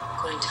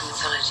According to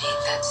mythology,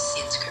 that's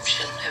the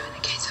inscription over the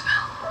gates of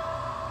hell.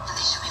 And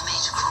they shall be made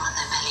to crawl on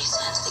their bellies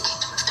to enter the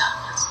kingdom of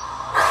darkness.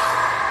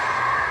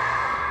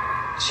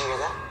 Did you hear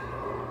that?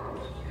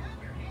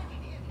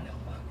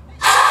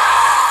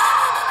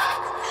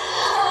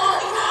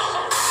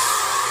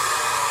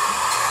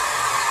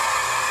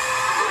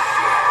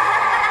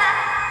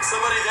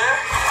 Somebody there?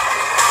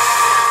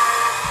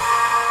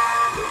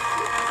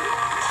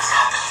 What's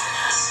happening to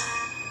us?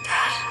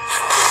 Dad.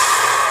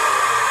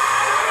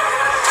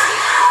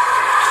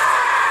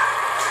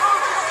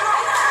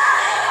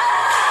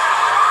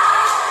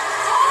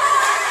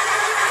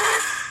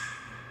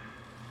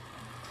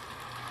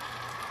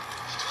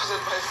 It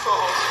wasn't my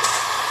fault.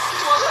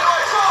 It wasn't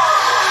my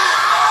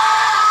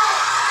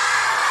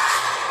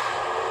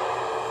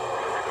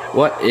fault!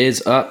 What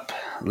is up,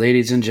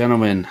 ladies and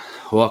gentlemen?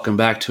 Welcome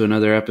back to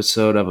another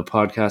episode of A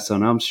Podcast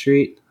on Elm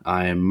Street.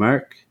 I am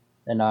Mark.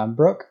 And I'm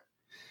Brooke.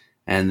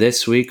 And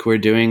this week we're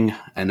doing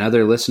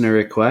another listener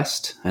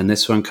request. And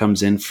this one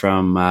comes in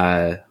from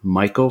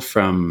Michael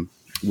from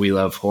We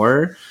Love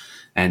Horror.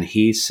 And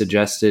he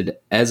suggested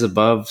As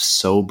Above,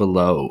 So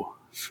Below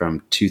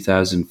from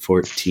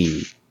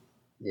 2014.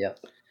 Yep.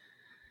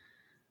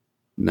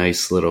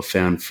 Nice little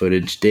found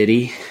footage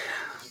ditty.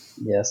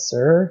 Yes,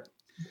 sir.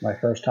 My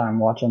first time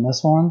watching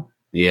this one.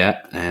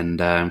 Yeah, and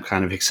I'm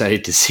kind of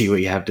excited to see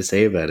what you have to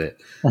say about it.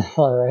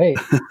 All right.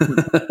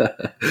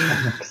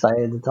 I'm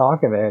excited to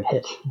talk about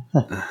it.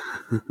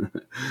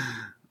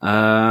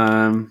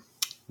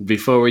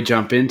 Before we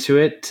jump into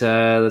it,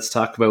 let's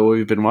talk about what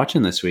we've been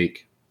watching this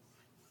week.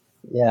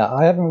 Yeah,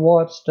 I haven't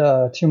watched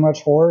too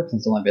much horror.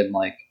 It's only been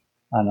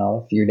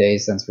a few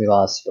days since we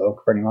last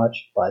spoke, pretty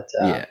much. But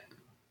Yeah.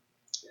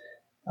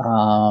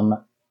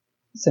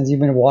 Since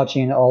you've been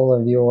watching all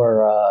of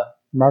your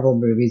Marvel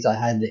movies, I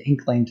had the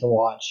inkling to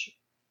watch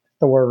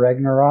Thor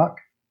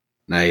Ragnarok.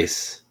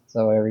 Nice.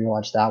 So I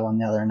rewatched that one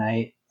the other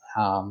night.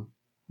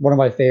 One of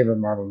my favorite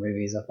Marvel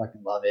movies. I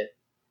fucking love it.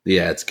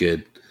 Yeah, it's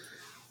good.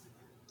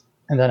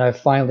 And then I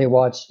finally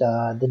watched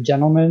The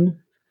Gentleman,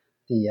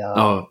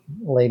 the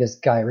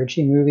latest Guy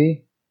Ritchie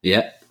movie.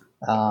 Yeah.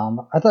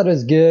 I thought it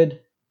was good.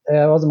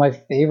 It wasn't my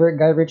favorite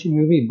Guy Ritchie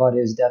movie, but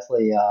it was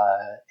definitely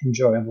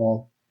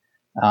enjoyable.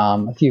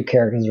 A few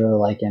characters really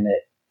like in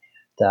it.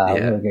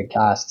 Really good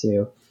cast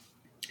too.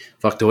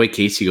 Fuck, the way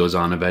Casey goes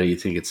on about it, you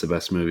think it's the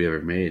best movie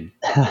ever made.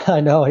 I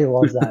know, he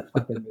loves that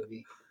fucking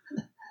movie.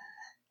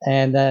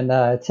 And then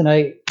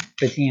tonight,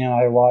 Bettina and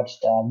I watched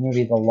the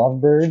movie The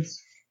Lovebirds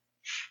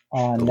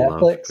on The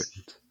Netflix.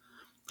 Lovebirds.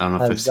 I don't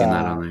know if I've seen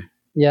that on there.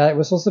 Yeah, it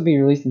was supposed to be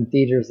released in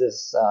theaters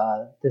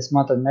this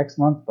month or next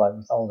month, but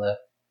with all the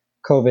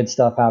COVID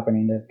stuff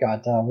happening, it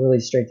got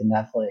released straight to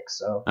Netflix.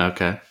 So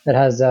Okay. it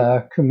has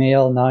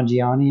Kumail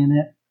Nanjiani in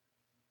it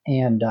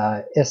and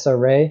Issa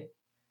Rae.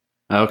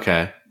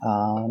 Okay.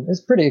 It's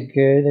pretty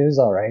good. It was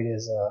all right. It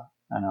was,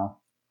 I don't know,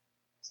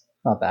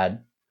 not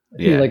bad. A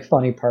few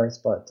funny parts,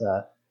 but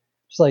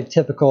just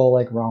typical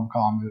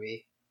rom-com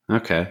movie.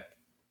 Okay.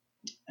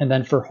 And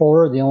then for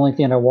horror, the only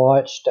thing I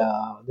watched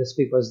this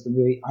week was the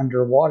movie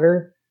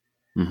Underwater.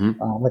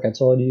 Mm-hmm. Like I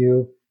told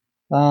you,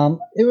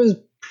 it was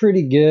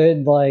pretty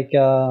good.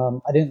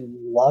 I didn't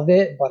love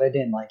it, but I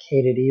didn't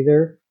hate it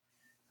either.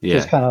 Yeah.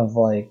 Just kind of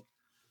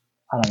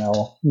I don't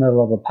know,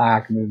 middle of the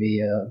pack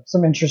movie.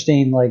 Some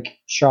interesting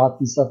shots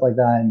and stuff like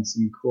that, and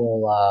some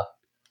cool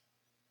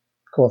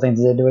things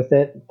they did with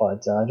it.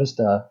 But just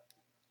a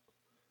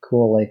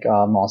cool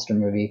monster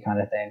movie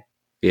kind of thing.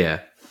 Yeah.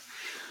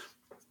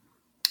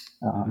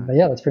 But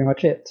yeah, that's pretty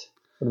much it.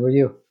 What about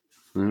you?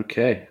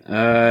 Okay.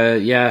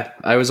 Yeah,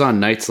 I was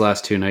on nights the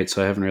last 2 nights,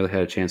 so I haven't really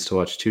had a chance to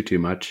watch too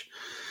much.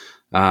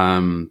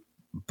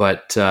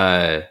 But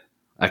I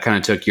kind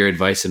of took your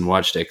advice and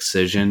watched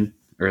Excision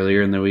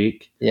earlier in the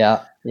week.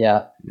 Yeah.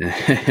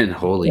 And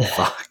holy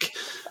fuck,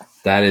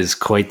 that is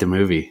quite the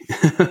movie.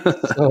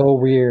 So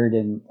weird,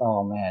 and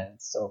oh man,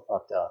 it's so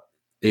fucked up.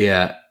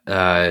 Yeah.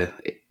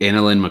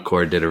 Annalyn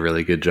McCord did a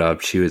really good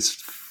job. She was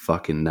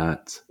fucking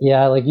nuts.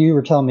 Yeah, you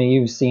were telling me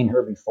you've seen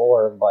her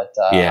before, but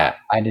yeah,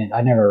 I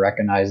never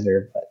recognized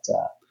her. But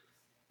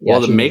yeah,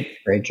 well, she did a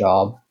great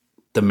job.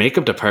 The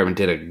makeup department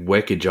did a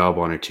wicked job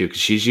on her too,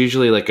 because she's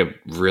usually a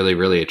really,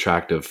 really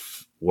attractive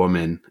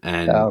woman,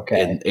 and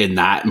in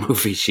that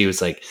movie she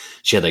was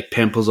she had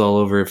pimples all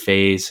over her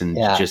face, and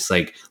just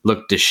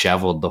looked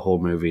disheveled the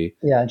whole movie.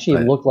 Yeah, and she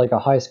looked like a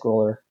high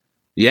schooler.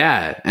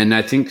 Yeah, and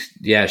I think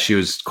she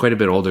was quite a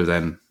bit older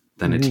than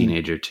a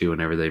teenager too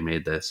whenever they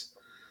made this.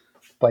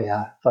 But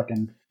yeah,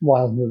 fucking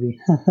wild movie.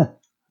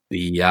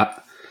 Yeah.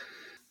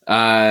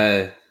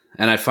 And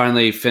I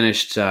finally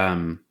finished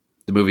the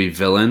movie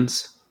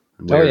Villains.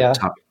 We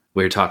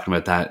were talking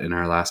about that in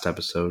our last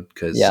episode.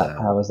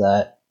 How was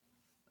that?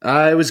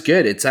 It was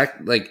good. It's I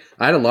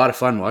had a lot of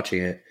fun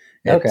watching it.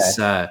 It's,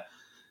 it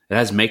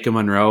has Maika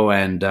Monroe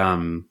and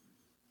Bill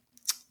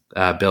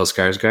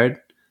Skarsgård,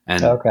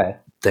 and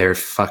they're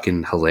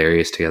fucking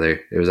hilarious together.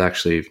 It was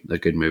actually a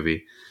good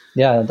movie.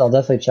 Yeah, I'll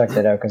definitely check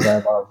that out because I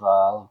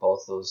love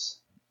both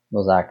those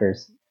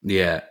actors.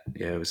 Yeah,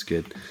 it was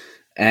good.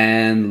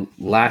 And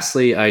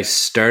lastly, I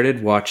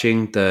started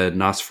watching the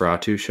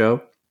Nosferatu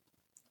show.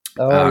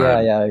 Oh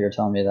yeah, you're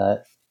telling me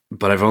that.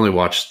 But I've only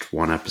watched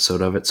one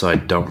episode of it, so I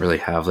don't really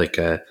have like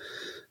a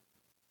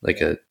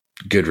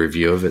good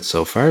review of it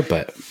so far.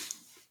 But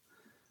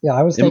yeah,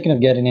 I was thinking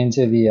of getting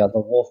into the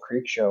Wolf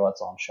Creek show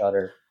that's on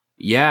Shudder.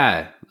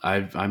 Yeah,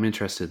 I'm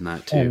interested in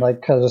that too. And like,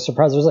 because I was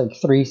surprised there's like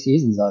 3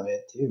 seasons of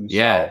it too. So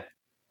yeah,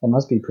 it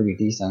must be pretty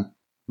decent.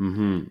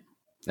 Mm-hmm.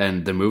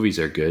 And the movies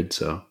are good,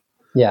 so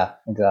yeah,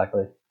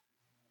 exactly.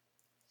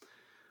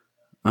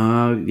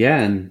 Yeah,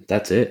 and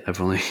that's it. I've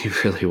only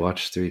really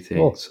watched 3 things.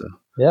 Cool. So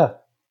yeah,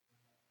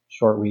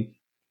 short week.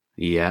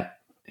 Yeah.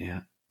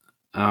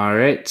 All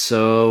right,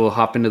 so we'll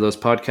hop into those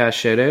podcast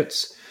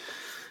shoutouts.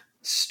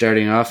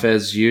 Starting off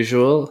as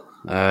usual,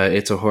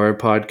 it's a horror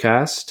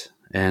podcast,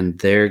 and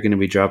they're going to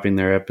be dropping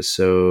their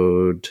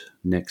episode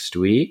next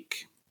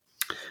week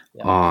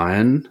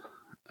on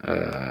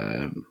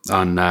Dario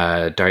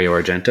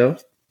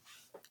Argento.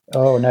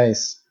 Oh,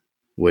 nice.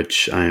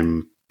 Which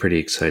I'm pretty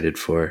excited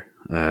for.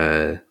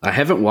 I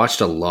haven't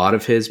watched a lot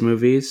of his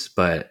movies,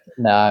 but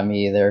nah,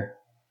 me either.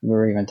 We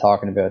were even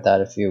talking about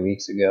that a few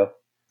weeks ago.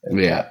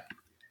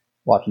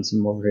 Watching some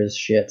more of his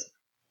shit.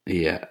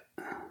 Yeah.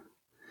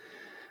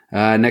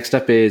 Next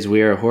up is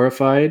We Are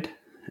Horrified,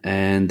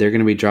 and they're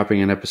going to be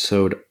dropping an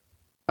episode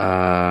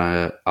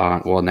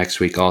next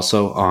week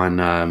also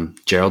on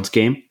Gerald's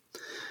Game,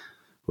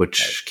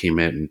 which came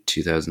out in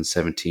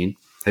 2017.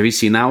 Have you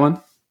seen that one?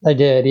 I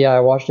did, yeah. I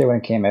watched it when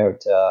it came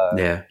out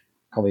a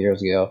couple of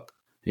years ago.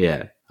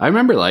 Yeah. I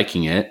remember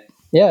liking it.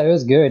 Yeah, it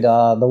was good.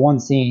 The one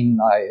scene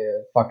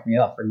fucked me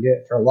up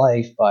for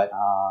life, but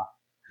I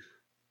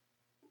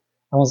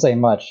won't say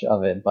much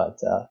of it, but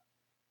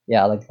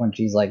yeah, like when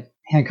she's like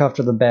handcuffed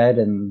to the bed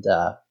and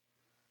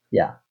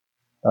yeah.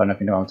 I don't know if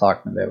you know what I'm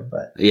talking about,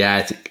 but yeah,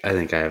 I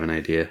think I have an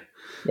idea.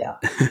 Yeah.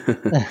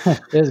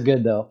 It was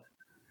good though.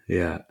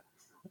 Yeah.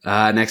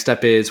 Next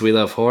up is We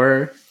Love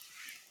Horror.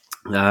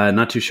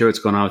 Not too sure what's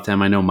going on with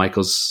them. I know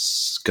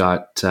Michael's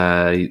got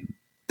they're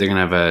gonna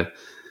have a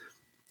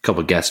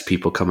couple guest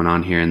people coming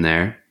on here and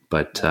there,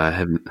 but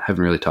haven't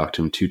really talked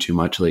to him too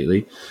much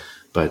lately.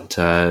 But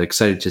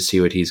excited to see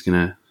what he's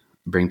gonna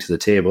bring to the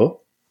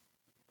table.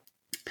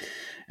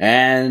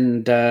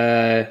 And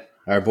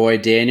our boy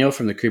Daniel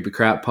from the Creepy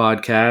Crap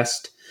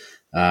podcast,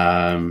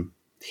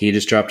 he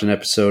just dropped an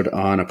episode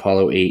on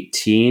Apollo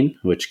 18,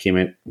 which came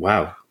out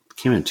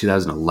in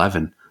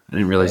 2011. I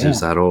didn't realize it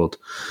was that old.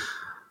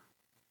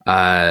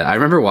 I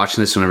remember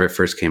watching this whenever it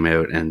first came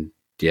out, and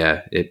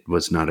yeah, it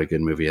was not a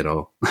good movie at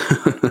all.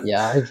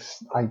 Yeah,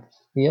 I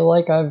feel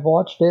like I've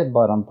watched it,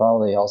 but I'm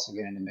probably also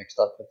getting it mixed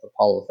up with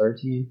Apollo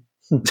 13.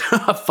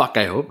 Fuck,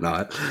 I hope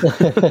not.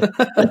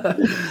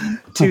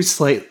 Two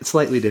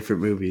slightly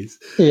different movies.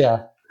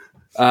 Yeah.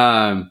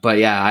 But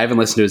yeah, I haven't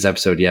listened to his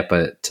episode yet,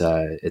 but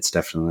it's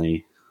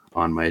definitely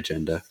on my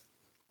agenda.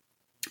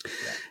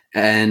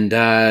 And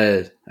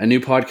a new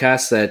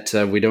podcast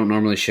that we don't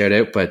normally shout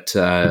out, but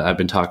I've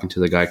been talking to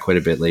the guy quite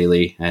a bit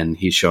lately, and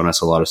he's shown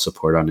us a lot of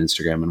support on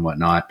Instagram and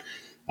whatnot.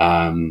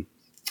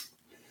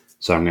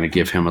 So I'm going to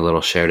give him a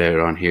little shout out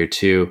on here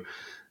too.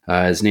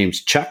 His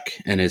name's Chuck,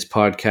 and his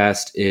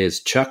podcast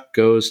is Chuck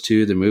Goes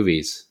to the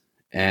Movies.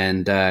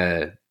 And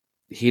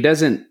he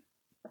doesn't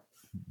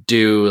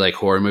do like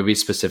horror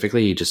movies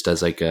specifically. He just does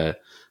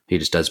he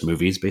just does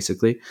movies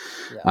basically.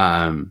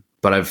 Yeah.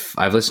 But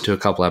I've listened to a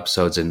couple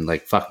episodes, and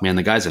like, fuck man,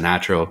 the guy's a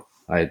natural.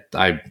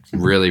 I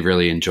really,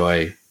 really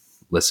enjoy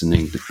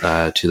listening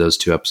to those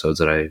 2 episodes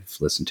that I've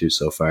listened to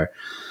so far.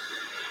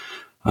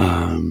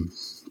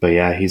 But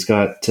yeah, he's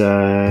got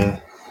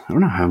I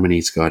don't know how many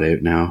he's got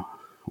out now.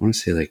 I want to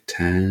say like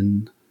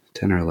 10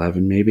 or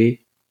 11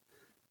 maybe.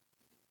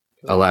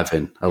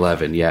 11,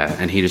 yeah.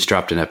 And he just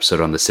dropped an episode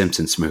on the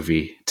Simpsons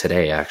movie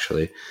today,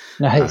 actually.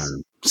 Nice.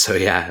 So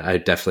yeah, I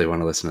definitely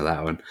want to listen to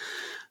that one.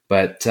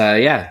 But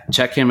yeah,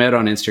 check him out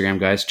on Instagram,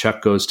 guys.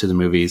 Chuck Goes to the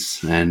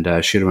Movies,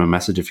 and shoot him a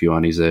message if you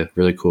want. He's a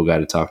really cool guy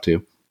to talk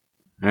to.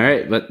 All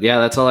right, but yeah,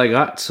 that's all I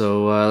got.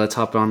 So let's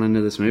hop on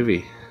into this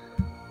movie.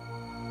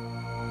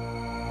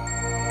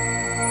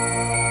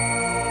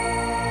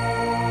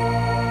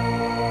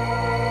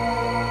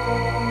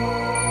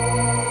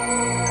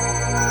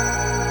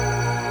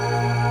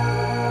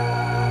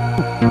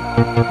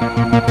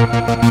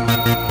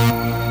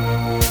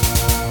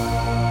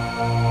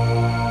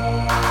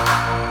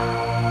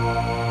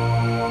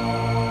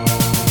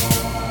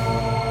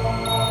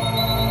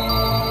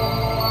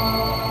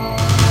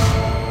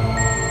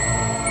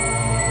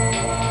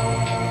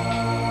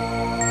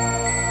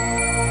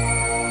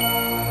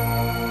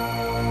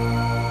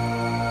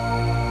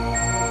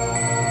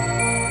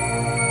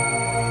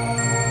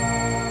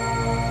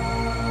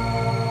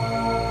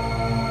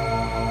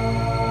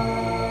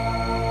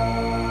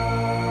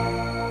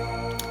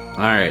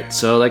 All right,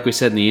 so like we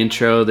said in the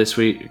intro, this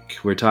week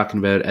we're talking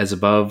about As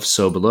Above,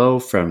 So Below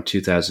from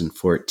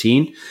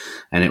 2014,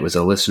 and it was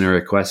a listener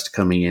request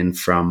coming in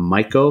from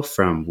Michael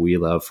from We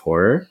Love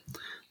Horror.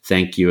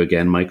 Thank you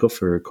again, Michael,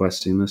 for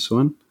requesting this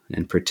one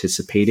and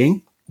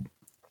participating.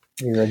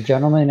 You're a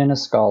gentleman and a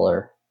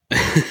scholar.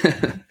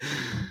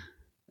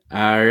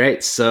 All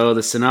right, so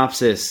the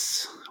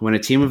synopsis. When a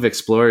team of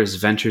explorers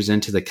ventures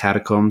into the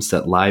catacombs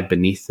that lie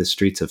beneath the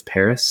streets of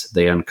Paris,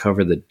 they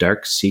uncover the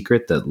dark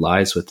secret that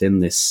lies within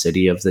this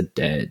city of the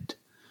dead.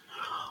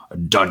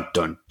 Dun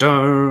dun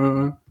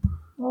dun.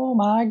 Oh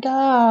my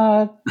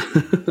god.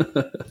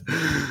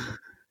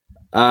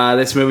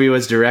 This movie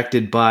was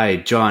directed by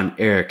John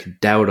Eric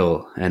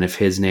Dowdle, and if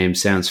his name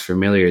sounds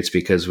familiar, it's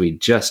because we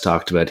just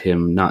talked about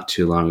him not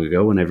too long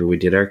ago whenever we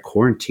did our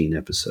quarantine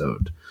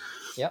episode.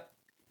 Yep.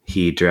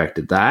 He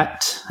directed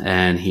that,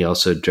 and he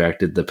also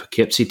directed the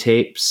Poughkeepsie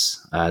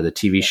Tapes, the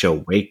TV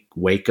show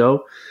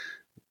Waco,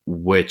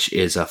 which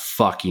is a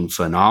fucking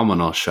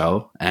phenomenal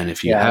show. And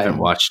if you haven't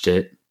watched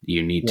it,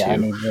 you need to.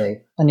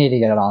 I need to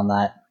get on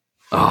that.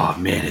 Oh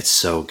man, it's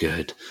so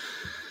good.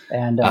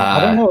 And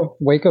I don't know if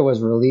Waco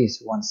was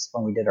released once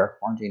when we did our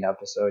quarantine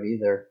episode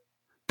either.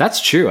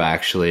 That's true,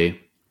 actually.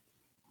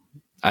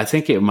 I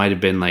think it might have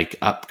been like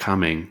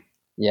upcoming.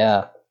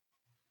 Yeah.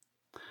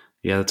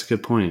 Yeah, that's a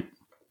good point.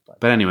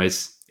 But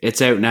anyways,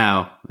 it's out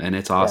now, and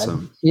it's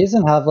awesome. Yeah, he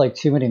doesn't have like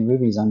too many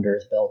movies under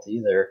his belt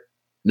either.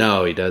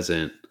 No, he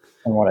doesn't.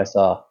 From what I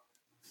saw.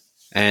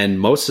 And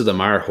most of them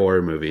are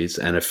horror movies,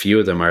 and a few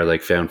of them are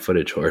like found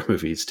footage horror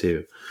movies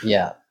too.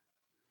 Yeah.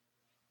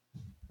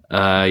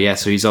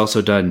 So he's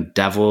also done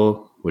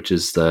Devil, which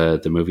is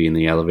the movie in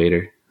the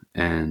elevator,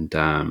 and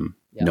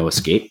No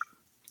Escape.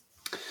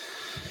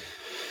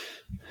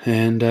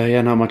 And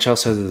not much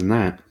else other than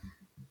that.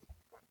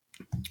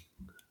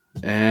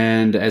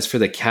 And as for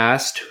the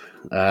cast,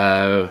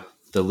 the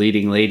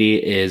leading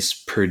lady is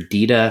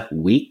Perdita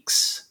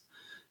Weeks,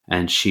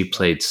 and she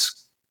played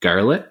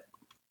Scarlett,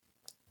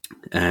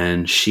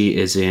 and she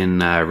is in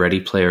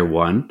Ready Player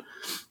One.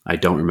 I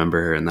don't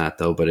remember her in that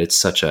though, but it's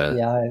such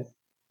a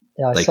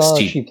I saw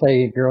she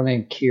played a girl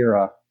named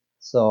Kira,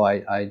 so I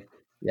don't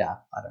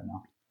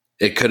know.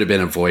 It could have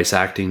been a voice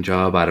acting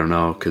job. I don't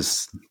know,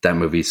 because that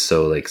movie's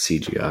so like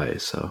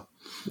CGI. So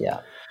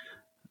yeah.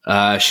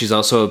 She's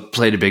also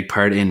played a big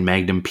part in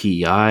Magnum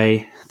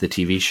PEI, the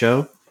TV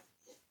show,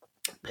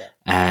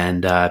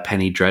 and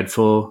Penny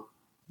Dreadful,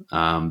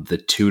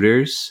 The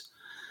Tudors,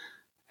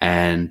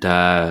 and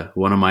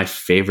one of my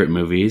favorite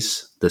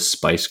movies, the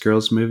Spice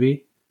Girls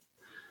movie.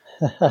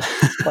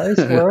 Spice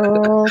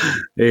Girls.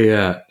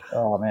 Yeah.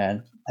 Oh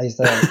man, I used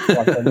to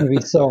watch that movie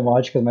so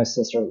much because my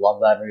sister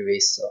loved that movie.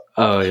 So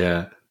we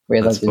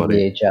had like the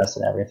VHS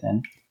and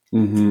everything.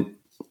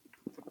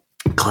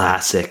 Mm-hmm.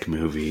 Classic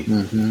movie.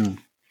 Mm-hmm.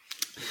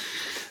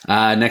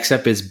 Next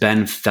up is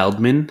Ben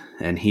Feldman,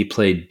 and he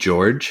played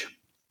George.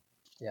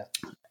 Yeah,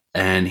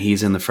 and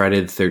he's in the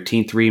Friday the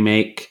 13th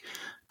remake,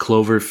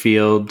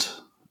 Cloverfield,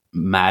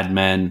 Mad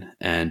Men,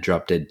 and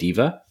Drop Dead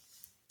Diva.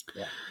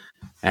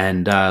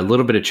 And a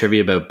little bit of trivia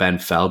about Ben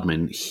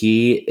Feldman.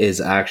 He is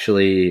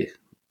actually,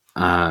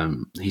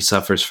 he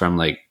suffers from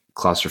like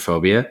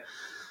claustrophobia.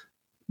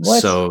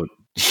 What? So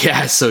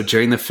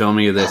during the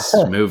filming of this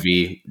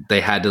movie,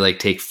 they had to like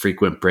take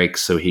frequent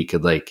breaks so he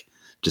could like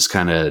just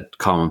kind of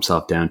calm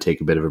himself down,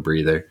 take a bit of a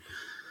breather.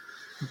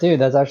 Dude,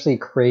 that's actually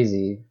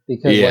crazy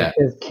because like,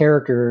 his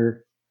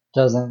character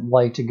doesn't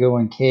like to go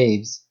in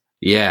caves.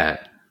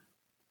 Yeah.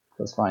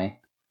 That's funny.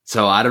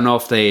 So I don't know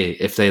if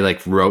they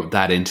like wrote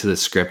that into the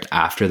script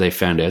after they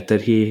found out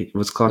that he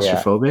was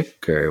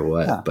claustrophobic or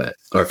what,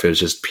 or if it was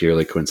just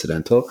purely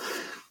coincidental.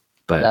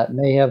 But that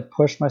may have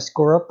pushed my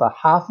score up a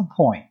half a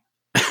point.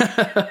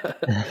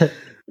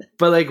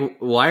 But like,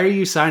 why are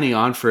you signing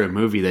on for a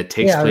movie that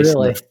takes place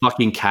in the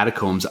fucking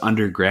catacombs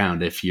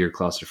underground if you're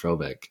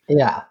claustrophobic?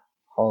 Yeah.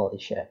 Holy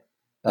shit.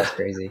 That's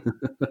crazy.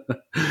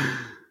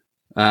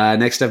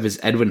 Next up is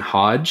Edwin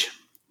Hodge.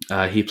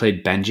 He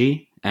played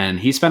Benji.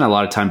 And he spent a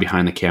lot of time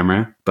behind the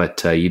camera,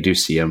 but you do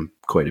see him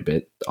quite a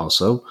bit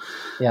also.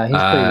 Yeah, he's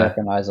pretty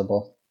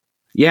recognizable.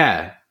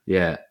 Yeah.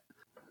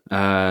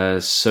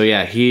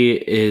 He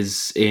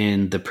is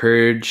in The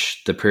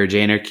Purge, The Purge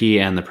Anarchy,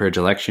 and The Purge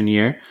Election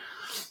Year.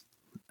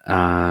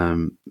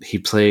 He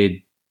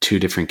played two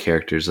different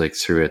characters like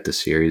throughout the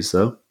series,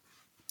 though.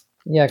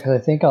 Yeah, because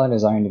I think on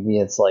his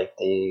IMDb it's like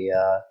the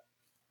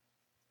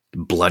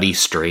Bloody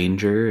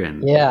Stranger,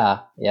 and yeah.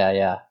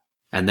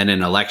 And then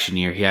in Election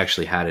Year, he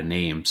actually had a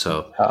name.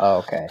 So,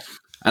 okay.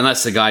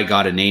 Unless the guy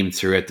got a name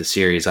throughout the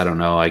series, I don't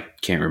know. I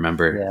can't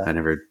remember. Yeah. I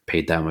never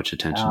paid that much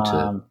attention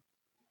to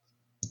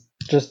it.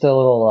 Just a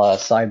little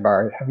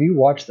sidebar. Have you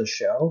watched the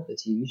show, the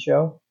TV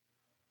show?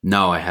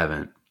 No, I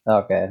haven't.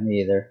 Okay,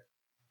 me either.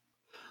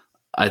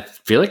 I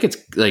feel like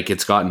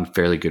it's gotten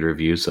fairly good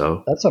reviews,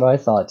 though. That's what I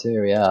thought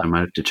too. Yeah, I might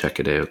have to check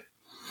it out.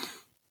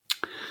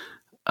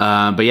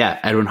 But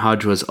yeah, Edwin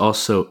Hodge was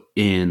also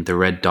in the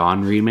Red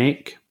Dawn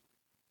remake.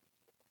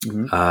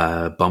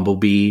 Mm-hmm.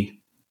 Bumblebee,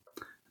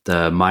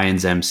 the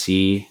Mayans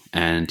MC,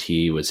 and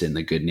he was in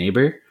The Good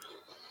Neighbor.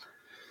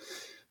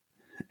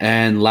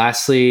 And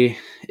lastly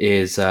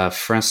is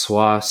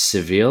Francois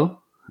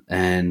Civil,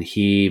 and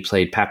he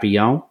played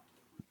Papillon,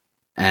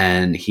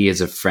 and he is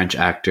a French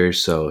actor,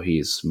 so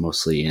he's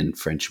mostly in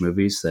French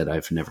movies that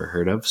I've never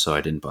heard of, so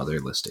I didn't bother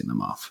listing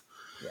them off.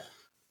 Yeah.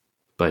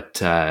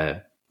 But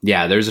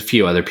Yeah, there's a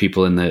few other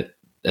people in the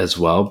as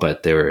well,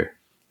 but they were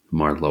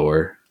more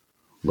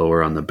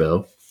lower on the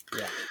bill.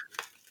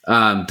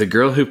 Yeah. The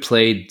girl who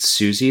played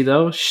Susie,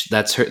 though,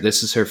 that's her.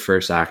 This is her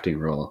first acting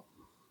role.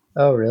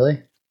 Oh,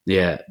 really?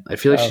 Yeah, I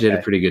feel like she did a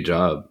Okay. pretty good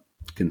job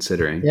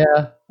considering.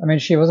 Yeah. I mean,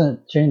 she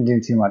didn't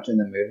do too much in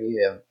the movie,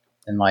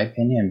 in my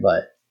opinion,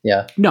 but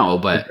yeah, No,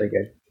 she's but pretty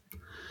good.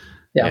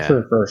 Yeah, Yeah.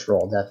 for her first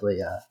role, definitely,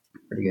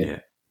 pretty good. yeah.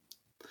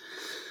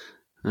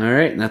 All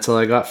right, and that's all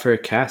I got for a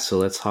cast. So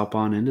let's hop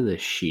on into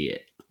this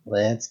shit.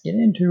 Let's get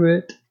into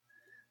it.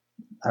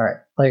 All right.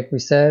 Like we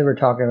said, we're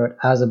talking about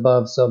As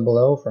Above, So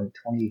Below from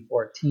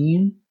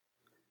 2014.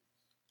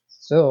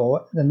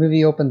 So the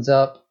movie opens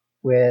up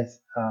with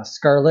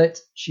Scarlett.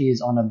 She's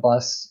on a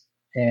bus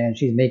and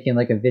she's making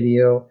like a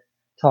video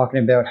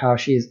talking about how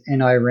she's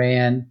in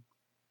Iran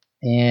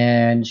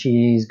and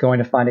she's going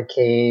to find a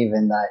cave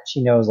and that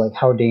she knows like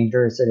how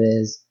dangerous it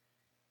is.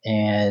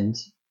 And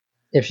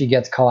if she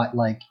gets caught,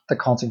 like the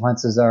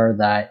consequences are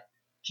that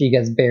she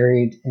gets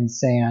buried in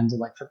sand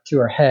like to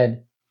her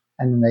head,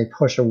 and then they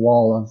push a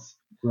wall of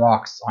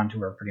rocks onto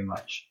her pretty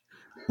much.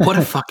 What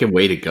a fucking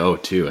way to go,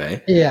 too, eh?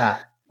 Yeah,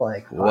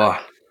 like Wow.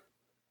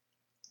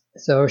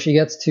 So she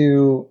gets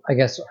to, I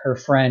guess, her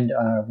friend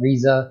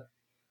Riza.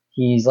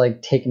 He's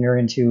like taking her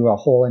into a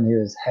hole into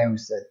his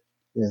house that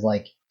is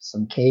like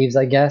some caves,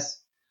 I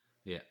guess.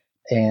 Yeah.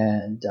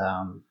 And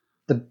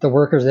the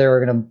workers there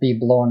are going to be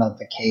blowing up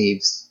the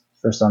caves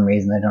for some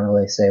reason. They don't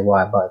really say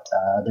why, but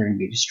they're going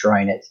to be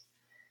destroying it.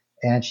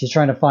 And she's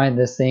trying to find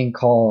this thing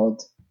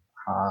called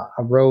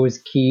a rose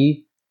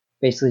key.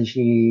 Basically,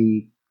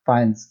 she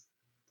finds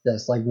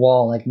this like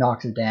wall, like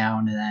knocks it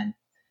down, and then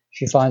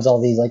she finds all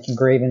these like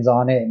engravings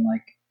on it and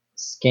like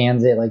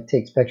scans it, like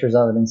takes pictures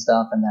of it and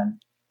stuff, and then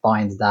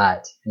finds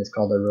that. And it's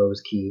called a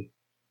rose key.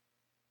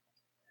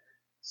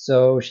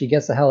 So she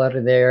gets the hell out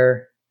of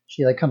there.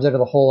 She like comes out of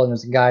the hole and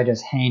there's a guy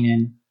just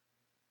hanging,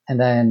 and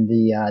then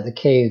the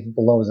cave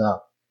blows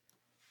up,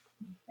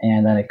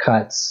 and then it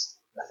cuts,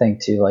 I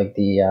think, to like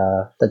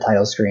the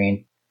title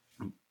screen.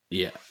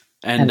 Yeah.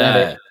 And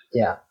then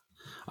yeah.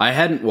 I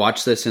hadn't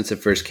watched this since it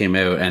first came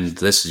out, and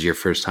this is your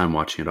first time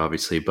watching it,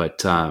 obviously.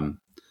 But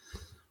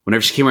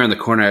whenever she came around the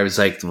corner, I was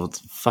like, well,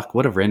 fuck,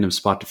 what a random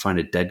spot to find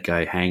a dead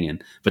guy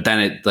hanging. But then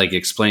it like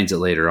explains it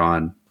later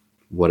on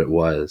what it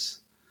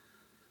was.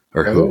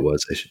 Or who it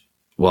was.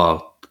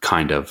 Well,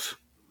 kind of.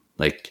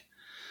 Like,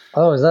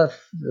 oh, is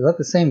that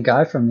the same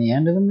guy from the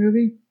end of the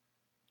movie?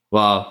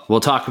 Well, we'll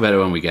talk about it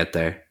when we get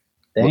there.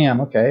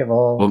 Damn, okay.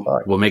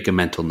 We'll make a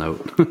mental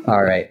note.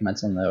 All right,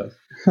 mental note.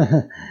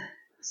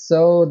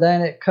 So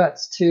then it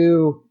cuts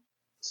to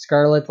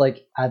Scarlett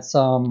like at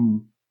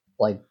some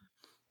like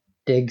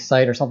dig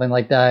site or something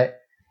like that,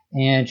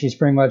 and she's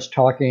pretty much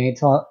telling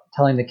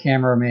the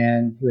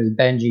cameraman, who is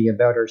Benji,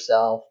 about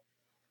herself,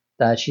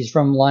 that she's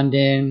from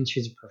London,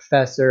 she's a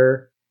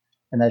professor,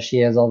 and that she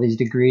has all these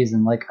degrees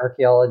in like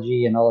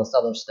archaeology and all this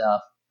other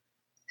stuff,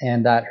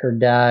 and that her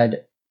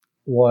dad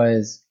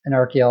was an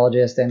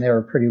archaeologist and they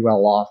were pretty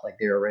well off, like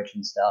they were rich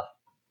and stuff.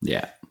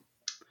 Yeah.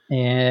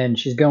 And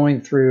she's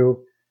going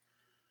through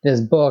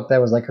this book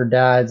that was like her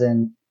dad's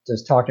and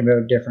just talking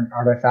about different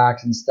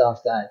artifacts and stuff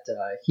that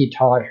he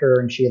taught her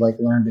and she like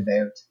learned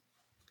about.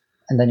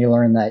 And then you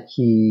learn that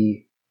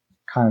he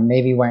kind of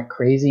maybe went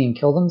crazy and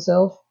killed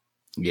himself.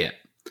 Yeah.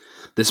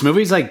 This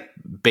movie's like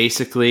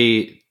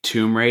basically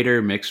Tomb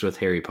Raider mixed with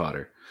Harry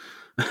Potter.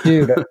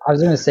 Dude, I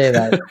was going to say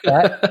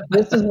that.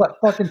 This is what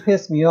fucking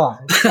pissed me off.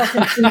 It's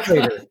fucking Tomb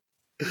Raider.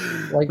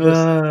 Like this,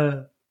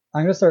 I'm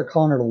going to start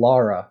calling her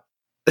Laura.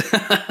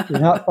 You're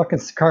not fucking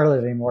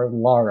Scarlett anymore,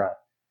 Laura.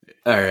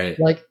 All right.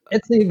 Like,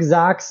 it's the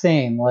exact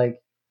same.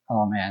 Like,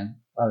 oh man,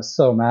 I was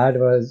so mad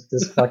was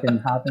this fucking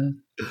happened.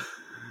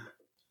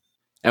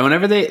 And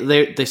whenever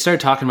they started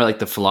talking about like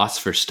the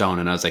Philosopher's Stone,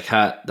 and I was like,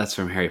 "Ha, that's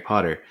from Harry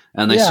Potter."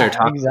 And they started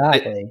talking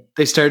exactly.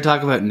 They started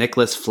talking about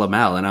Nicholas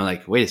Flamel, and I'm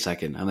like, "Wait a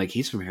second!" I'm like,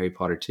 "He's from Harry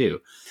Potter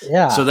too."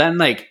 Yeah. So then,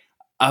 like,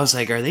 I was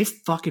like, "Are they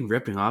fucking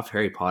ripping off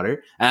Harry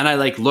Potter?" And I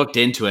like looked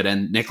into it,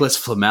 and Nicholas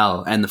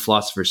Flamel and the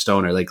Philosopher's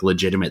Stone are like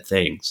legitimate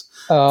things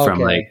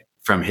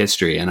from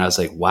history. And I was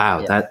like,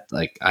 "Wow, that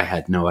like I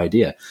had no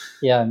idea."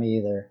 Yeah, me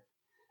either.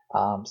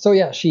 So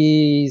yeah,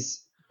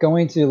 she's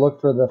going to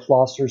look for the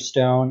Philosopher's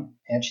Stone,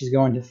 and she's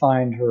going to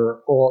find her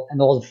an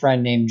old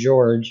friend named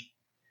George,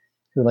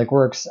 who like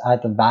works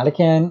at the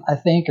Vatican, I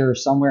think, or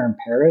somewhere in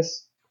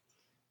Paris.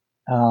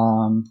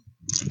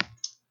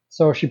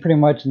 So she pretty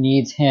much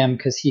needs him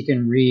because he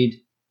can read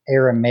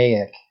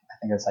Aramaic. I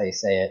think that's how you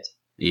say it.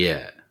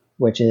 Yeah.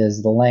 Which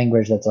is the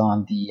language that's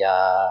on the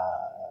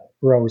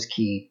rose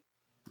key.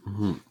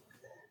 Mm-hmm.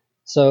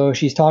 So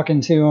she's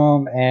talking to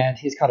him, and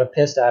he's kind of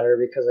pissed at her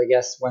because I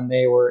guess when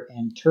they were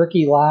in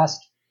Turkey last,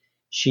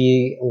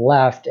 she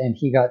left and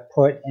he got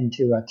put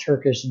into a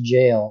Turkish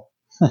jail.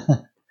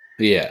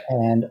 Yeah.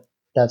 And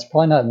that's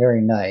probably not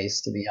very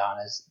nice, to be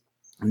honest.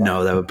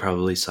 No, that would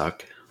probably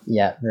suck.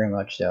 Yeah, very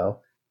much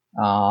so.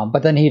 But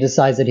then he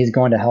decides that he's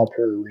going to help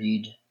her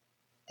read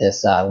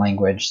this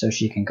language so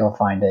she can go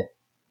find it.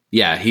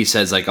 Yeah, he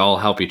says like I'll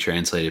help you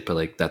translate it, but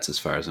like that's as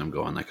far as I'm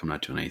going. Like I'm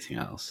not doing anything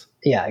else.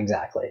 Yeah,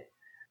 exactly.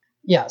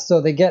 Yeah, so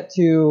they get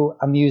to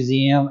a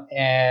museum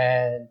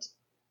and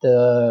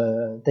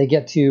they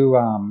get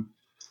to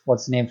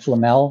what's the name?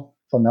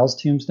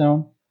 Flamel's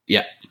tombstone.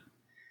 Yeah.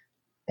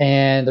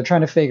 And they're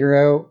trying to figure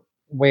out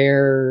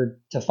where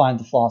to find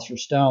the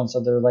Philosopher's Stone.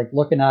 So they're like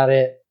looking at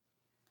it,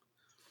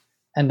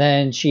 and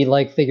then she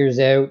like figures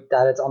out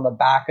that it's on the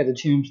back of the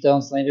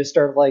tombstone. So they just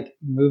start like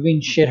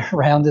moving shit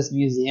around this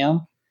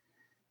museum,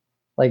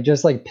 like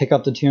just like pick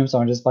up the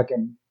tombstone and just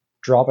fucking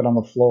drop it on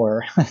the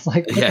floor. It's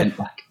like what the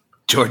fuck?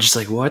 George is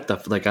like, what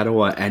the like? I don't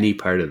want any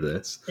part of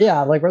this.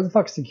 Yeah, like where the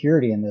fuck's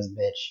security in this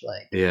bitch?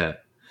 Like, yeah.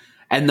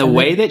 And the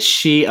way that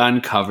she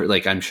uncovered,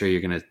 like, I'm sure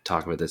you're going to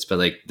talk about this, but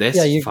like this,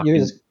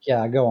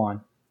 go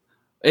on.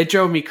 It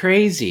drove me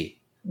crazy.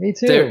 Me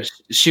too.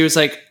 She was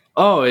like,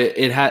 "Oh,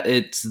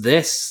 it's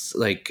this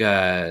like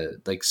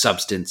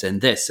substance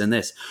and this and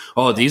this.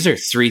 Oh, these are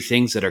 3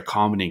 things that are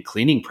common in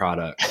cleaning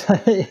products."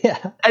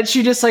 Yeah. And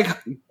she just like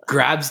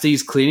grabs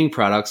these cleaning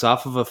products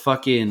off of a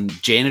fucking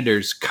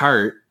janitor's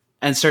cart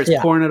and starts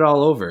pouring it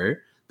all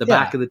over the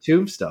back of the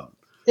tombstone.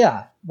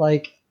 Yeah,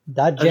 like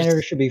that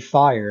janitor should be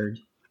fired.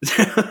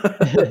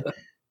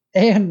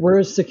 And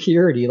where's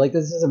security? Like,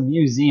 this is a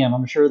museum.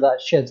 I'm sure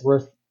that shit's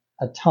worth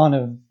a ton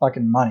of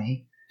fucking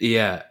money.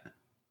 Yeah.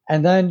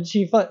 And then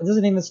she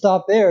doesn't even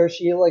stop there.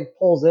 She like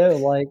pulls out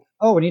like,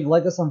 oh, we need to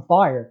light this on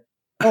fire.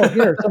 Oh,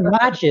 here, some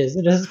matches,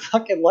 and just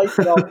fucking lights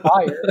it on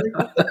fire. Like,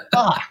 what the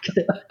fuck?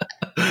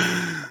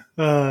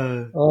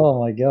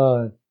 Oh my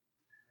god.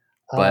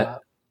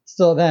 But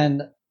so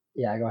then,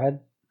 yeah, go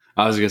ahead.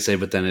 I was gonna say,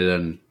 but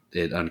then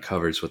it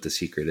uncovers what the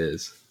secret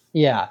is.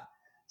 Yeah.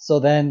 So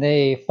then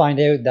they find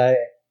out that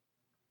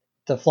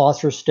the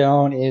Philosopher's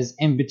Stone is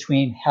in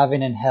between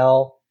heaven and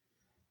hell,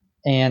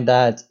 and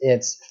that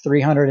it's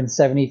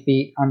 370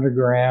 feet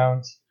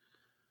underground.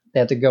 They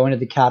have to go into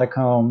the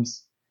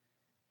catacombs,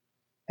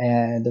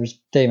 and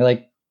they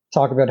like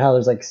talk about how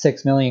there's like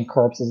 6 million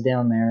corpses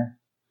down there.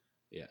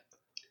 Yeah.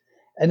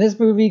 And this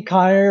movie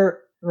kind of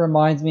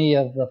reminds me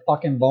of the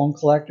fucking Bone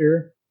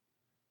Collector,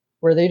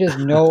 where they just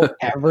know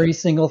every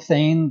single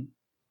thing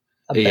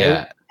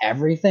about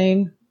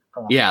everything.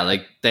 Yeah,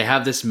 like they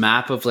have this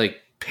map of like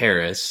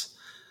Paris,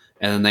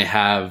 and then they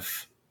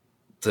have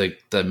the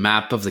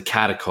map of the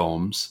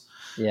catacombs,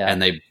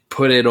 and they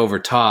put it over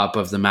top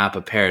of the map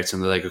of Paris,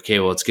 and they're like, okay,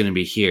 well, it's going to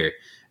be here.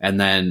 And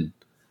then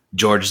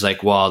George is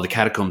like, well, the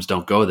catacombs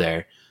don't go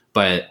there,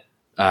 but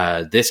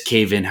this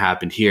cave-in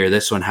happened here,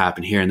 this one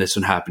happened here, and this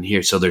one happened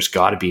here, so there's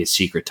got to be a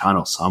secret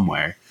tunnel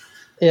somewhere.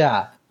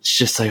 Yeah. It's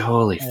just like,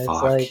 holy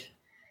fuck. Like,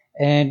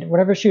 and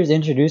whenever she was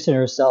introducing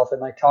herself and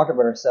like talking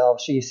about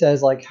herself, she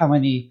says like how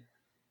many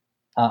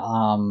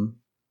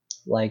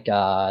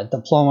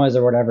diplomas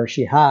or whatever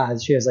she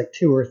has. She has like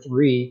 2 or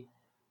 3.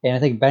 And I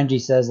think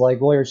Benji says like,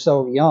 well, you're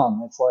so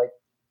young. It's like,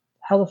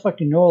 how the fuck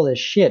do you know all this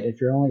shit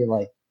if you're only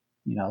like,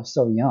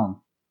 so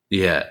young?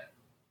 Yeah.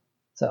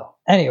 So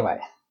anyway,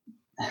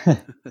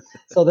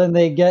 so then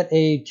they get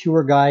a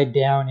tour guide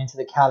down into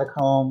the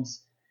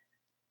catacombs,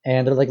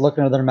 and they're like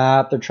looking at their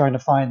map. They're trying to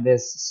find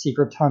this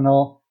secret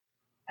tunnel.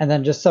 And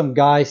then just some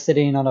guy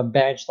sitting on a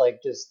bench,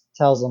 like, just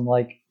tells them,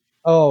 like,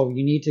 oh,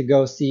 you need to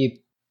go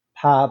see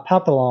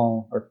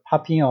Papillon, or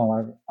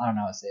Papillon, I don't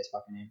know how to say his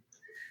fucking name.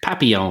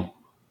 Papillon.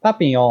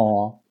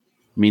 Papillon.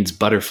 Means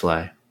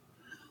butterfly.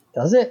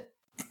 Does it?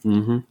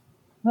 Mm-hmm.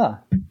 Huh.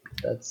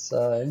 That's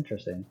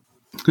interesting.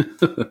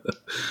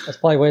 That's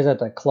probably why he's at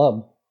that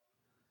club.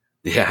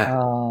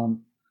 Yeah.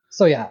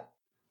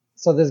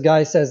 So this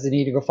guy says they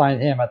need to go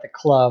find him at the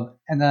club,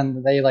 and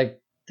then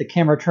the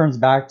camera turns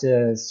back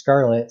to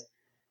Scarlett,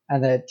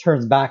 and then it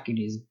turns back and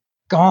he's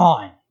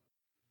gone.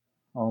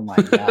 Oh my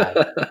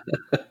god.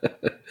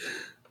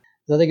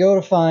 So they go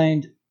to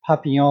find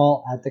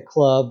Papillon at the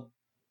club,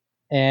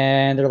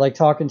 and they're like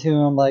talking to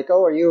him like,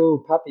 oh, are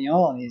you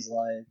Papillon? And he's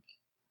like,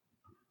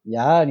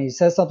 yeah. And he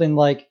says something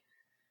like,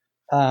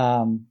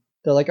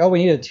 they're like, oh,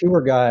 we need a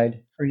tour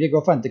guide, or we need to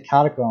go find the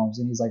catacombs.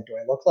 And he's like, do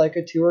I look like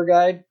a tour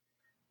guide?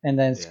 And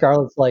then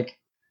Scarlett's like,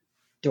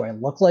 do I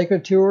look like a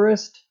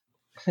tourist?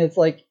 It's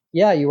like,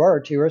 yeah, you are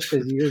a tourist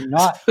because you're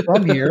not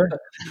from here.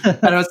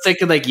 And I was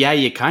thinking, like, yeah,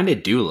 you kind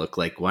of do look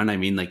like one. I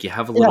mean, like, you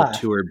have a little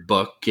tour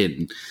book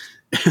and...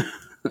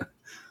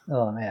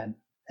 Oh, man.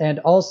 And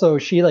also,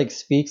 she, like,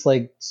 speaks,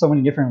 like, so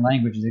many different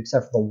languages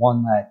except for the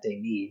one that they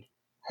need.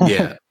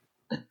 Yeah.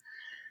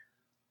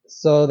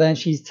 So then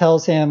she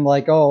tells him,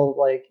 like, oh,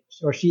 like,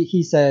 or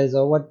he says,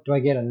 oh, what do I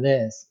get on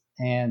this?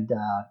 And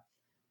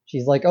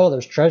she's like, oh,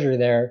 there's treasure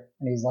there.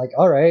 And he's like,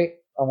 all right,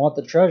 I want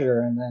the treasure.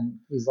 And then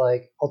he's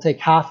like, I'll take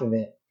half of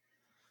it.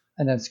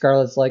 And then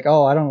Scarlett's like,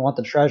 oh, I don't want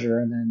the treasure.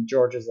 And then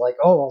George is like,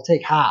 oh, I'll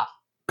take half.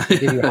 I'll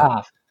give you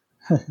half.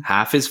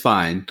 Half is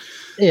fine.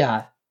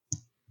 Yeah.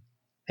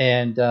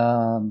 And,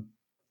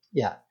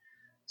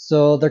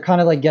 so they're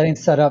kind of like getting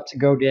set up to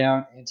go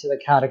down into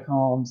the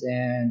catacombs,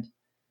 and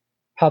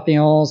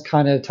Papillon's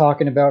kind of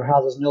talking about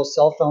how there's no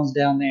cell phones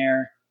down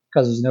there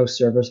because there's no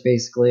service,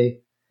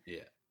 basically.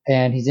 Yeah.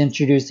 And he's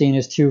introducing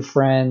his 2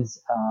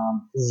 friends,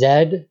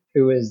 Zed,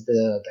 who is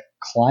the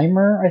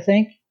climber, I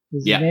think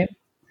is Yeah. his name.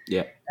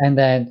 Yeah. And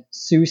then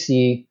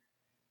Susie,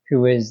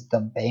 who is the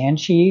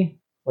banshee,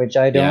 which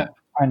I don't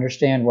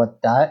understand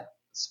what that's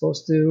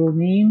supposed to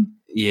mean.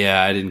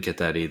 Yeah, I didn't get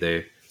that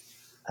either.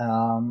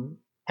 And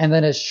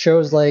then it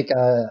shows like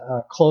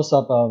a close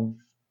up of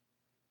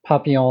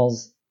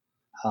Papillon's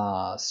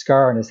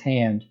scar on his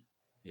hand,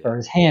 or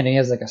his hand, and he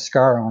has like a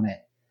scar on it.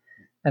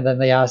 And then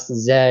they asked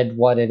Zed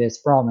what it is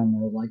from, and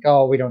they're like,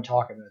 "Oh, we don't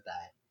talk about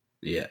that."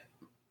 Yeah.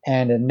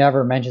 And it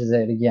never mentions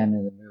it again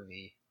in the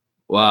movie.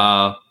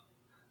 Well,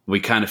 we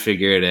kind of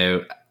figure it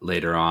out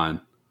later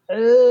on.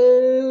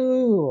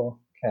 Oh,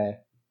 okay.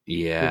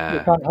 Yeah.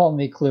 You're kind of helping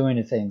me clue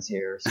into things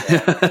here. So.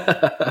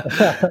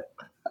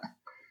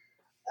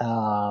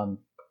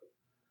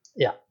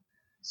 Yeah.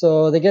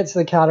 So they get to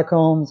the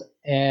catacombs,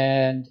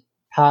 and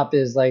Pop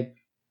is like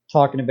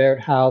talking about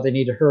how they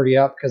need to hurry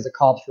up because the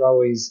cops are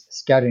always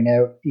scouting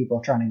out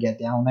people trying to get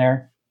down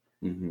there.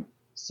 Mm-hmm.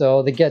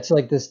 So they get to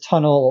like this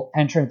tunnel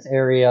entrance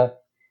area,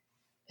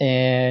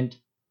 and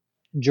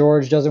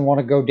George doesn't want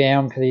to go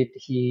down because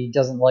he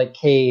doesn't like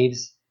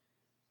caves.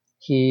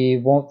 He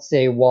won't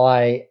say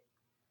why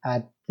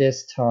at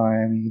this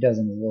time. He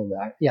doesn't a little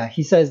bit. Yeah,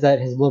 he says that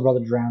his little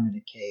brother drowned in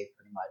a cave,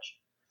 pretty much.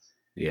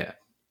 Yeah.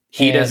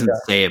 He doesn't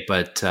say it,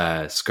 but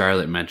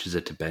Scarlett mentions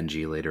it to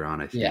Benji later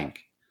on, I think.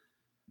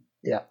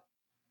 Yeah.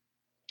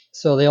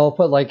 So they all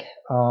put like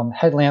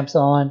headlamps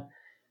on,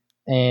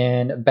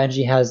 and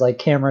Benji has like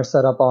cameras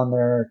set up on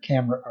their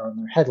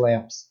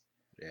headlamps.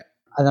 Yeah.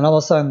 And then all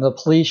of a sudden the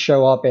police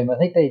show up, and I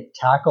think they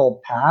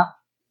tackle Pap.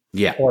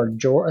 Yeah. Or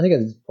George. I think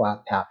it's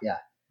Pap. Yeah.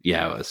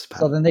 Yeah, it was Pap.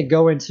 So then they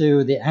go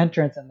into the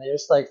entrance, and they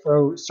just like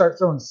start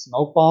throwing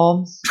smoke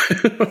bombs.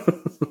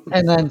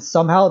 And then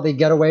somehow they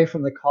get away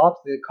from the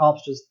cops. The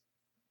cops just,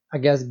 I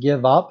guess,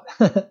 give up.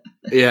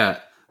 Yeah.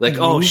 Like,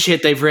 oh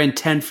shit, they've ran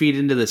 10 feet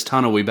into this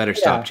tunnel. We better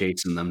stop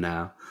chasing them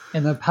now.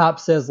 And then Pop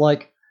says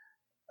like,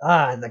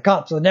 the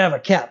cops will never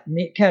catch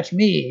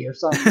me or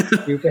something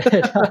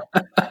stupid.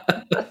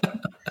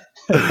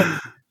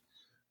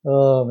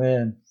 Oh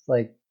man. It's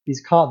like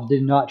these cops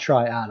did not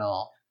try at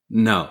all.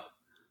 No.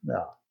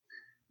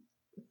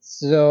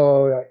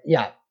 So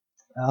yeah.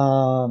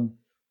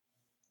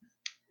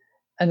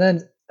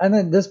 And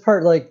then this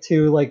part, like,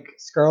 too, like,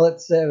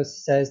 Scarlett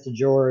says to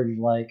George,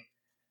 like,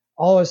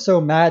 "Oh, I was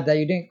so mad that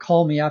you didn't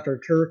call me after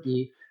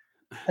Turkey."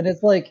 And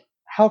it's like,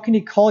 how can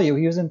he call you?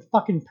 He was in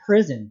fucking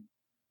prison.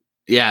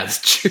 Yeah, it's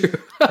true.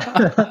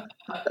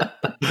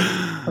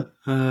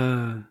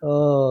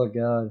 Oh,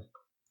 God.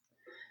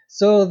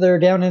 So they're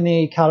down in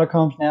the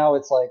catacombs now.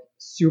 It's, like,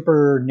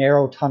 super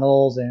narrow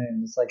tunnels,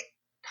 and it's, like,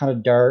 kind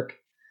of dark.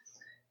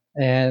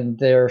 And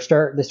they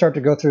start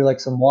to go through, like,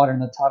 some water in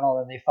the tunnel,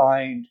 and they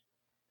find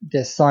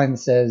this sign that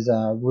says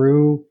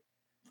Rue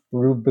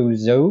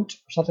Buzot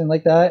or something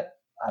like that.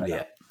 I don't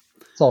know.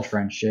 It's all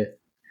French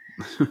shit.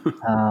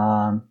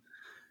 And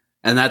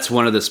that's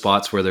one of the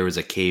spots where there was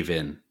a cave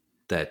in.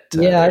 That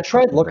I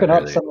tried looking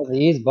up some of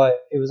these,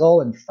 but it was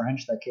all in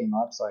French that came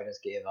up, so I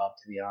just gave up,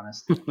 to be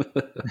honest.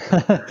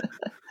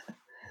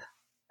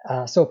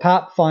 So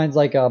Pap finds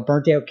like a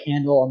burnt out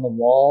candle on the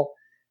wall,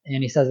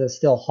 and he says it's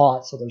still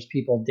hot, so there's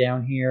people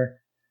down here.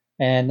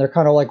 And they're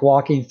kind of like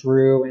walking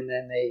through, and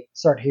then they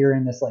start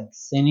hearing this like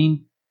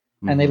singing.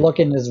 And they look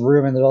in this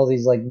room, and there's all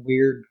these like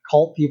weird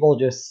cult people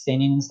just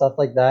singing and stuff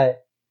like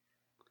that.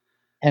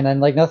 And then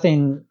like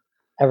nothing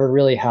ever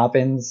really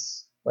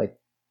happens like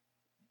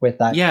with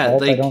that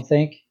cult, I don't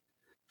think.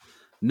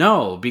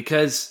 No,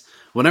 because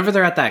whenever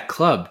they're at that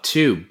club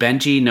too,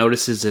 Benji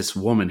notices this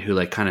woman who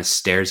like kind of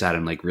stares at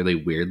him like really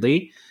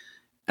weirdly.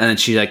 And then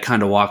she like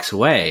kind of walks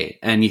away.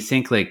 And you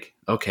think like,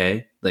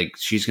 okay, like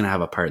she's going to have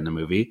a part in the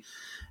movie.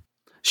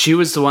 She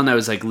was the one that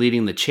was like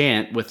leading the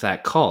chant with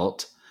that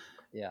cult.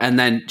 Yeah. And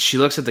then she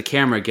looks at the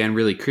camera again,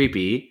 really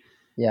creepy.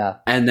 Yeah.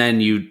 And then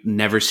you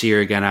never see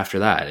her again after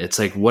that. It's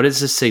like, what is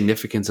the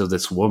significance of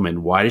this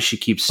woman? Why does she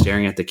keep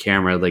staring at the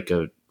camera like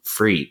a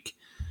freak?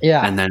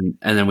 Yeah. And then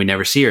we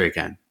never see her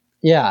again.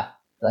 Yeah.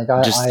 Like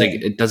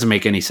it doesn't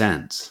make any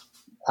sense.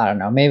 I don't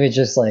know. Maybe it's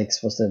just like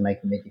supposed to make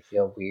you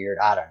feel weird.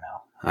 I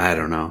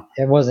don't know.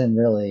 It wasn't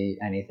really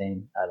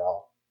anything at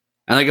all.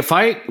 And like, if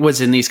I was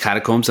in these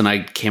catacombs and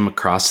I came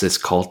across this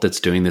cult that's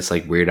doing this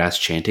like weird ass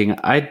chanting,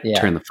 I'd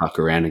turn the fuck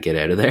around and get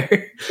out of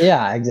there.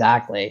 Yeah,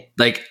 exactly.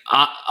 Like,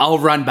 I'll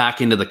run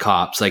back into the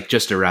cops. Like,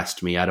 just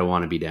arrest me. I don't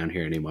want to be down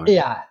here anymore.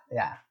 Yeah.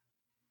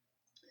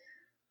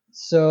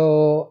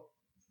 So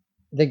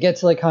they get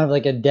to like kind of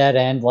like a dead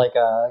end, like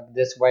a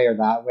this way or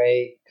that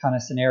way kind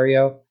of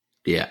scenario.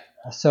 Yeah.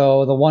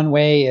 So the one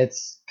way,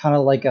 it's kind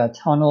of like a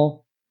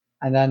tunnel,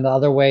 and then the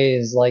other way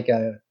is like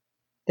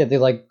they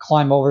like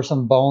climb over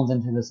some bones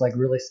into this like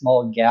really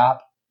small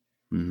gap.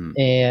 Mm-hmm.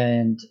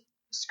 And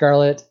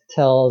Scarlett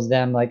tells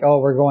them like, "Oh,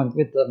 we're going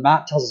with the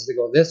map tells us to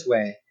go this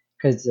way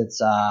because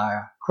it's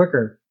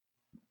quicker."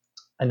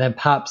 And then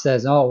Pop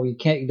says, "Oh, you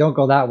don't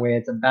go that way.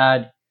 It's a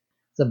bad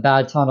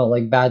tunnel.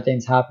 Like bad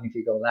things happen if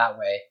you go that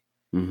way."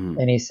 Mm-hmm.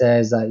 And he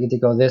says, "You have to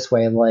go this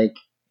way." Like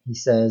he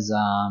says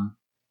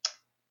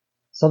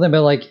something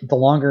about like the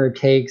longer it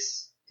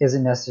takes,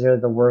 isn't necessarily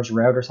the worst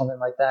route or something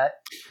like that.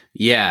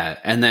 Yeah,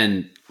 and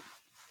then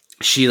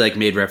she like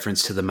made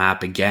reference to the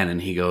map again,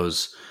 and he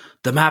goes,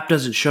 "The map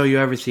doesn't show you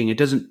everything. It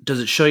doesn't. Does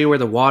it show you where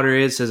the water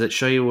is? Does it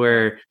show you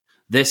where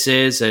this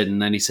is?"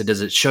 And then he said,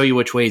 "Does it show you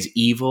which way is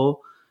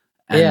evil?"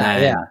 And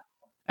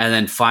and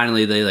then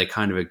finally they like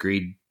kind of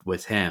agreed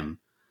with him.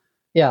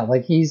 Yeah,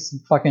 like he's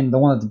fucking the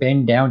one that's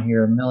been down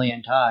here a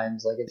million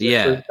times. Like it's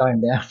your first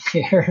time down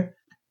here.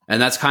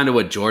 And that's kind of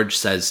what George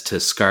says to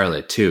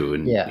Scarlett too.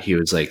 And he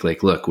was like,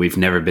 look, we've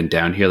never been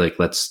down here. Like,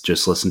 let's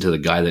just listen to the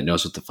guy that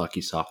knows what the fuck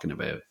he's talking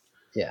about.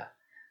 Yeah.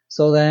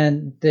 So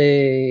then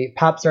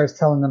Pop starts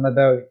telling them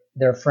about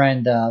their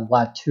friend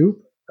La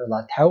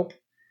Taupe,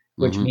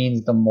 which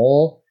means the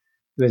mole,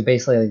 who is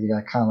basically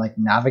like, kind of like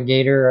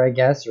navigator, I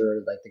guess,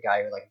 or like the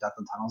guy who like dug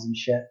the tunnels and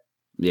shit.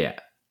 Yeah.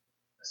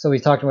 So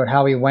he's talking about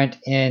how he went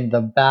in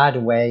the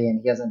bad way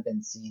and he hasn't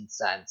been seen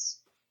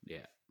since.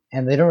 Yeah.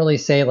 And they don't really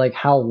say like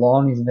how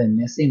long he's been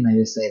missing. They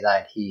just say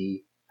that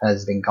he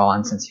has been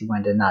gone since he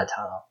went in that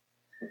tunnel.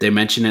 They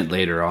mention it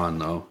later on,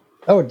 though.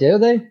 Oh, do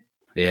they?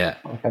 Yeah.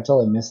 I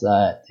totally missed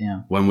that.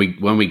 Yeah. When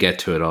we get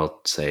to it,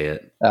 I'll say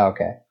it. Oh,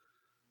 okay.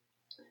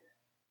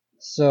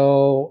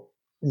 So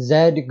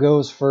Zed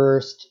goes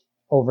first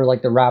over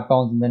like the rat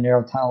bones in the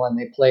narrow tunnel, and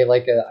they play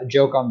like a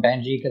joke on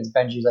Benji because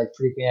Benji's like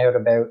freaking out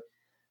about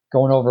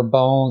going over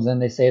bones,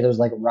 and they say there's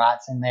like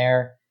rats in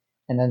there.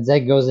 And then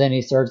Zed goes in,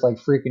 he starts like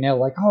freaking out,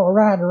 like, "Oh, a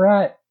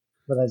rat!"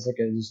 But that's like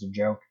just a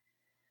joke.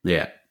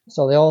 Yeah.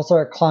 So they all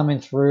start climbing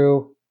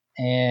through,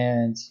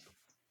 and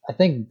I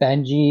think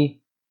Benji.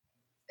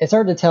 It's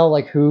hard to tell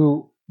like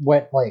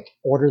what like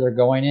order they're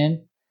going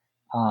in,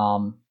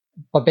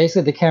 but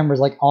basically the camera's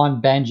like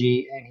on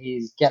Benji, and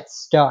he gets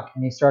stuck,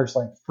 and he starts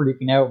like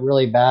freaking out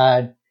really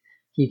bad.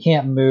 He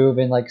can't move,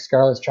 and like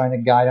Scarlett's trying to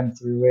guide him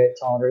through it,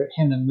 telling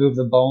him to move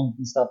the bones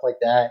and stuff like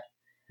that.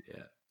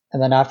 Yeah.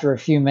 And then after a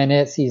few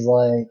minutes, he's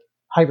like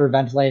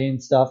hyperventilating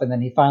and stuff, and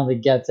then he finally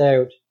gets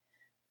out.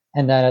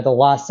 And then at the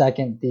last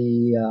second,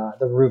 the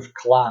roof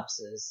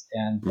collapses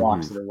and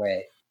blocks it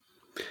away.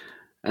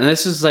 And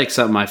this is like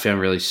something I found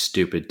really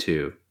stupid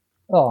too.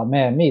 Oh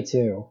man, me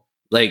too.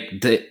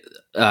 Like the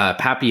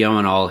Papillon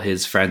and all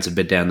his friends have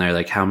been down there.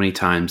 Like how many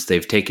times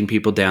they've taken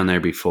people down there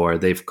before?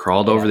 They've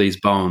crawled over these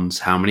bones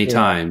how many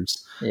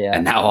times? Yeah.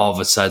 And now all of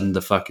a sudden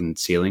the fucking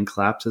ceiling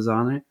collapses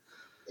on it.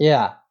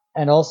 Yeah,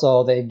 and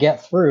also they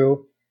get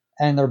through,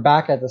 and they're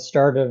back at the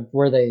start of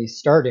where they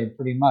started,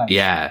 pretty much.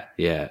 Yeah,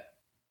 yeah.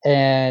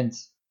 And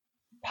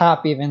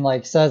Pop even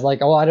like says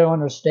like, "Oh, I don't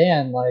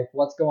understand. Like,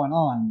 what's going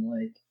on?"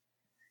 Like.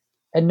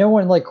 And no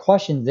one like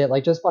questions it,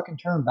 like just fucking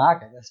turn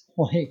back at this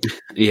point.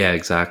 Yeah,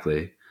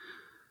 exactly.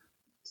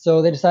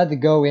 So they decide to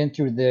go in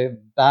through the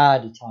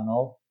bad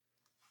tunnel,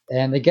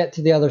 and they get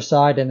to the other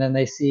side, and then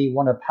they see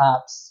one of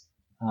Pap's,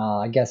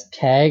 I guess,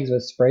 tags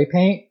with spray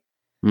paint.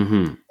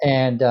 Mm-hmm.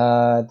 And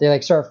they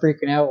like start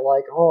freaking out,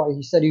 like, "Oh,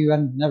 you said you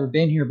had never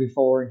been here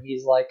before," and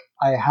he's like,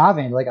 "I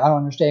haven't. Like, I don't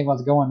understand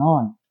what's going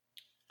on."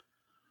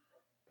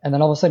 And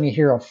then all of a sudden, you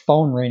hear a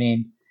phone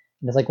ringing,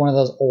 and it's like one of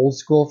those old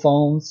school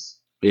phones.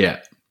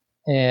 Yeah.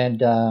 And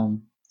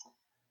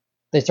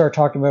they start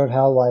talking about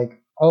how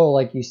like, "Oh,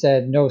 like you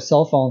said, no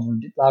cell phones were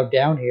allowed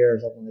down here," or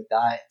something like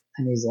that.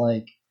 And he's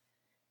like,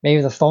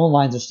 "Maybe the phone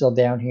lines are still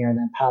down here." And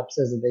then Pop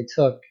says that they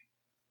took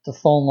the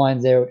phone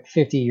lines out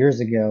 50 years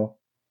ago.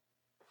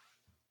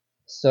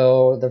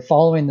 So they're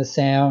following the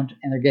sound,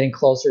 and they're getting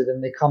closer.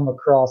 Then they come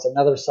across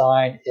another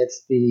sign.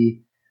 It's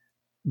the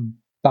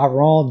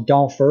Baron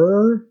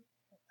d'Enfer.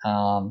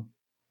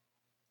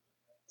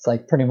 It's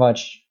like pretty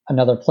much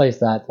another place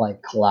that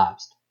like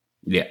collapsed.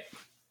 Yeah.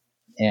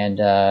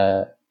 And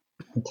I'm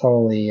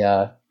totally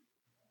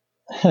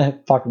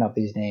fucking up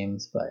these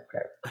names, but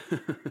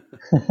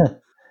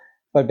whatever.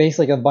 But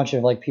basically a bunch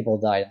of like people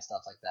died and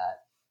stuff like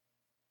that.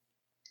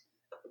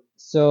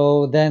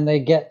 So then they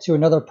get to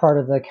another part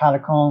of the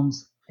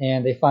catacombs,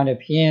 and they find a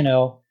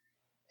piano,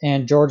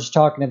 and George's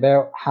talking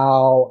about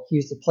how he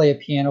used to play a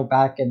piano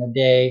back in the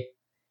day,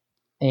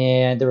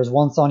 and there was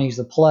one song he used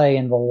to play,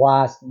 and the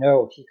last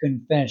note he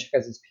couldn't finish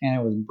because his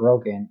piano was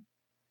broken.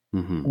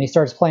 Mm-hmm. And he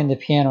starts playing the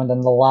piano, and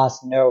then the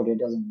last note, it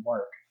doesn't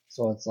work.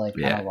 So it's like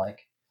kind of like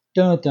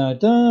dun dun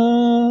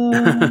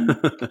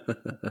dun.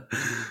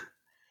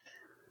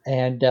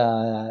 And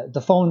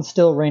the phone's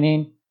still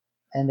ringing,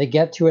 and they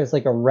get to it. It's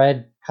like a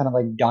red kind of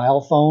like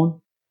dial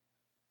phone.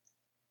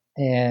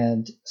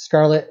 And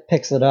Scarlett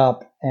picks it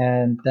up,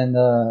 and then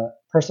the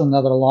person on the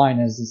other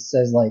line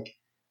says like,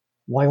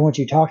 "Why won't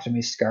you talk to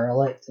me,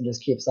 Scarlett?" And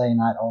just keep saying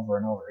that over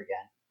and over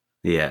again.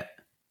 Yeah.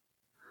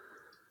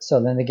 So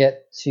then they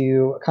get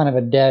to kind of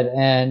a dead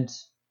end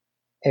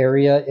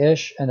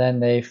area-ish, and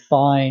then they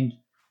find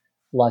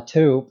La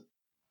Taupe,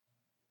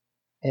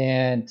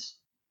 and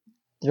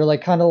they're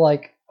like kind of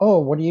like, "Oh,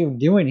 what are you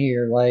doing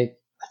here? Like,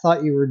 I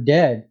thought you were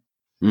dead."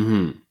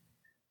 Mm-hmm.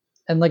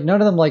 And like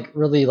none of them like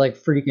really like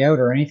freak out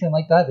or anything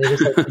like that. They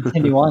just like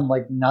continue on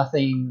like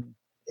nothing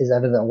is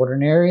out of the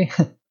ordinary.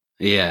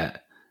 Yeah.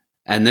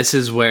 And this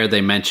is where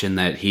they mention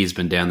that he's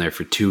been down there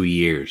for 2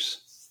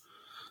 years.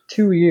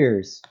 2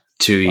 years.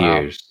 2 Wow.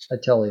 years. I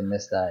totally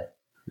missed that.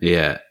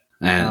 Yeah.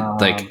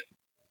 And like, Um,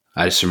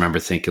 I just remember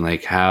thinking,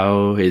 like,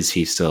 how is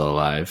he still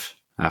alive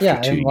after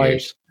yeah, 2 and like,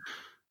 years?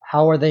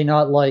 how are they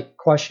not like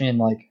questioning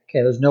like,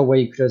 okay, there's no way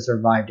you could have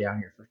survived down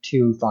here for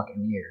 2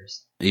 fucking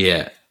years.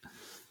 Yeah.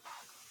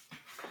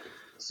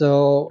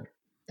 So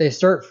they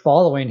start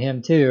following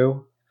him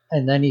too,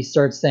 and then he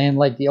starts saying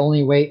like the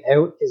only way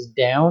out is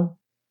down.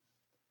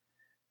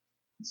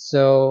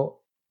 So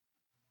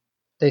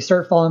they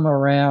start following him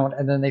around,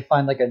 and then they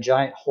find like a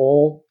giant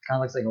hole, kind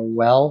of looks like a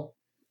well.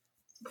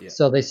 Yeah.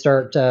 So they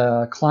start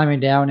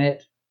climbing down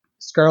it.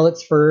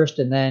 Scarlett's first,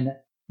 and then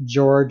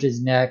George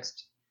is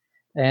next.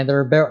 And they're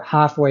about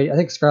halfway. I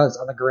think Scarlett's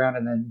on the ground,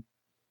 and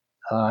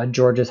then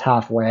George is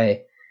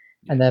halfway.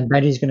 And then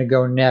Benji's going to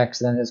go next.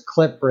 And then his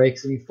clip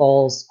breaks, and he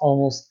falls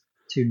almost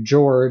to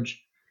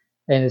George.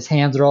 And his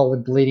hands are all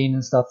bleeding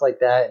and stuff like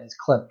that. And his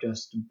clip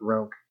just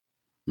broke.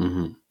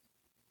 Mm-hmm.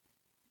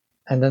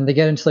 And then they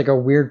get into like a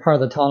weird part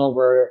of the tunnel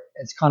where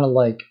it's kind of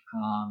like,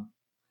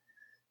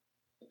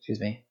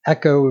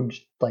 echoed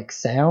like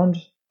sound.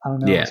 I don't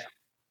know. Yeah. It's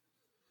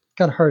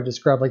kind of hard to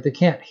describe. Like they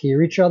can't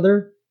hear each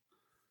other.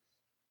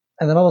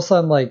 And then all of a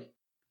sudden, like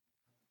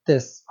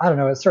this, I don't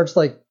know, it starts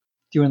like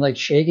doing like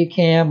shaky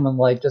cam and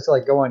like just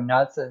like going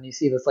nuts. And you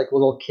see this like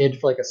little kid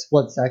for like a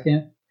split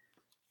second,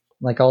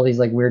 like all these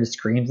like weird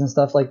screams and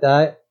stuff like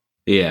that.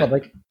 Yeah. But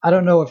like, I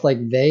don't know if like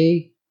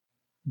they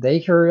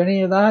heard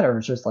any of that or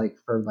it's just like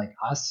for like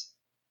us.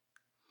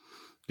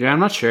 Yeah, I'm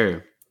not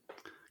sure.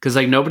 Because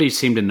like nobody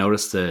seemed to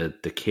notice the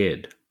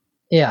kid.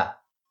 Yeah.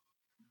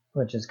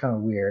 Which is kind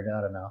of weird.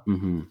 I don't know.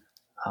 Mm-hmm.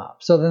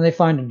 So then they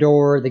find a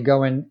door, they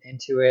go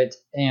into it,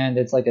 and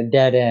it's like a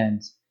dead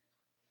end.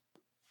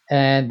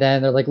 And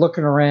then they're like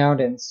looking around,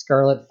 and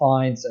Scarlett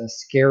finds a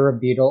scarab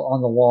beetle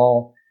on the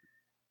wall.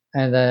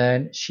 And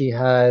then she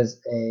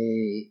has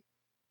a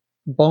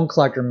bone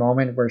collector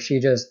moment where she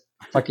just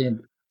fucking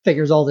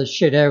figures all this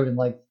shit out in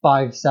like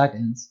 5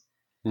 seconds.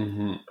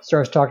 Mm-hmm.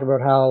 Starts talking about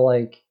how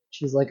like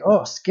she's like,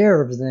 oh,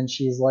 scarabs. And then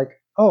she's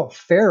like, oh,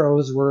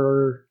 pharaohs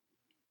were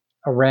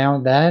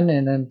around then.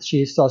 And then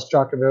she starts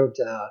talking about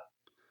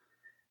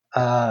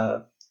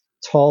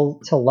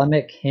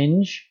Ptolemaic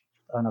hinge.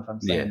 I don't know if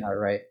I'm saying that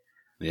right.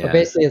 Yeah. But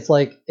basically, it's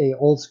like a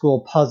old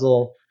school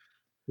puzzle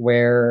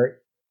where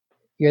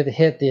you have to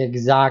hit the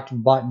exact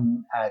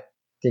button at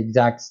the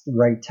exact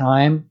right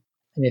time,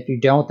 and if you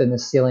don't, then the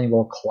ceiling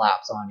will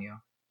collapse on you.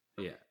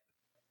 Yeah.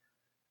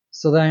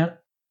 So then,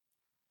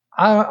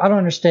 I don't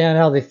understand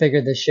how they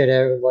figured this shit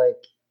out. Like,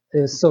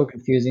 it was so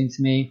confusing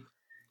to me.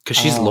 Because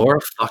she's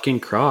Laura fucking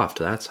Croft.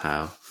 That's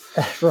how.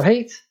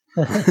 Right?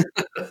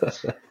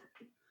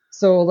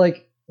 So,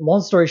 like,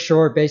 long story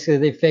short, basically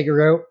they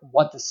figure out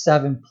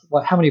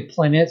how many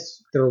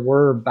planets there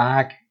were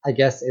back, I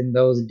guess, in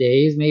those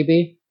days,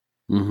 maybe.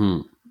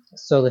 Mm-hmm.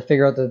 So they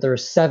figure out that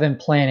there's 7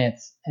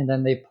 planets, and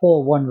then they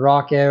pull one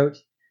rock out,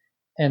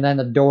 and then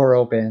the door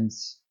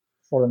opens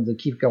for them to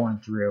keep going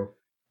through.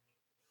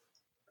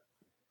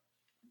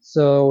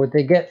 So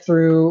they get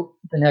through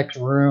the next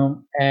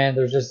room, and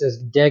there's just this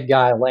dead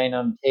guy laying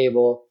on the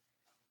table.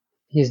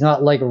 He's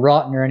not like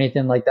rotten or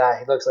anything like that.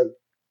 He looks like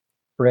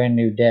brand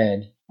new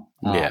dead.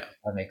 Yeah.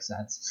 That makes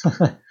sense.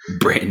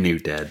 Brand new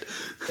dead.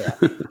 Yeah.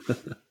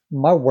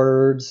 My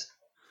words.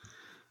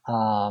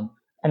 And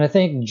I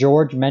think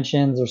George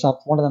mentions or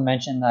something. One of them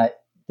mentioned that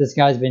this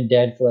guy's been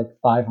dead for like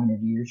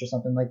 500 years or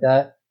something like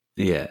that.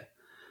 Yeah.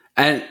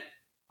 And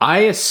I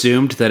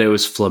assumed that it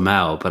was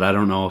Flamel, but I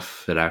don't know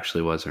if it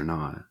actually was or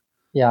not.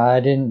 Yeah, I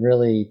didn't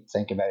really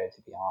think about it,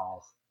 to be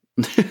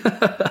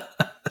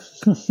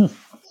honest.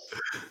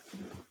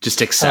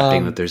 Just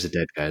accepting that there's a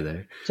dead guy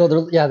there. So they're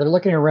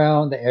looking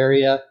around the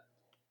area,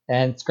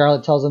 and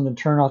Scarlett tells them to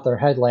turn off their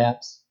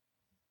headlamps.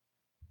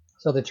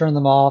 So they turn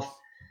them off,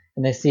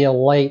 and they see a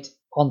light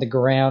on the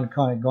ground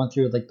kind of going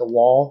through like the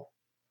wall.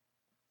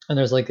 And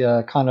there's like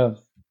a kind of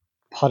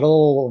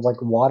puddle of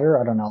like water,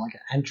 I don't know, like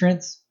an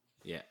entrance.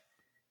 Yeah.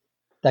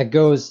 That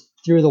goes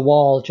through the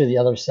wall to the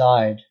other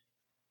side.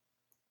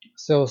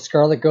 So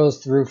Scarlett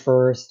goes through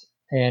first,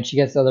 and she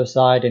gets to the other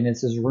side, and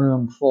it's this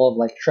room full of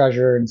like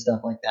treasure and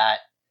stuff like that.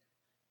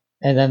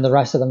 And then the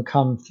rest of them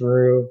come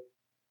through,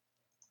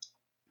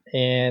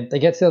 and they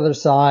get to the other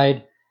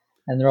side,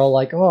 and they're all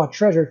like, oh,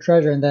 treasure,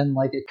 treasure. And then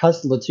like it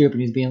cuts to Latoop, and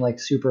he's being like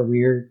super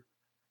weird,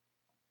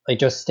 like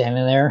just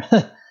standing there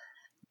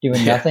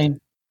doing nothing.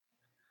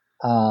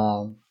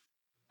 So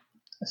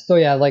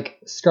yeah, like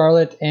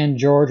Scarlett and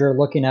George are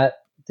looking at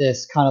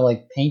this kind of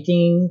like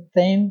painting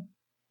thing,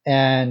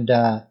 and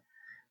then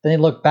they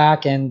look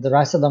back, and the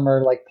rest of them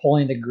are like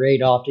pulling the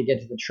grate off to get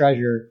to the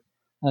treasure.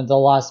 And at the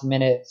last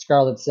minute,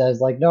 Scarlett says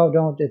like, no,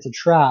 don't, it's a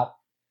trap.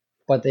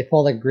 But they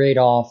pull the grate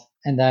off,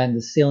 and then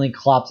the ceiling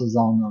collapses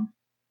on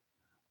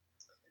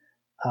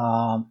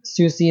them.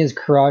 Susie is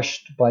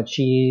crushed, but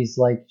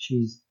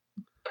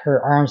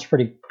her arm's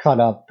pretty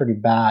cut up, pretty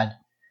bad.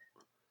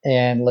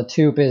 And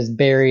Latoop is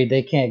buried.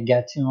 They can't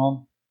get to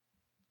him.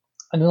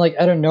 And then like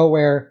out of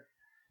nowhere,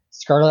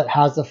 Scarlett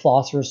has the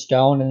Philosopher's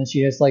Stone, and then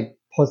she just like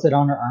puts it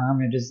on her arm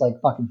and just like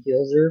fucking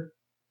heals her.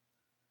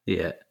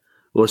 Yeah.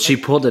 Well, she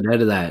pulled it out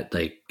of that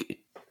like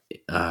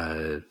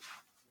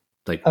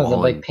like Oh, the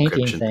wall like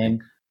painting encryption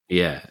thing.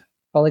 Yeah.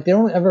 But like they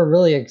don't ever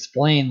really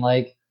explain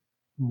like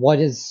what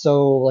is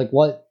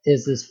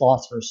this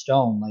philosopher's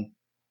stone? Like,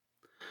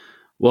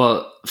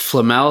 Well,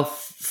 Flamel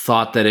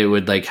thought that it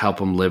would like help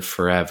him live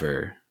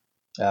forever.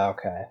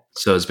 okay.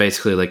 So it's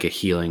basically like a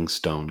healing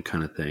stone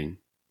kind of thing.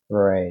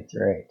 Right,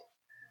 right.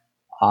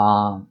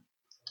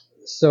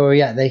 So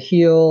yeah, they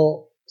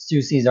heal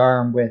Susie's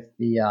arm with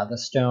the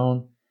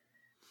stone,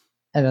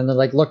 and then they're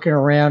like looking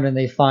around and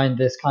they find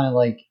this kind of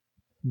like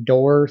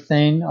door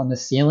thing on the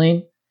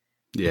ceiling,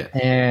 Yeah.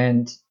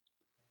 and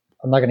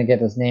I'm not gonna get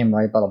this name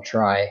right, but I'll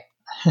try.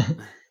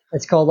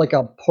 It's called like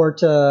a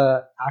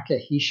Porta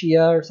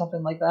Akahishia or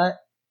something like that.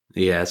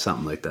 Yeah,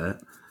 something like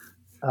that.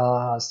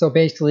 So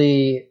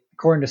basically,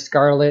 according to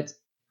Scarlet,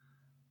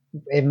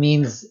 it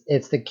means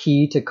it's the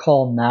key to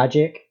call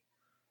magic.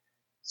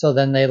 So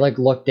then they like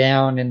look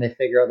down and they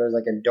figure out there's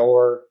like a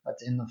door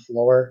that's in the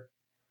floor.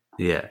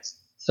 Yeah.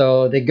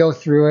 So they go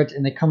through it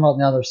and they come out on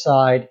the other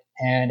side,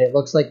 and it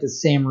looks like the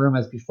same room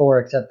as before,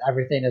 except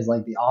everything is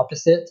like the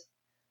opposite.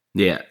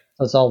 Yeah.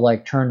 So it's all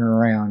like turning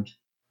around.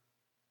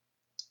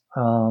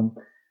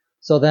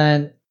 So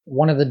then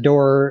one of the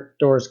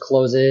doors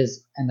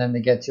closes, and then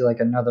they get to like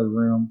another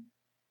room,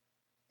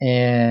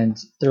 and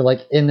they're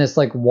like in this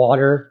like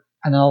water,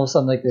 and then all of a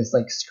sudden like this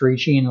like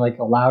screeching, like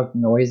loud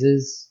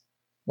noises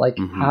like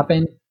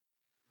happen.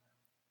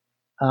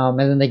 And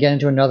then they get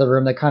into another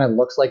room that kind of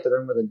looks like the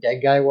room where the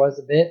dead guy was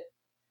a bit.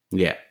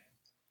 Yeah.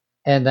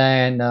 And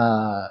then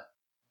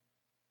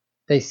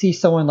they see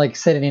someone like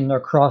sitting in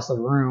across the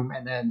room,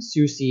 and then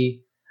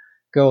Susie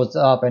goes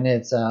up, and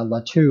it's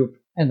Latoupe.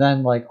 And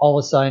then like all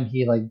of a sudden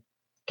he like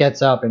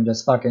gets up and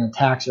just fucking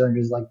attacks her and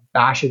just like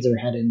bashes her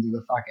head into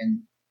the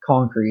fucking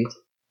concrete.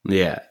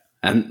 Yeah.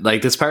 And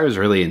like this part was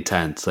really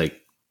intense.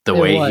 Like the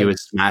way he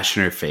was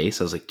smashing her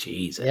face, I was like,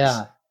 Jesus.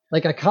 Yeah.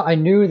 Like I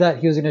knew that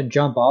he was gonna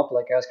jump up.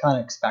 Like I was kind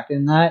of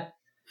expecting that.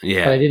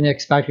 Yeah. But I didn't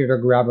expect her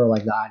to grab her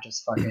like that.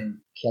 Just fucking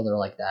kill her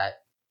like that.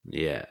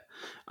 Yeah.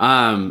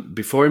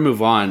 Before we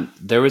move on,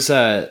 there was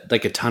a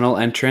tunnel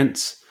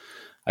entrance.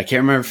 I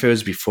can't remember if it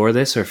was before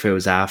this or if it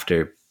was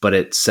after, but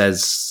it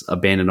says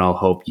 "Abandon all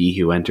hope, ye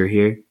who enter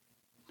here."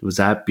 Was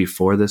that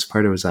before this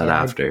part or was that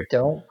after? I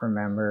don't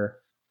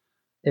remember.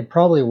 It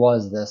probably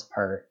was this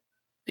part.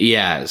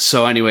 Yeah.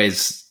 So,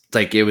 anyways,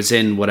 like it was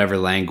in whatever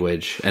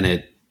language,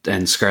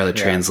 and Scarlet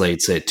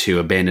translates it to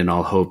 "Abandon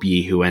all hope,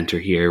 ye who enter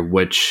here,"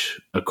 which,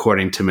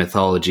 according to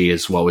mythology,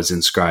 is what was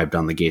inscribed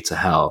on the gates of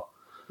hell.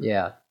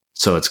 Yeah.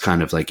 So it's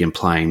kind of like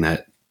implying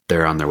that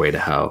they're on their way to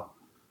hell.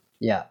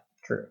 Yeah,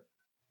 true.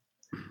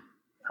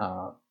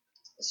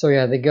 So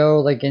yeah, they go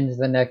like into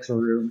the next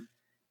room,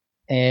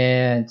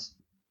 and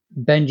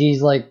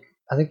Benji's like,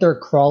 I think they're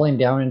crawling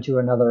down into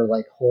another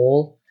like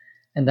hole,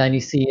 and then you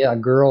see a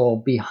girl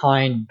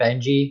behind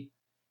Benji,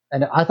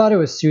 and I thought it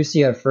was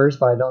Susie at first,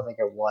 but I don't think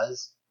it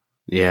was.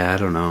 Yeah, I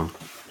don't know.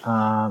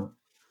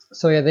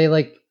 So yeah, they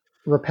like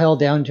rappel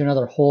down to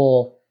another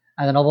hole,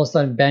 and then all of a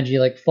sudden Benji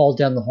like falls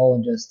down the hole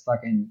and just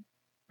fucking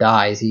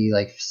dies. He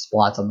like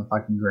splats on the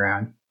fucking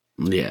ground.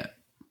 Yeah.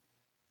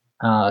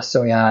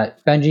 So yeah,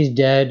 Benji's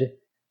dead,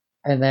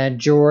 and then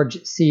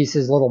George sees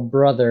his little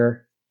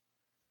brother,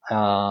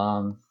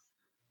 and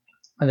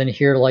then you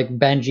hear like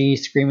Benji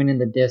screaming in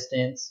the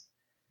distance,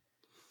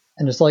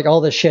 and just like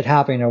all this shit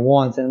happening at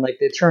once, and like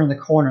they turn the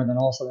corner, and then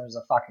also there's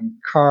a fucking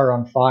car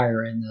on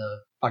fire in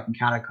the fucking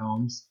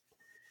catacombs,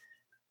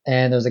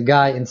 and there's a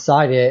guy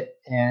inside it,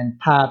 and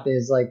Pap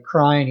is like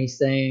crying. He's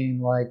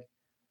saying like,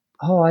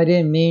 "Oh, I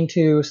didn't mean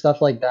to,"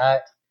 stuff like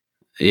that.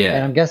 Yeah.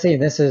 And I'm guessing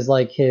this is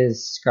like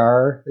his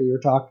scar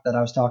that I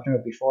was talking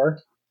about before.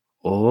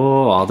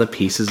 Oh, all the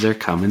pieces are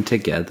coming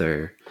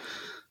together.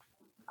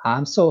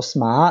 I'm so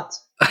smart.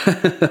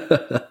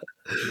 So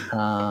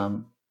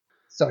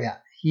yeah,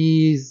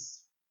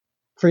 he's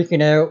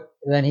freaking out.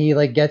 And then he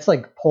like gets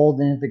like pulled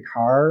into the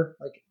car.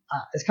 Like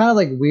it's kind of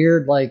like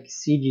weird, like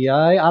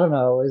CGI. I don't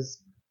know.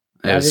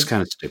 It was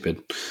kind of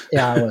stupid.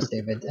 Yeah, it was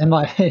stupid in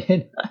my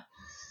opinion.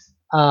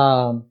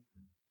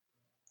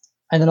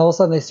 And then all of a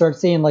sudden they start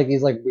seeing like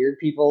these like weird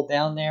people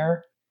down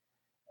there,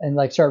 and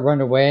like start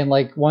running away. And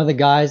like one of the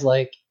guys,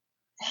 like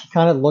he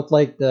kind of looked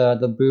like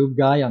the boob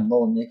guy on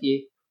Little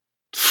Nicky.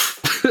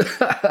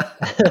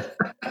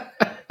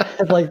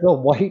 Had like the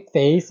white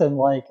face and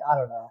like I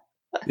don't know.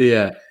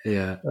 Yeah.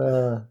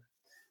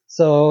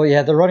 So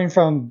yeah, they're running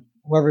from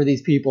whoever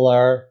these people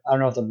are. I don't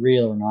know if they're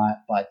real or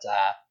not, but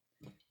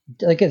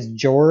I guess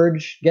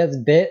George gets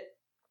bit.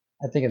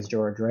 I think it's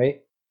George,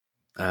 right?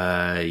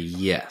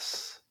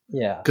 Yes.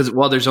 Yeah. Because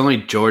there's only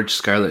George,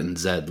 Scarlet, and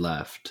Zed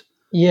left.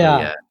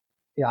 Yeah.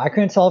 Yeah, I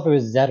couldn't tell if it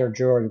was Zed or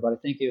George, but I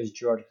think it was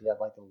George because he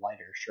had like the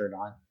lighter shirt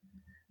on.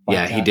 But,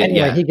 yeah, he did.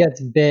 Anyway, he gets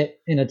bit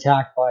and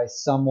attacked by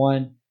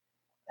someone,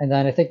 and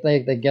then I think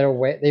they get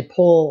away. They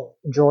pull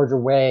George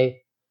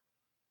away,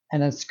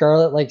 and then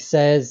Scarlet like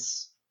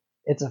says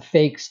it's a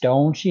fake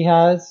stone she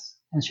has,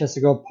 and she has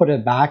to go put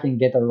it back and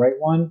get the right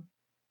one.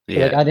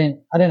 Yeah. Like I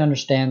didn't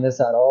understand this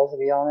at all, to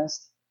be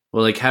honest.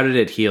 Well, like how did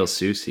it heal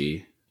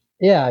Susie?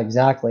 Yeah,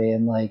 exactly,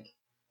 and like,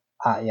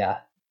 yeah,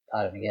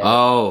 I don't get it.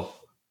 Oh,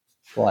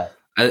 What?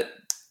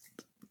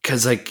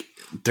 because like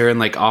they're in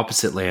like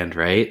opposite land,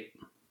 right?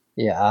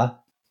 Yeah.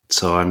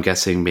 So I'm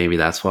guessing maybe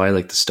that's why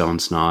like the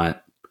stone's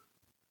not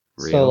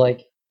real. So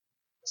like,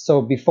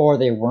 so before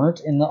they weren't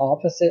in the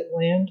opposite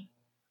land?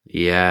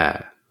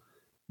 Yeah,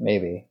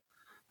 Maybe.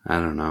 I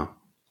don't know.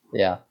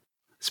 Yeah,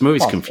 This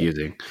movie's Possibly.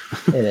 confusing.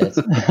 it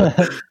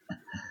is.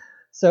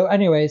 So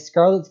anyway,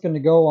 Scarlett's gonna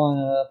go on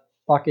a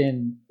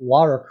fucking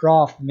Lara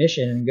Croft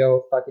mission and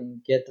go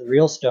fucking get the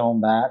real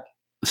stone back,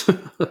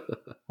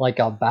 like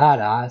a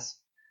badass.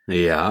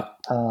 Yeah.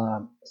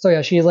 So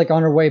yeah, she's like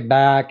on her way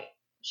back.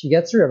 She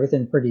gets through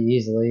everything pretty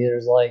easily.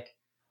 There's like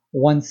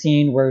one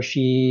scene where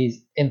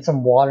she's in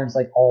some water and it's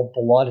like all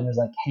blood and there's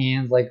like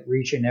hands like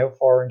reaching out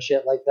for her and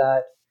shit like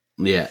that.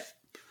 Yeah.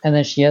 And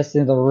then she gets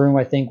into the room,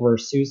 I think, where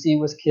Susie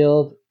was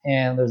killed,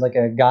 and there's like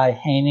a guy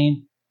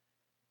hanging,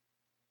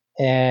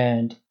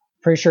 and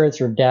pretty sure it's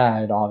her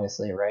dad,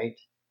 obviously, right?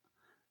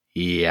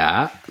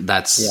 Yeah.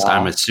 That's, Yeah.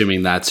 I'm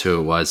assuming that's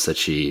who it was that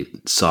she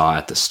saw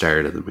at the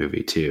start of the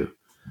movie too.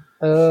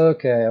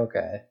 Okay,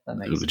 that It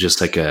makes was sense.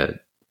 just like an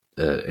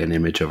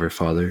image of her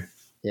father.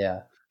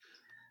 Yeah.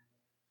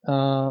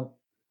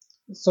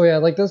 So yeah,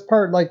 like this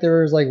part, like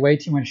there was like way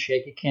too much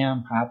shaky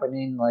cam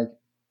happening. Like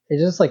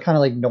it's just like kind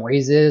of like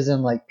noises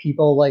and like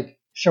people like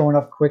showing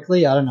up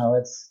quickly. I don't know.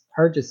 It's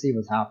hard to see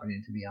what's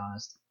happening, to be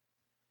honest.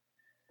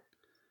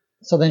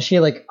 So then she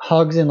like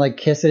hugs and like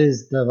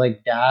kisses the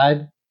like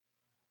dad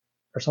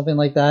or something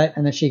like that,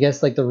 and then she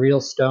gets like the real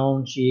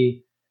stone.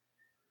 She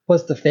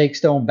puts the fake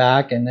stone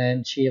back, and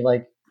then she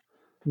like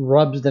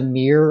rubs the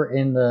mirror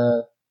in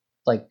the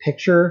like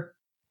picture,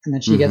 and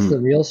then she gets the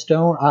real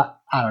stone.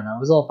 I don't know. It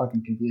was all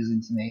fucking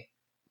confusing to me.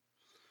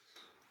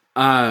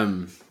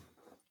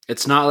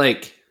 It's not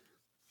like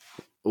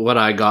what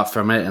I got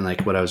from it and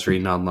like what I was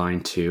reading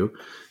online too.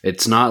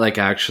 It's not like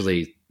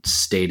actually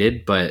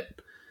stated, but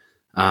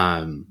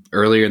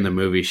earlier in the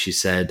movie she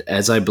said,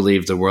 "As I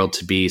believe the world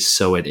to be,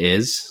 so it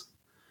is,"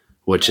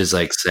 which is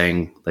like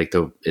saying like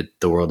the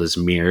world is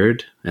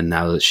mirrored, and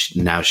now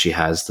she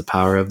has the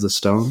power of the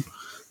stone,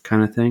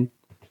 kind of thing.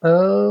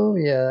 Oh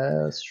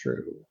yeah, that's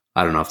true.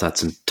 I don't know if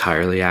that's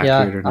entirely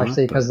accurate or not.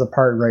 Actually, but because the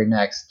part right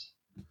next.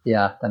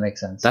 Yeah, that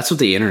makes sense. that's what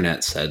the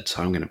internet said,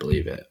 so I'm gonna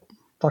believe it.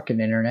 Fucking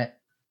internet.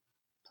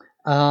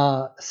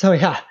 So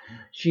yeah,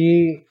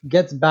 she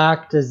gets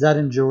back to Zed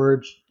and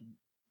George,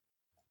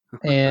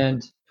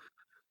 and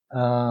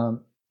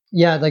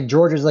yeah, like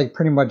George is like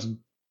pretty much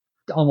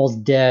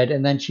almost dead,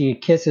 and then she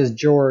kisses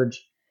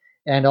George,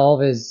 and all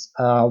of his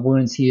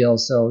wounds heal.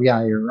 So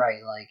yeah, you're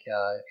right. Like,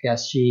 I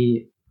guess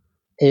she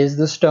is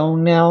the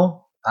stone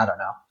now. I don't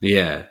know.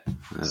 Yeah.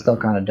 Still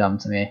kind of dumb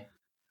to me.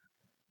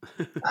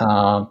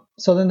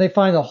 So then they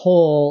find the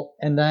hole,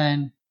 and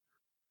then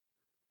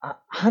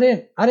I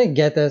didn't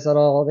get this at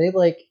all. They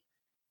like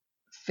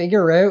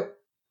figure out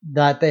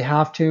that they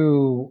have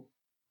to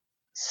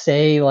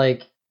say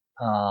like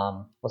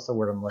what's the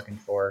word I'm looking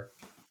for?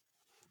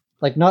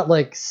 Like not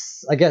like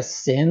I guess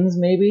sins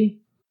maybe.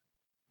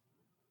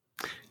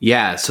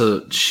 Yeah,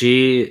 so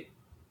she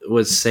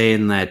was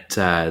saying that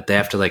they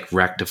have to like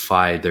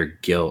rectify their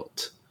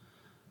guilt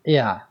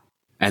Yeah.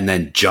 and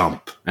then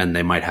jump, and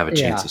they might have a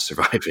chance Yeah. of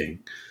surviving.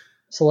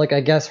 So like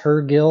I guess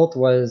her guilt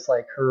was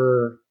like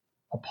her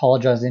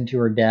apologizing to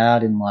her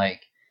dad and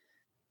like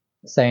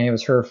saying it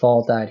was her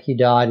fault that he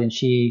died, and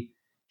she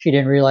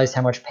didn't realize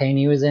how much pain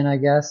he was in, I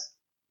guess.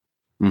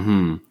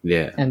 Mm-hmm.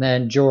 Yeah. And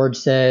then George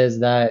says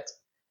that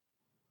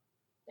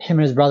him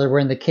and his brother were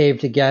in the cave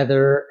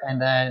together,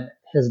 and then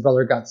his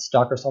brother got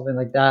stuck or something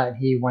like that, and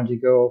he wanted to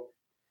go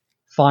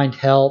find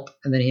help,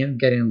 and then he ended up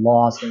getting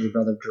lost and his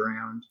brother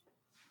drowned.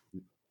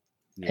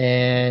 Yeah.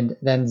 And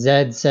then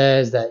Zed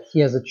says that he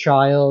has a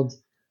child,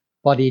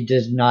 but he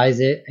denies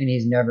it, and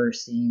he's never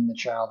seen the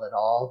child at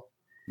all.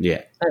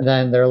 Yeah. And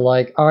then they're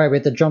like, all right, we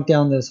have to jump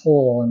down this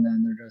hole. And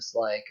then they're just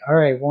like, all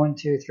right, 1,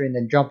 2, 3, and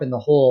they jump in the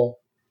hole.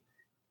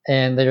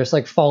 And they're just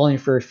like falling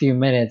for a few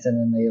minutes, and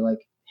then they like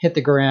hit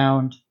the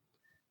ground.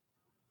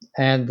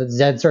 And the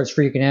Zed starts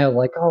freaking out,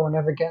 like, oh, we're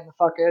never getting the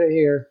fuck out of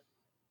here.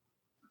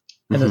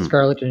 And then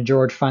Scarlett and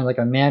George find like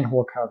a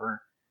manhole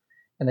cover,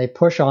 and they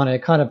push on it.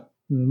 It kind of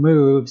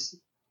moves,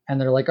 and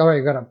they're like, all right,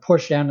 you got to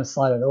push down to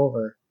slide it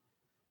over.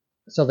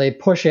 So they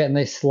push it and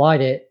they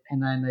slide it,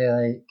 and then they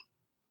like.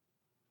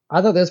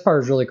 I thought this part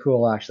was really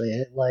cool. Actually,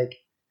 it like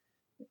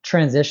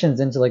transitions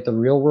into like the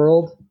real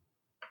world.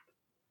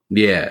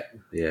 Yeah.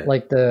 Yeah.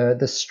 Like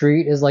the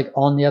street is like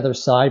on the other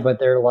side, but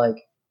they're like,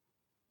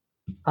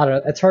 I don't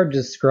know. It's hard to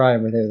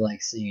describe where they're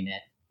like seeing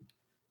it,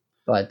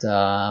 but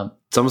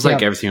It's almost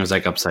like everything was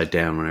like upside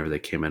down whenever they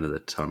came into the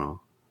tunnel.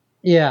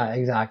 yeah,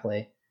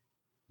 exactly.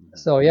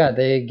 So yeah,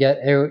 they get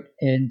out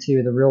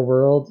into the real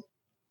world,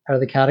 out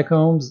of the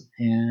catacombs,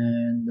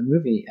 and the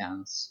movie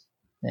ends.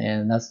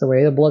 And that's the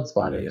way the blood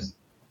splatters.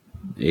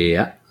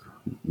 Yeah.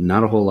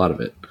 Not a whole lot of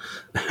it.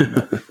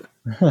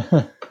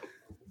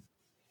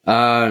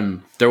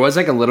 There was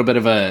like a little bit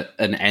of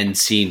an end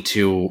scene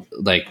to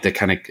like the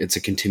kind of, it's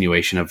a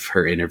continuation of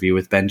her interview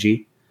with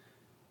Benji.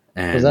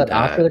 And Was that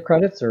after the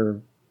credits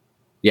or?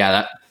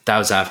 Yeah, That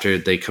was after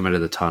they come out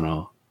of the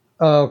tunnel.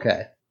 Oh,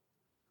 okay.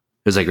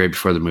 It was like right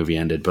before the movie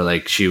ended, but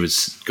like she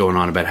was going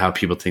on about how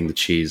people think that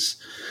she's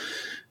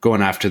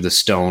going after the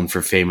stone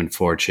for fame and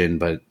fortune,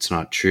 but it's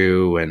not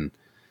true. And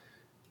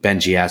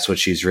Benji asks what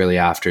she's really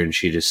after, and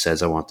she just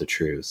says, "I want the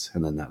truth,"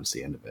 and then that was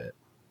the end of it.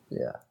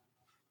 Yeah.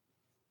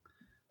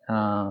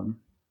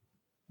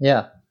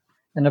 Yeah.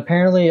 And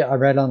apparently, I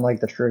read on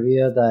like the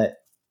trivia that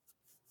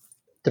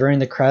during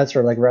the credits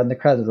or like right in the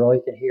credits roll,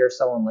 you can hear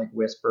someone like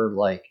whisper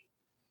like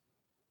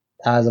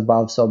 "as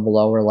above, so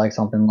below," or like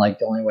something like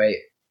the only way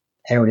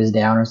out is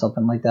down or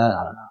something like that.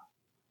 I don't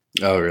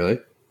know. Oh, really?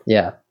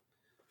 Yeah,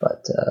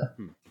 but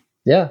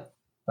yeah,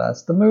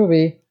 that's the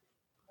movie.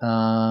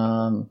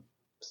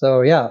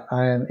 So yeah,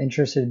 I'm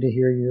interested to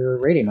hear your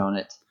rating on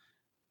it.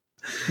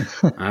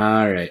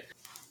 All right.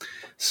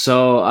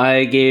 So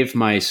I gave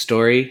my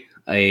story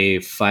a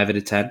 5 out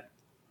of 10.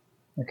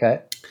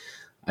 Okay.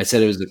 I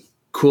said it was a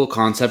cool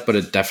concept, but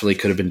it definitely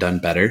could have been done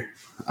better.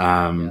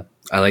 I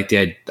like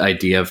the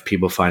idea of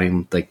people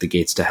finding like the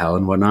gates to hell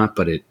and whatnot,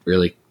 but it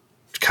really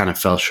kind of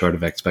fell short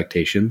of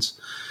expectations.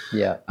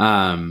 Yeah.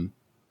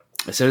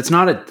 So it's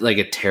not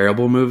a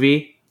terrible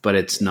movie, but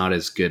it's not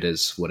as good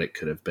as what it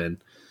could have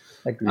been.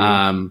 Agreed.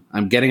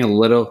 I'm getting a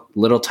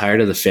little tired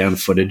of the found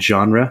footage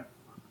genre.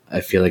 I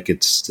feel like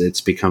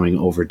it's becoming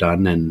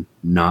overdone and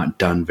not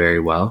done very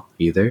well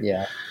either.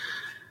 Yeah.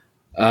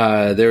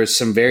 There was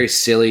some very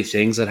silly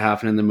things that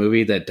happened in the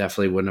movie that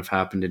definitely wouldn't have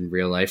happened in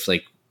real life.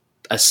 Like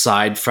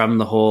aside from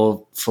the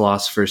whole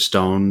Philosopher's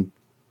Stone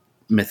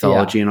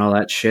mythology and all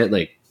that shit,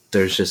 like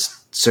there's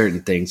just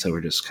certain things that were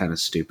just kind of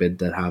stupid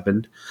that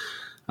happened.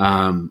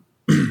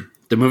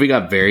 The movie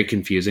got very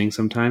confusing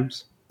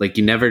sometimes. Like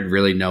you never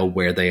really know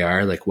where they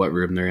are, like what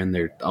room they're in.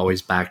 They're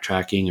always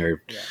backtracking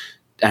or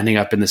ending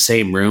up in the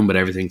same room, but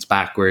everything's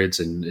backwards,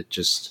 and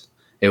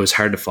it was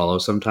hard to follow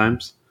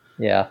sometimes.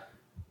 Yeah.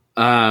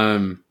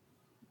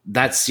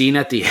 That scene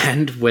at the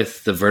end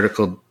with the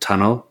vertical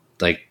tunnel,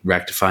 like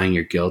rectifying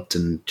your guilt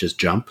and just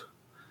jump.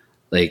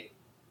 Like,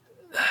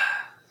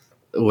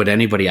 would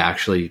anybody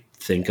actually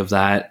think of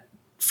that,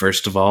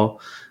 first of all?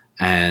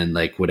 And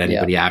like, would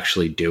anybody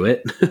actually do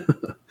it?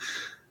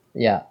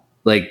 Yeah.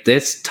 Like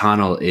this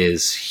tunnel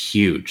is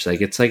huge.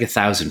 Like it's like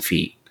 1,000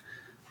 feet.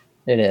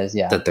 It is.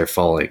 Yeah. That they're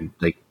falling,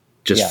 like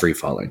just free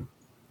falling.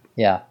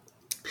 Yeah.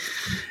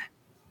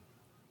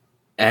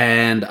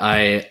 And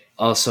I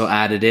also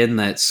added in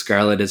that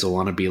Scarlett is a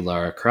wannabe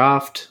Lara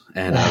Croft,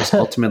 and I was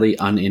ultimately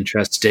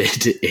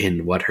uninterested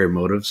in what her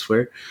motives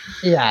were.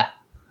 Yeah.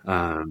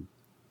 But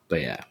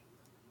yeah,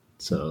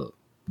 so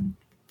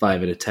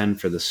 5 out of 10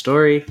 for the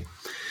story,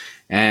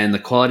 and the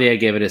quality I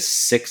gave it a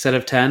 6 out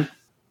of 10.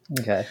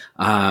 Okay.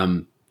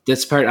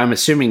 This part, I'm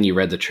assuming you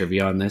read the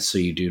trivia on this, so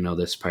you do know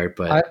this part,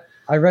 but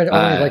I read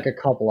only like a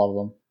couple of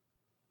them.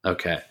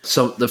 Okay.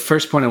 So the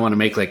first point I want to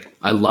make, like,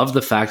 I love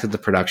the fact that the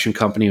production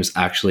company was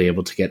actually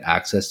able to get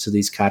access to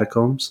these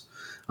catacombs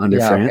under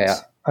France. Okay.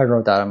 I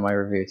wrote that in my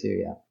review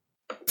too. Yeah.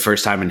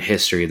 First time in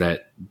history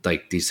that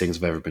like these things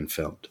have ever been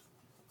filmed.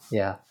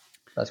 Yeah.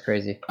 That's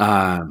crazy.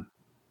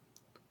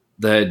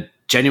 The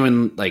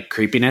genuine like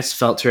creepiness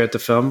felt throughout the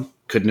film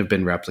couldn't have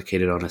been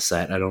replicated on a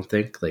set, I don't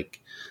think. Like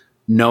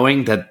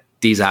knowing that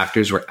these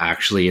actors were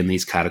actually in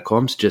these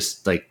catacombs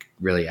just like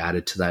really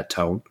added to that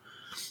tone.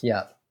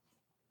 Yeah.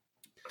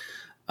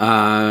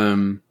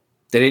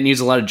 They didn't use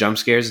a lot of jump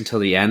scares until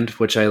the end,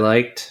 which I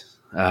liked.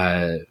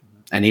 And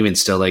even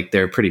still, like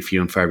they're pretty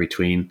few and far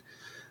between.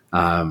 But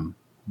I'm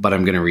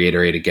going to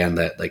reiterate again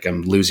that like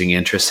I'm losing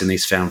interest in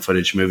these found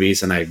footage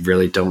movies, and I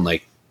really don't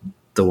like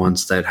the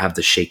ones that have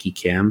the shaky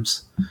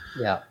cams.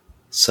 Yeah.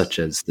 Such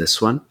as this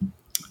one.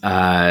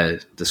 The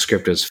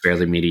script was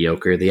fairly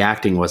mediocre. The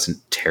acting wasn't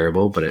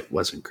terrible, but it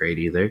wasn't great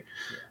either.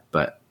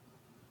 But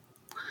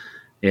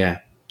yeah.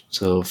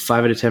 So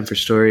 5 out of 10 for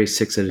story,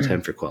 6 out of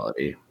 10 for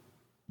quality.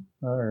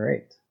 All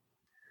right.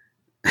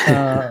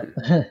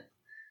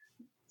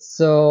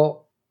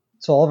 So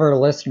all of our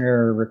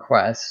listener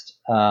requests,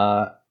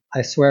 I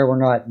swear we're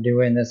not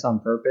doing this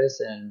on purpose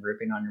and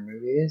ripping on your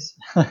movies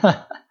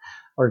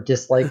or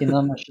disliking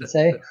them, I should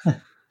say.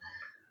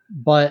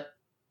 But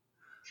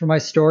for my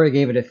story, I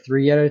gave it a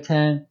 3 out of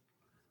 10.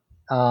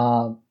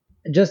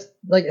 Just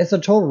like it's a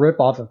total rip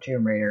off of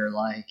Tomb Raider.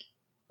 Like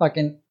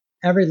fucking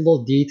every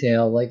little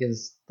detail like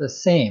is the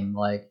same.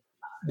 Like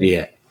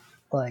Yeah.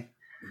 like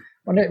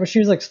when she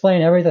was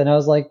explaining everything, I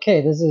was like,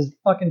 "Okay, this is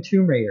fucking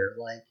Tomb Raider."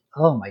 Like,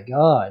 oh my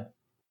god,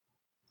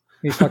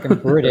 he's fucking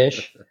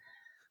British.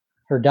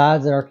 Her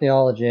dad's an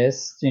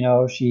archaeologist. You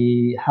know,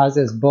 she has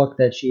this book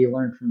that she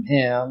learned from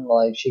him.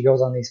 Like, she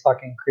goes on these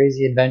fucking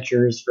crazy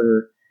adventures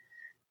for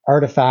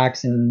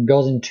artifacts and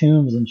goes in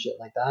tombs and shit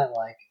like that.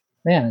 Like,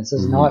 man, this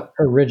is not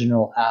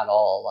original at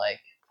all.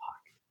 Like,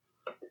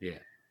 fuck. Yeah.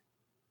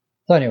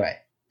 So anyway,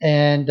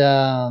 and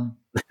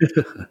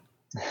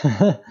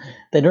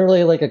they don't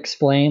really like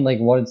explain like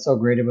what is so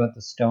great about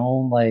the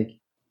stone. Like,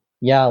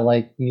 yeah,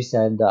 like you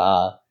said,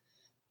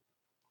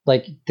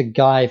 like the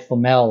guy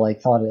Flamel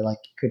like thought it like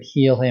could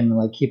heal him and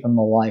like keep him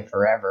alive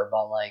forever,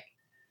 but like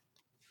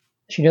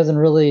she doesn't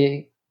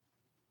really.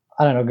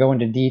 I don't know, go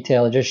into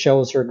detail. It just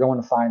shows her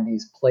going to find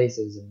these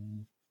places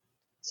and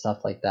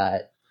stuff like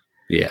that.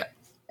 Yeah.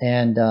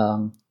 And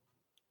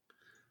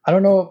I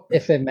don't know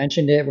if it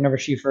mentioned it whenever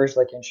she first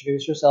like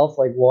introduced herself,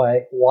 like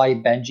why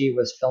Benji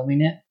was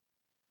filming it.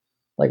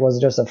 Like, was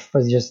he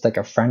just like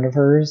a friend of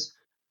hers?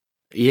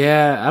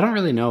 Yeah, I don't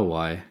really know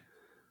why.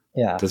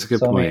 Yeah, That's a good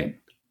so, point.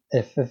 I mean,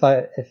 if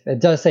it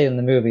does say in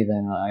the movie,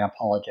 then I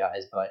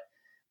apologize, but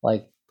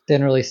like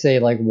didn't really say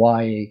like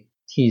why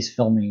he's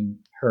filming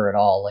her at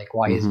all. Like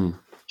why he's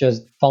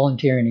just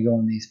volunteering to go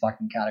in these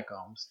fucking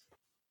catacombs.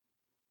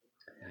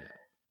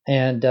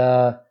 And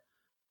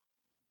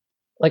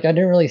like I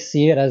didn't really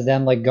see it as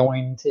them like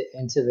going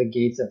into the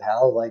gates of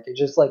hell. Like it's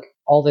just like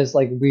all this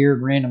like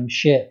weird random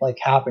shit like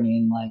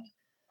happening. Like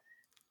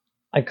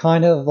I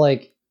kind of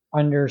like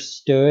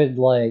understood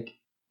like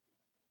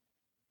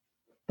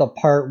the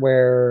part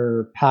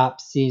where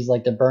Pap sees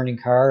like the burning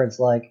car. It's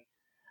like,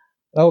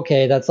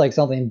 okay, that's like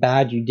something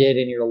bad you did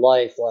in your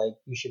life. Like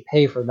you should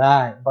pay for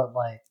that. But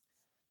like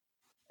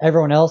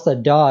everyone else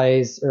that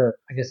dies, or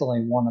I guess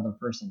only one other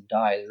person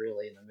dies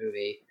really in the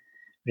movie,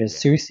 which is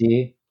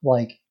Susie.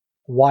 Like,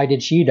 why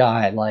did she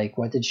die? Like,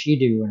 what did she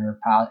do in her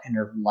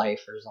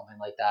life or something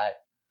like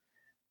that?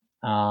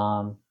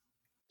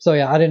 So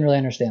yeah, I didn't really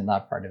understand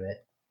that part of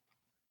it,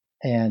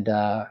 and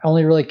I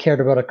only really cared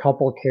about a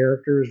couple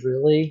characters,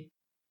 really,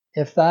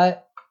 if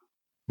that.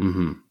 I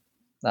don't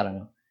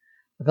know.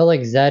 I felt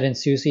like Zed and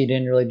Susie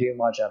didn't really do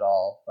much at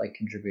all, like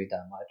contribute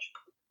that much.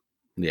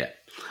 Yeah.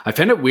 I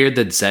found it weird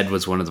that Zed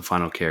was one of the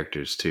final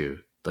characters too,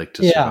 like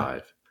to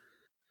survive.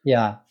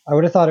 Yeah. I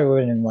would have thought it would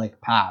have been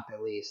like Pap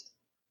at least.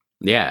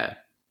 Yeah.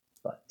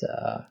 But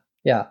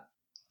yeah.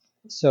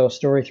 So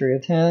story 3 out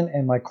of 10,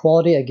 and my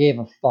quality I gave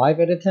a 5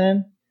 out of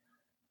 10.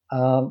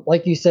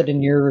 Like you said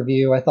in your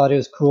review, I thought it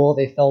was cool.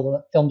 They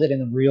filmed it in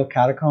the real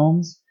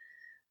catacombs.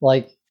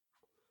 Like,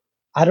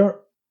 how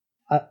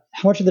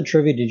much of the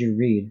trivia did you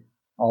read?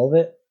 All of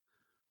it?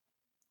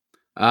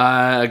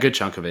 A good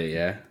chunk of it,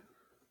 yeah.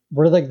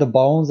 Were like the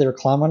bones they were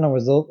climbing on,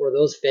 were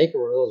those fake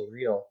or were those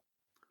real?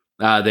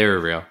 They were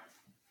real.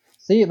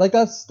 See, like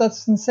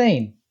that's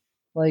insane.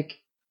 Like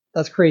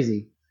that's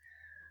crazy.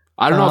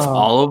 I don't know if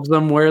all of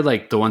them were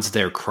like the ones that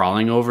they were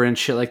crawling over and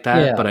shit like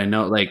that, but I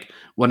know like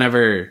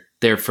whenever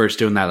they're first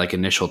doing that like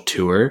initial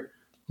tour,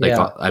 like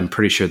I'm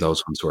pretty sure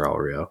those ones were all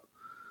real.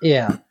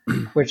 Yeah,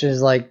 which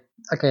is like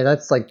okay,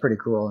 that's like pretty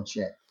cool and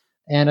shit.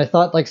 And I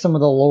thought like some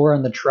of the lore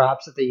and the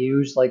traps that they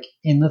used like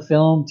in the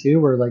film too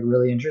were like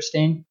really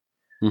interesting.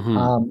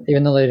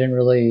 Even though they didn't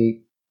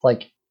really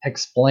like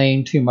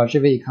explain too much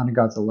of it, you kind of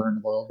got to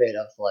learn a little bit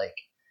of like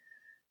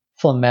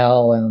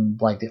Flamel and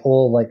like the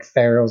old like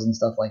pharaohs and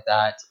stuff like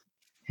that,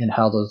 and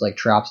how those like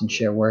traps and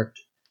shit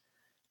worked.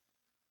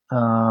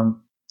 I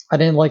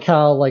didn't like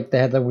how like they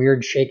had the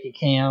weird shaky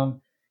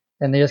cam,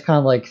 and they just kind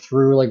of like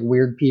threw like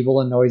weird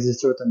people and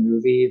noises throughout the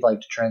movie like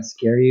to try and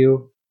scare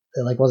you.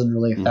 It like wasn't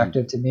really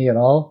effective to me at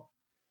all.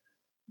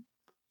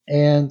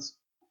 And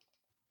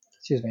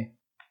excuse me.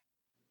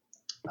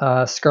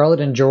 Scarlett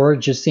and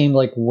George just seemed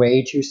like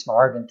way too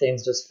smart, and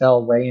things just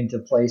fell way into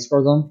place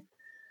for them.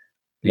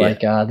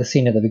 Like the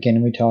scene at the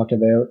beginning we talked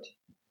about.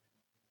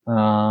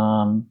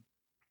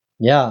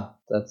 Yeah,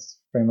 that's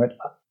pretty much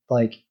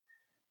like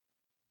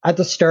at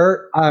the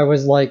start. I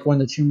was like, when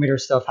the Tomb Raider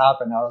stuff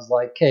happened, I was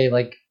like, okay,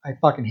 like I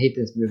fucking hate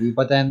this movie.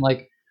 But then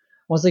like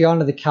once they got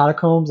into the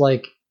catacombs,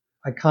 like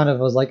I kind of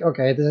was like,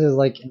 okay, this is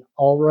like an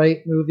all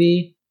right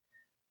movie.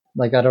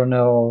 Like I don't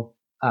know,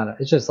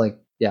 it's just like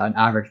an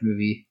average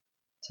movie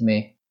to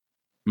me.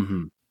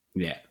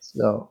 Yeah.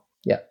 So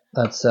yeah,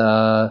 that's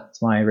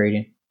my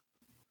rating.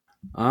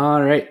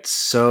 All right,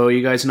 so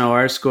you guys know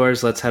our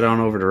scores. Let's head on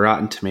over to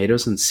Rotten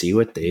Tomatoes and see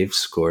what they've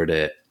scored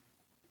it.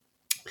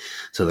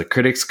 So the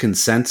critics'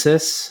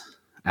 consensus,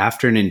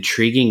 after an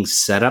intriguing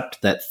setup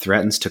that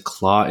threatens to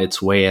claw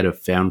its way out of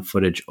found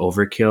footage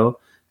overkill,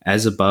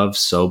 as above,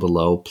 so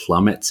below,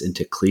 plummets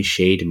into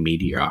cliched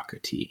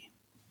mediocrity.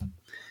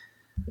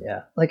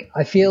 Yeah, like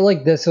I feel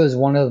like this was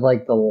one of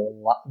like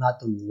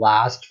not the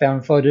last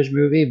found footage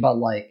movie, but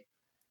like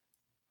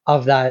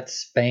of that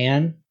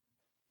span.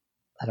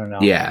 I don't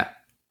know. Yeah.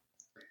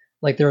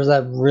 Like there was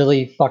that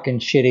really fucking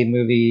shitty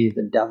movie,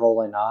 The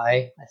Devil and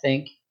I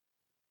think. Do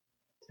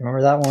you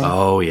remember that one?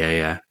 Oh,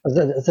 yeah.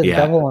 Was it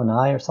Devil and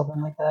I or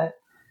something like that?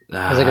 It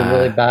was like a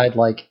really bad,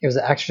 like, it was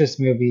an Exorcist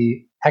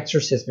movie,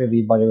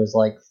 but it was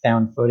like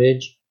found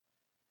footage.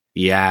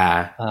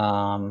 Yeah.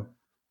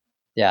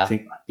 Yeah. I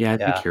think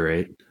you're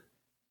right.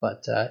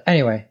 But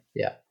anyway,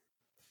 yeah.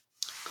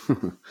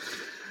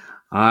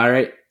 All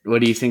right.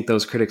 What do you think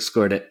those critics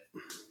scored it?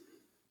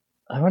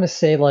 I want to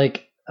say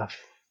like a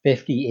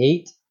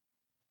 58.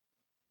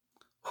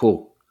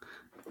 Cool.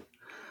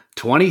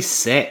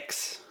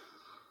 26.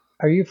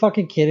 Are you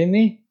fucking kidding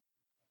me?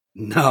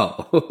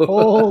 No.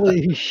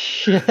 Holy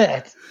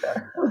shit.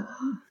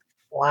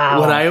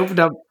 Wow. When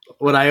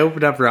I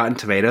opened up Rotten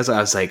Tomatoes, I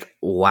was like,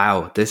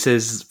 wow, this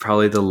is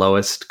probably the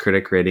lowest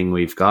critic rating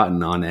we've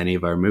gotten on any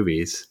of our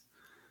movies.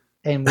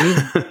 And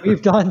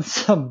we've done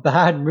some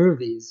bad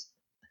movies.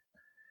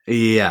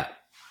 Yeah.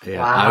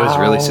 Yeah, I was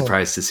really Wow.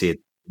 surprised to see it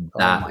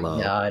that Oh my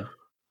low. god,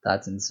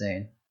 that's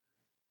insane.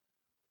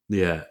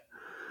 Yeah.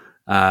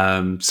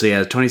 So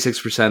yeah,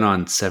 26%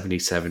 on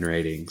 77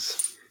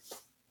 ratings.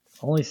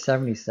 Only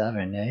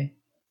 77, eh?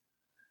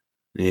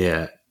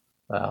 Yeah.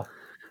 Wow.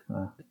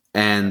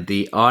 And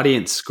the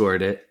audience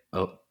scored it.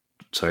 Oh,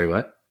 sorry,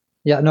 what?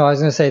 Yeah, no, I was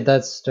gonna say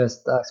that's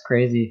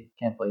crazy.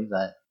 Can't believe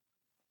that.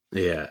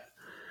 Yeah.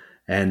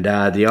 And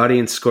the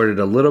audience scored it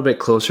a little bit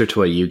closer to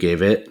what you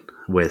gave it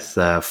with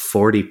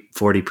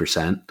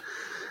 40%.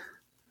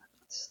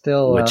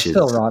 Still,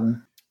 still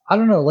rotten. I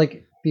don't know.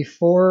 Like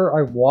before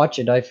I watch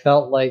it, I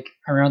felt like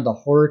around the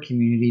horror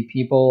community,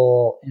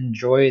 people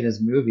enjoy this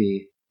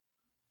movie.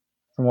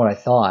 From what I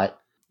thought.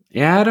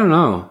 Yeah, I don't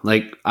know.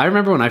 Like, I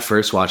remember when I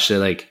first watched it,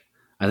 like,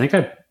 I think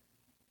I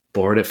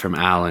borrowed it from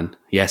Alan.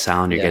 Yes,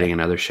 Alan, you're getting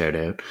another shout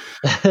out.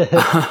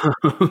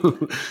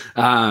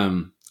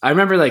 I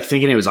remember like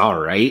thinking it was all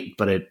right,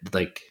 but it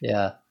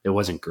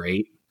wasn't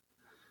great.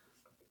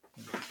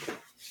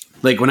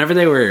 Like whenever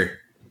they were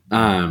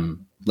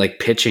like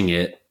pitching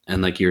it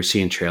and like you were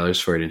seeing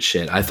trailers for it and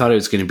shit, I thought it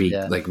was going to be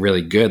like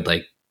really good,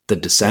 like The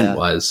Descent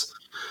was.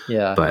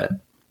 Yeah. But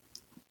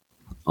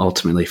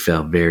ultimately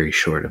fell very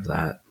short of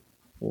that.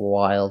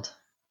 Wild.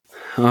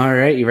 All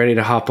right, you ready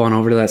to hop on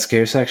over to that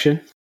scare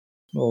section?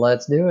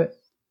 Let's do it.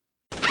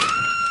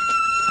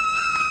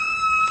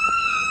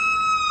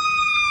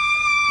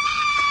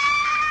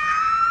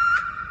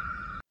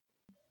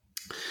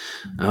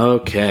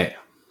 Okay,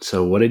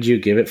 so what did you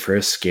give it for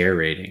a scare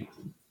rating?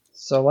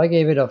 So I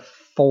gave it a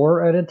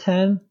 4 out of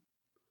 10.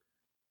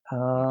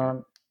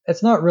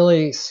 It's not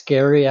really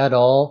scary at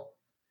all.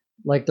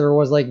 Like there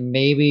was like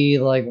maybe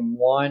like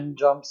one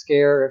jump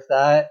scare, if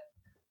that.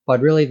 But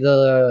really,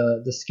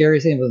 the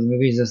scariest thing about the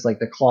movie is just like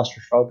the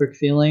claustrophobic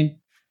feeling.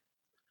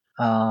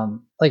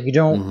 Like you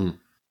don't. Mm-hmm.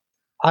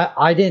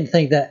 I didn't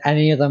think that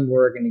any of them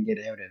were going to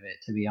get out of it,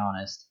 to be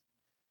honest.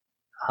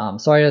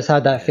 So I just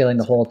had that feeling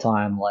the whole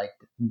time, like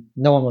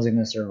no one was going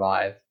to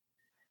survive.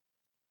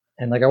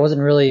 And like I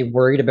wasn't really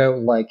worried about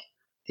like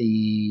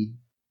the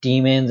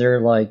demons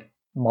or like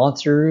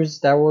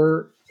monsters that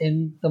were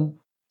in the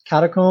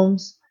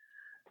catacombs.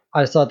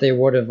 I just thought they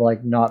would have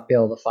like not be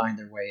able to find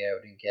their way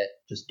out and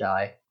just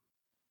die.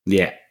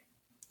 Yeah,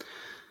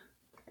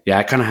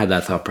 I kind of had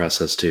that thought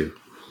process too,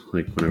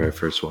 like whenever I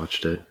first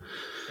watched it.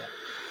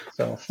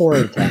 So 4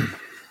 out of 10.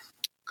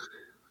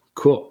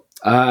 Cool.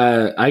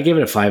 I gave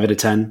it a 5 out of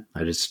 10.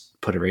 I just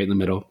put it right in the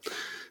middle.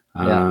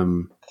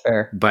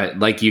 Fair. But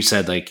like you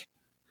said, like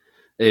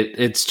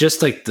it's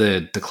just like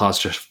the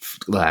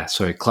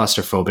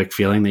claustrophobic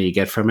feeling that you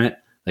get from it.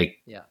 Like,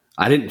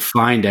 I didn't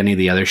find any of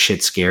the other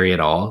shit scary at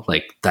all.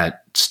 Like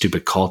that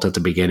stupid cult at the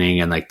beginning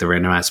and like the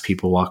random ass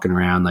people walking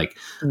around. Like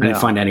I didn't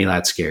find any of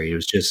that scary. It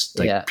was just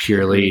like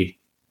purely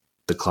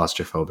the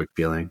claustrophobic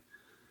feeling.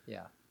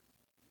 Yeah.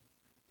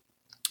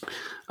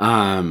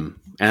 And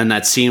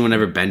that scene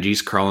whenever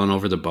Benji's crawling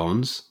over the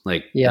bones,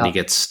 like and he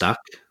gets stuck.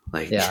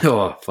 Like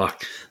oh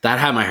fuck. That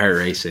had my heart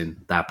racing,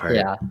 that part.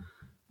 Yeah.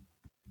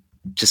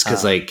 Just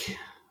because like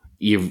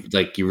you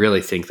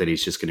really think that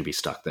he's just gonna be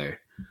stuck there.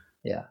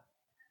 Yeah.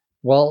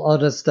 Well, I'll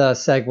just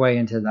segue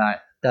into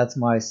that. That's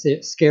my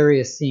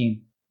scariest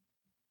scene.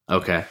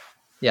 Okay.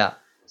 Yeah.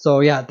 So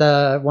yeah,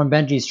 when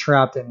Benji's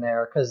trapped in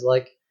there, because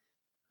like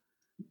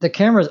the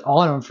camera's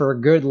on him for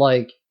a good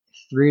like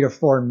 3 to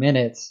 4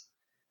 minutes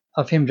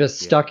of him just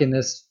stuck in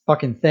this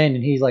fucking thing,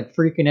 and he's like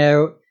freaking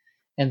out,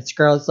 and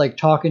Scarlett's like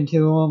talking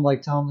to him,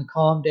 like telling him to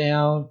calm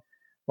down,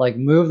 like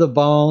move the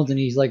bones, and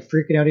he's like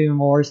freaking out even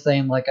more,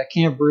 saying like I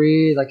can't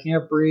breathe,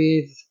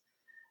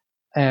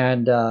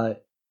 and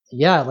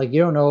like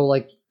you don't know,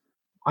 like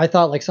I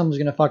thought like someone's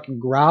gonna fucking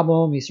grab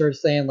him. He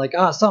starts saying like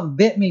something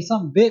bit me.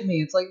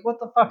 It's like what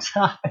the fuck's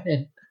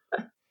happening?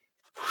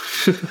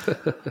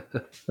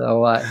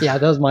 So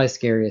that was my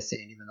scariest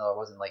scene, even though it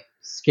wasn't like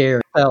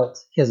scary. I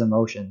felt his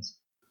emotions.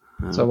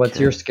 Okay. So what's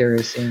your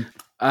scariest scene?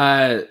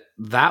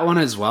 That one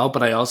as well,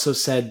 but I also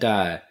said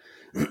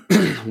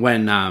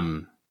when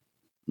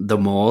the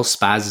mole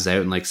spazzes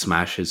out and like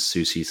smashes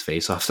Susie's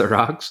face off the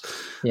rocks.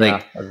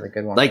 Yeah, that was a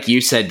good one. Like you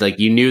said, like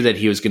you knew that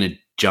he was gonna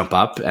jump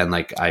up, and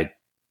like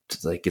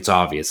it's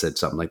obvious that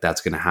something like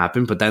that's gonna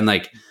happen. But then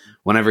like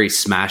whenever he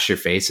smashed her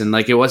face, and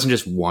like it wasn't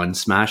just one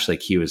smash,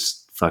 like he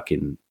was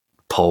fucking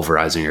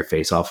pulverizing her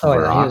face off of a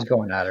rock. He was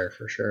going at her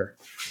for sure.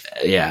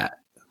 Yeah,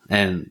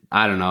 and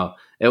I don't know,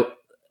 it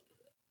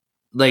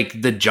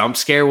like the jump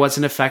scare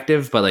wasn't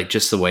effective, but like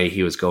just the way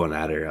he was going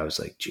at her, I was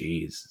like,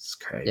 Jesus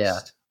Christ. Yeah,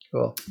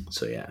 cool.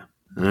 So yeah.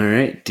 All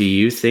right. Do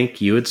you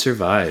think you would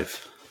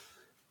survive?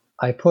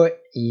 I put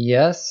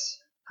yes.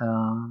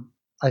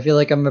 I feel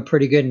like I'm a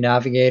pretty good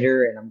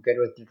navigator, and I'm good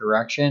with the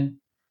direction,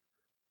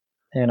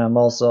 and I'm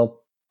also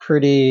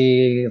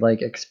pretty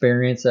like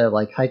experienced at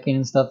like hiking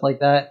and stuff like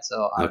that.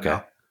 So I don't know.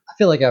 I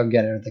feel like I would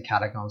get out of the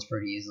catacombs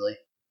pretty easily.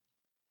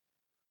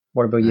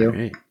 What about you?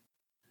 Right.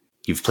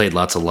 You've played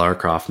lots of Lara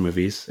Croft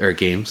movies or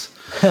games.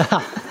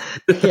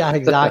 Yeah,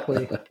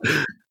 exactly.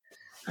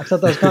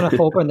 Except I was kind of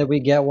hoping that we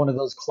get one of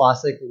those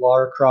classic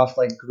Lara Croft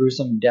like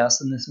gruesome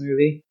deaths in this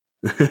movie.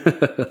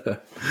 Would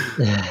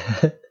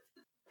you?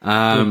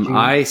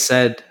 I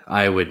said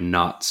I would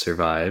not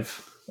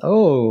survive.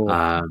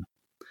 Oh,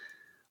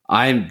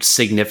 I'm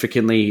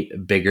significantly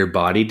bigger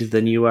bodied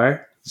than you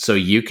are, so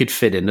you could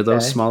fit into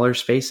those okay. smaller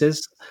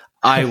spaces.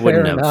 I Fair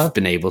wouldn't have enough.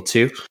 been able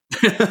to.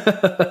 What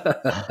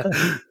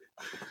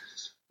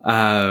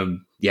are you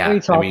Yeah, I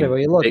talking about?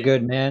 mean, You look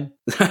good, man.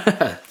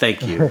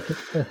 thank you.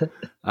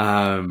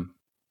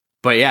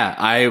 But yeah,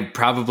 I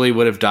probably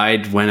would have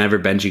died whenever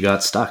Benji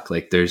got stuck.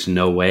 Like, there's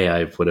no way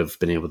I would have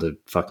been able to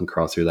fucking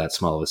crawl through that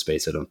small of a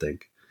space, I don't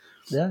think.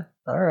 Yeah.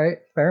 All right.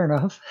 Fair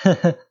enough.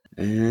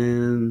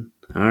 And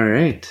all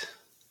right.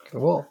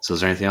 Cool. So,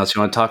 is there anything else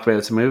you want to talk about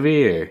with the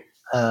movie, or?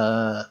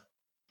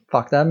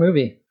 Fuck that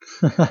movie.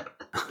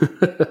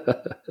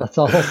 That's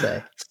all I'll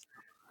say.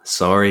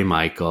 Sorry,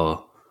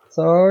 Michael.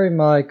 Sorry,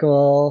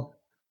 Michael.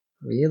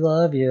 We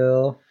love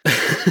you.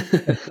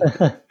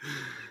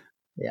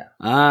 Yeah.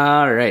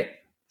 All right.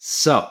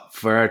 So,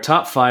 for our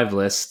top 5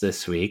 lists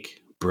this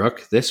week,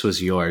 Brooke, this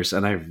was yours,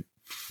 and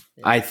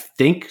I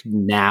think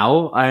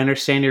now I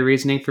understand your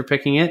reasoning for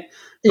picking it.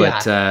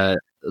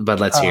 But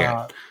let's hear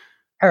it.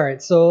 All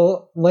right.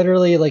 So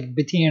literally, like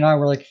Bettina and I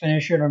were like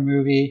finishing a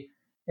movie,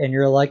 and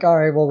you're like, "All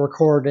right, we'll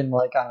record in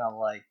like I don't know,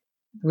 like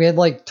we had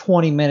like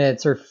 20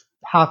 minutes or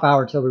half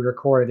hour till we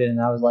recorded it." And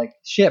I was like,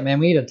 "Shit, man,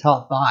 we need a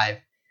top 5."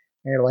 And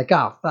you're like,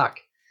 "Oh fuck."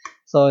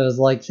 So I was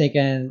like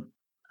thinking,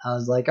 I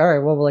was like, "All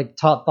right, well, like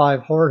top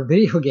 5 horror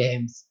video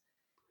games."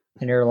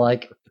 And you're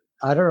like,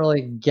 "I don't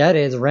really get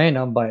it. It's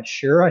random, but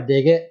sure, I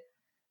dig it."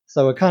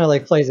 So it kind of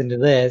like plays into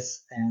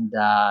this, and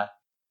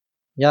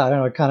yeah, I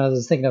don't know. Kind of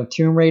was thinking of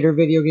Tomb Raider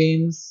video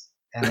games,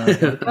 and I was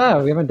like,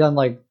 we haven't done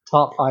like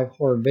top 5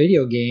 horror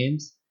video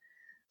games,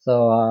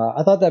 so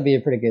I thought that'd be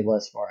a pretty good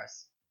list for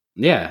us.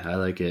 Yeah, I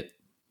like it.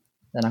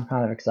 And I'm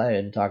kind of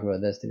excited to talk about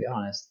this, to be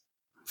honest.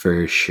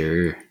 For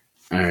sure.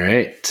 All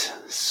right.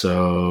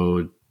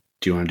 So,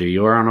 do you want to do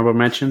your honorable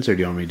mentions, or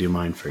do you want me to do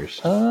mine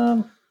first?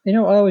 I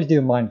always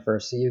do mine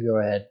first, so you go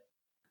ahead.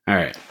 All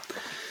right.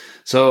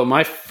 So,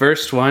 my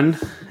first one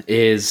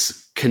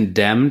is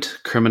Condemned: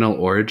 Criminal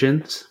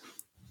Origins.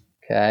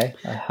 Okay,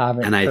 I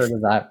haven't heard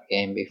of that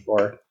game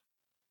before.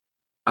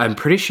 I'm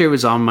pretty sure it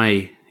was on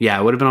my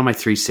it would have been on my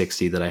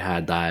 360 that I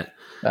had that.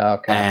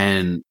 Okay.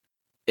 And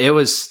it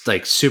was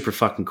like super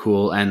fucking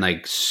cool and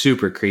like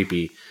super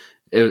creepy.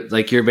 It,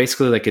 like, you're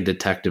basically like a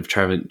detective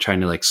trying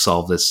to like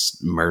solve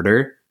this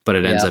murder, but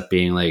it ends up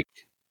being like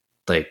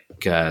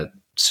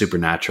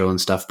supernatural and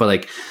stuff. But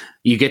like,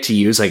 you get to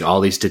use like all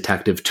these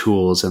detective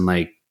tools and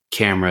like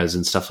cameras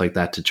and stuff like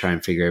that to try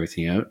and figure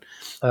everything out.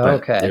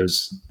 Okay.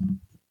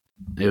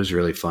 It was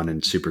really fun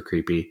and super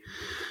creepy.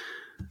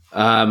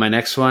 My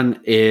next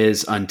one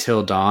is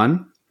Until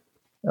Dawn.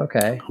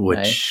 Okay.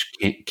 Which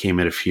came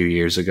out a few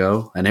years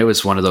ago. And it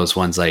was one of those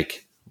ones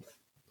like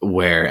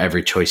where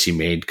every choice you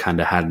made kind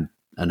of had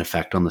an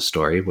effect on the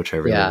story, which I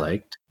really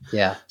liked.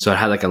 Yeah. So it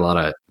had like a lot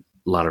of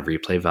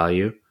replay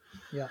value.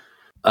 Yeah.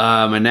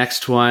 My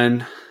next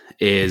one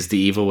is The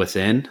Evil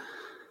Within.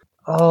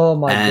 Oh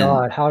my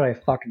god, how did I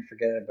fucking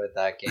forget about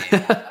that game?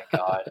 Oh my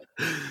god.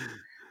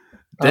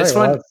 This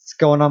one, that's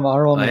going on my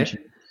honorable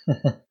mention.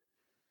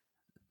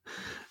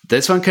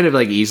 This one could have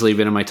like easily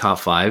been in my top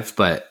 5,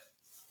 but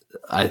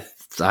I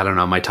don't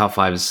know. My top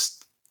 5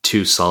 is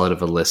too solid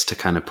of a list to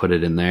kind of put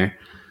it in there.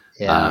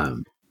 Yeah.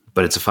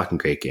 But it's a fucking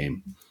great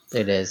game.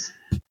 It is.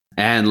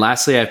 And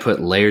lastly, I put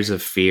Layers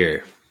of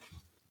Fear,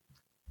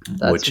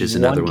 which is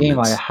another game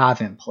I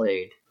haven't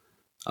played.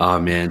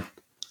 Oh man,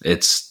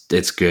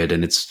 it's good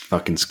and it's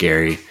fucking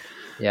scary.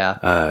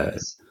 Yeah.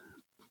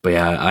 But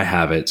yeah, I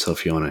have it. So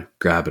if you want to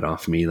grab it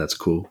off me, that's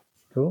cool.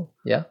 Cool.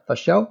 Yeah, for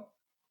sure.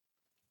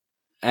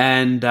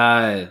 And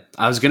I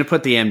was gonna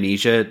put the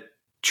Amnesia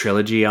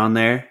trilogy on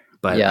there,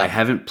 but I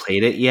haven't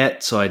played it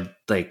yet. So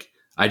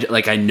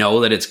I know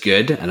that it's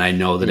good and I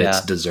know that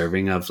it's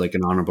deserving of like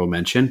an honorable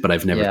mention, but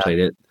I've never played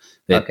it.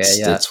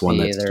 It's one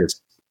that's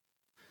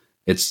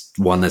it's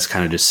one that's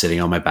kind of just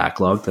sitting on my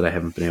backlog that I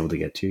haven't been able to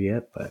get to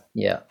yet. But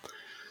yeah,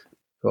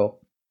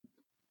 cool.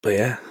 But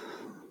yeah,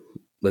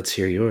 let's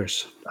hear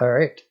yours. All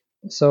right.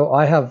 So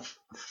I have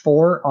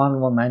 4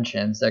 honorable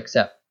mentions,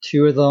 except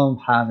 2 of them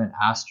have an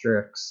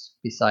asterisk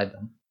beside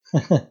them.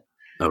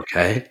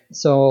 Okay.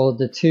 So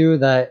the 2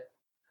 that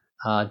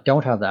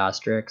don't have the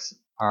asterisks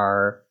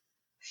are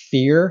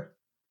Fear.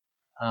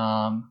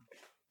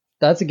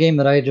 That's a game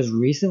that I just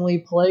recently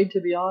played,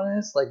 to be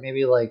honest, like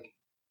maybe like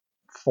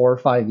 4 or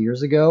 5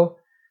 years ago.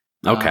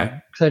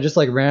 Okay. Because I just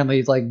like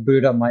randomly like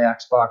booted up my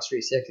Xbox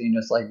 360 and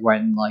just like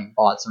went and like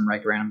bought some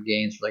like random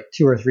games for like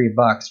 $2 or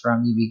 $3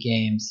 from EB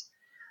Games,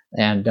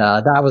 and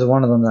that was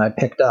one of them that I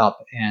picked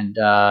up, and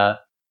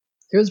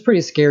it was a pretty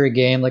scary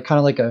game, like kind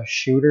of like a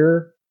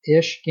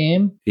shooter-ish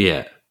game.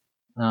 Yeah.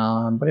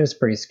 But it was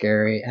pretty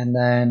scary. And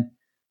then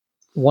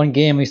one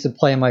game I used to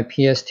play on my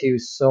PS2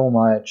 so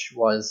much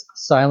was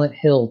Silent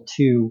Hill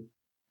 2.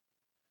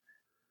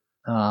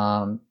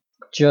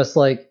 Just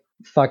like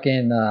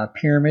fucking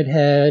Pyramid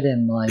Head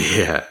and like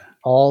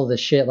all the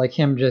shit, like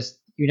him just,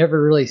 you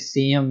never really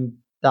see him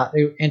that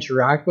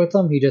interact with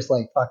him. He just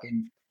like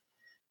fucking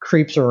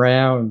creeps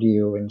around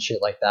you and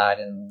shit like that,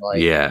 and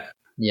like yeah.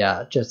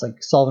 just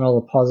like solving all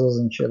the puzzles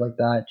and shit like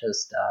that.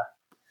 Just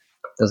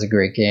was a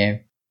great game.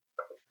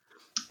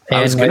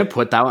 I was And gonna like,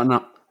 put that one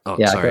on. Oh,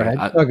 yeah, sorry. go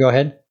ahead. Go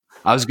ahead.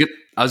 I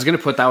was gonna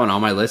put that one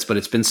on my list, but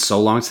it's been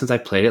so long since I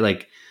played it.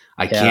 Like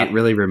I can't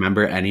really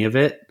remember any of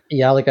it.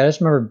 Yeah, like I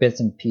just remember bits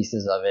and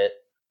pieces of it.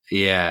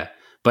 Yeah,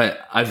 but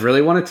I've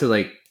really wanted to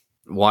like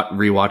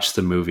rewatch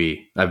the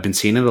movie. I've been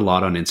seeing it a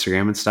lot on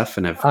Instagram and stuff,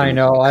 and I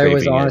know. I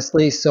was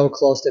honestly so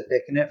close to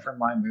picking it for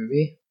my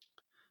movie.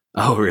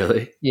 Oh,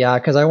 really? Yeah,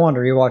 because I wanted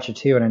to rewatch it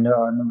too, and I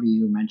remember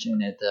you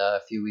mentioning it a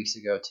few weeks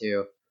ago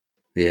too.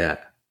 Yeah.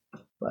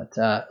 But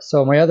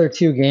so my other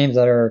two games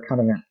that are kind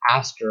of an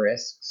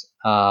asterisk.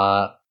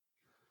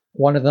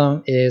 One of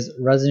them is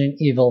Resident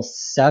Evil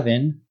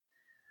 7.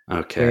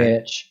 Okay.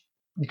 Which,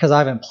 because I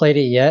haven't played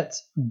it yet,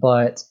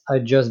 but I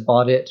just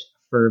bought it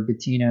for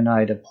Bettina and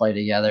I to play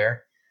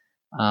together.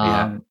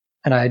 And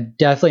I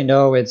definitely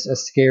know it's a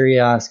scary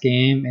ass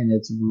game and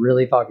it's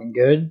really fucking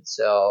good.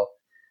 So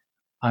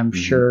I'm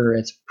sure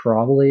it's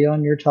probably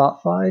on your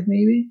top 5,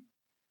 maybe.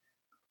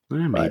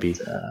 Maybe.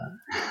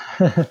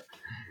 But,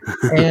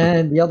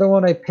 and the other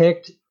one I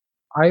picked,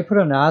 I put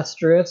an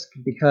asterisk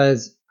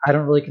because I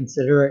don't really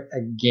consider it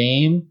a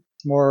game.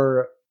 It's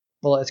more,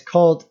 well, it's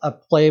called a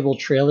playable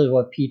trailer, is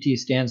what PT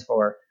stands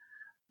for.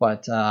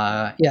 But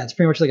yeah, it's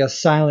pretty much like a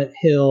Silent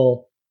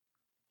Hill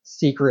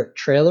secret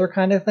trailer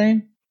kind of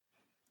thing.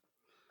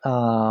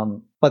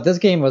 But this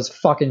game was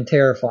fucking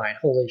terrifying.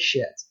 Holy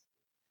shit.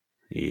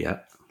 Yeah.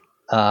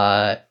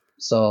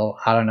 So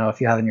I don't know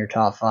if you have it in your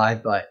top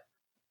 5, but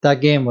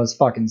that game was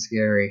fucking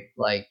scary.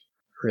 Like,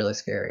 really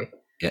scary.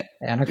 Yeah.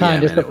 And I'm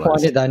kind of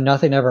disappointed that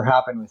nothing ever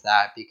happened with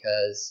that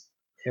because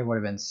it would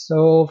have been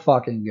so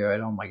fucking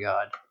good. Oh my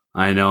god.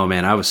 I know,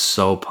 man. I was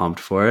so pumped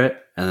for it,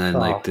 and then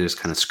like they just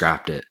kind of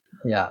scrapped it.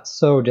 Yeah,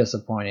 so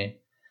disappointing.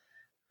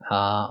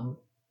 But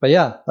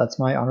yeah, that's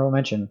my honorable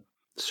mention.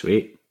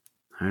 Sweet.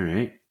 All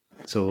right.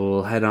 So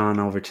we'll head on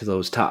over to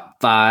those top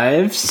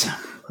 5s.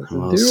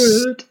 Let's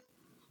do it.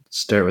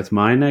 Start with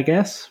mine, I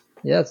guess.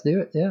 Yeah, let's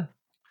do it. Yeah.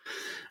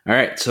 All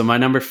right. So my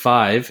number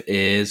 5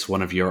 is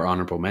one of your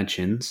honorable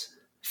mentions,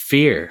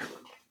 Fear.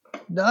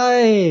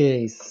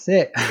 Nice.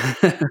 Sick.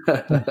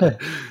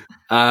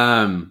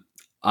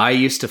 I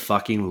used to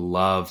fucking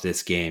love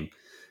this game.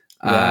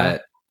 Yeah.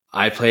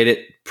 I played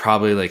it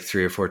probably like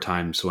 3 or 4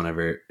 times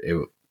whenever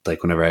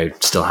I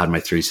still had my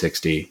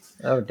 360.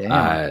 Oh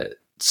damn.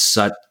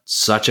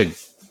 Such a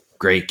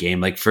great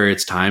game. Like for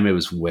its time, it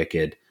was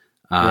wicked.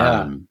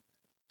 And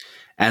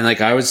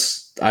like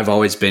I've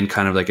always been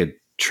kind of like a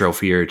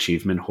trophy or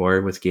achievement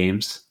whore with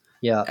games.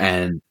 Yeah.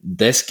 And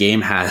this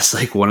game has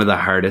like one of the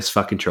hardest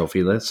fucking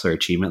trophy lists or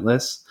achievement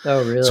lists.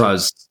 Oh really? So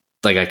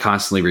I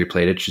constantly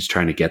replayed it just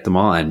trying to get them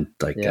all, and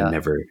like I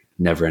never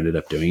ended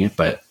up doing it,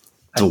 but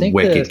it's a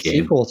wicked game. The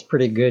sequel's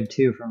pretty good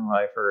too, from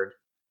what I've heard.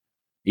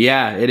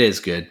 Yeah, it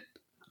is good.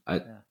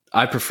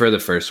 I prefer the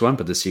first one,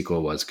 but the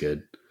sequel was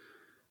good.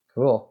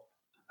 Cool.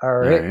 All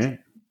right.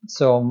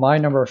 So my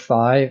number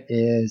 5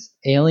 is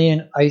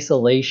Alien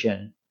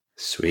Isolation.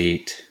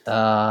 Sweet.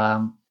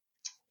 I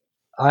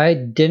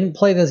didn't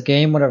play this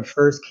game when it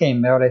first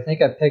came out. I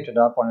think I picked it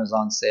up when it was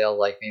on sale,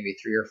 like maybe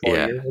 3 or 4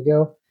 years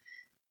ago.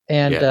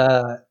 And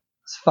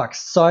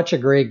such a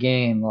great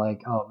game.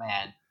 Like, oh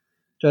man,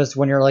 just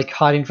when you're like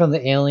hiding from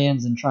the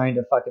aliens and trying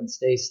to fucking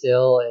stay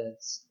still,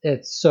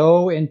 it's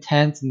so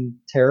intense and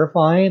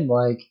terrifying.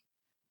 Like,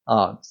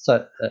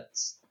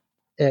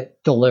 it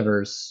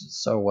delivers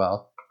so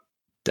well.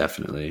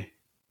 Definitely.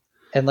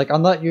 And like,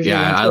 I'm not usually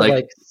I'm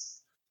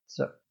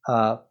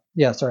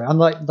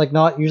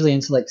not usually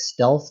into like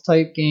stealth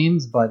type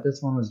games, but this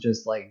one was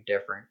just like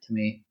different to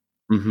me.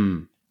 Mm-hmm.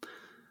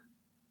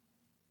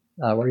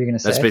 What are you gonna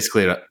say? That's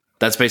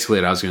basically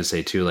what I was gonna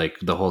say too. Like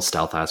the whole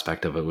stealth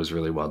aspect of it was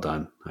really well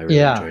done. I really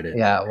enjoyed it.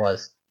 Yeah, it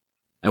was.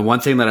 And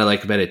one thing that I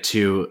like about it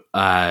too,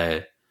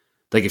 like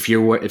if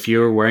you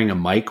were wearing a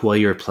mic while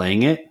you were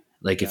playing it,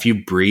 like if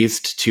you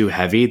breathed too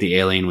heavy, the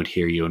alien would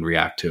hear you and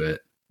react to it.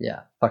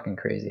 Yeah, fucking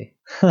crazy.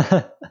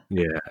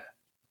 Yeah.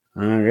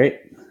 All right.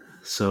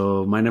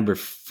 So my number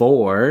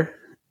 4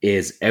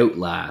 is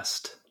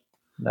Outlast.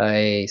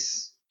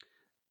 Nice.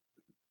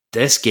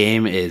 This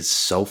game is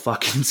so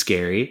fucking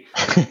scary.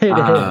 It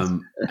is.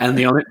 And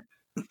the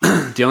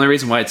only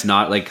reason why it's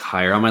not like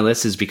higher on my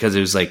list is because it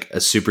was like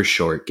a super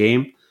short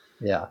game.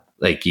 Yeah.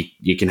 Like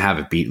you can have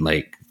it beat in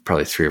like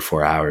probably 3 or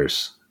 4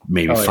 hours,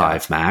 maybe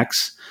 5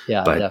 max.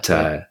 Yeah. But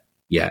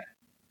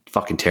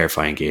fucking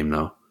terrifying game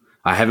though.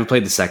 I haven't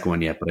played the second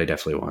one yet, but I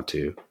definitely want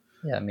to.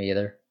 Yeah, me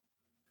either.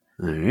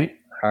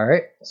 All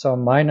right. So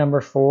my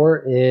number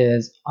 4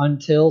 is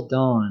Until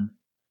Dawn.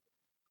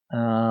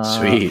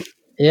 Sweet.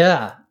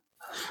 Yeah.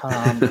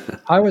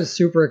 I was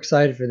super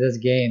excited for this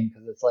game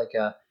because it's like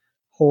a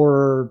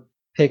horror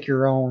pick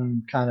your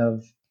own kind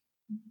of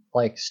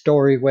like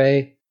story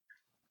way.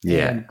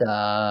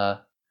 Yeah.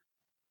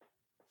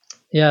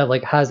 And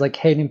like has like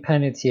Hayden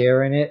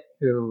Panettiere in it,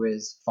 who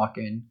is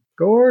fucking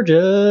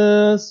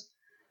gorgeous.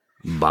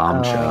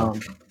 Bombshell.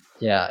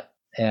 Yeah.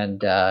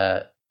 And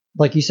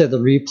like you said, the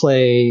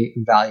replay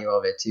value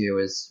of it too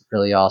is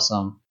really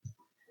awesome.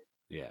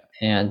 Yeah.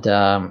 And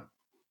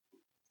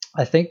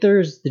I think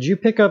did you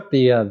pick up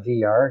the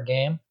VR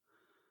game?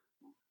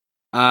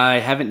 I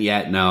haven't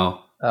yet,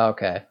 no. Oh,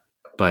 okay.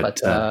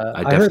 But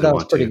I heard that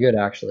was pretty good,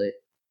 actually.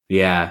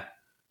 Yeah.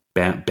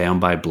 Bound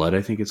by Blood,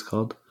 I think it's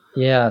called.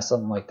 Yeah,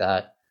 something like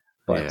that.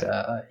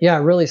 But yeah,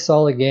 really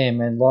solid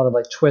game and a lot of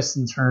like twists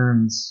and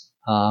turns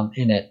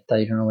in it that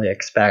you don't really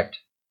expect.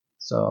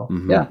 So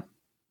yeah,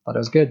 thought it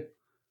was good.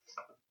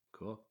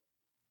 Cool.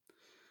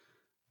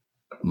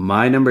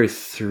 My number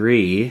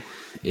 3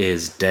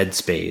 is Dead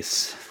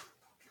Space.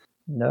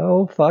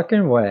 No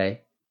fucking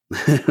way.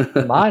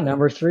 My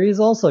number 3 is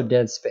also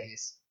Dead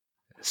Space.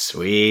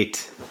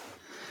 Sweet.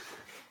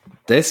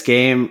 This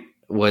game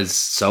was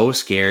so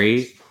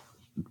scary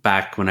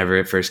back whenever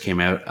it first came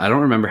out. I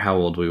don't remember how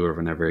old we were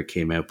whenever it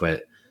came out,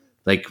 but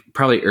like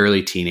probably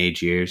early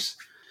teenage years.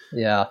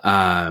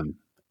 Yeah.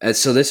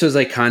 So this was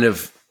like kind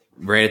of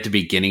right at the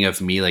beginning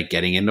of me like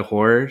getting into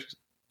horror,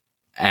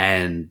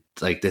 and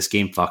like this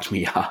game fucked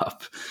me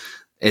up.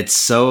 It's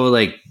so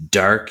like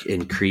dark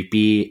and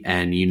creepy,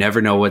 and you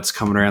never know what's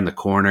coming around the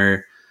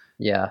corner.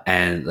 Yeah.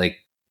 And like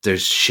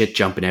there's shit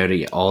jumping out at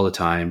you all the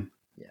time.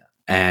 Yeah.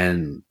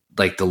 And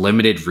like the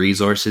limited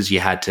resources, you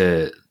had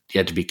to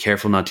be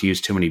careful not to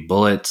use too many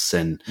bullets,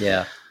 and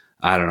yeah,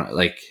 I don't know,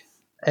 like,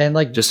 and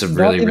like just a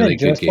really really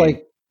good game.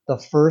 Like the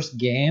first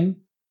game,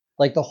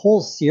 like the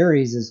whole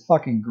series is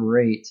fucking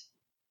great.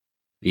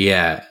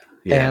 Yeah.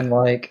 And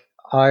like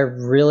I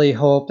really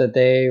hope that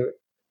they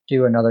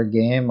do another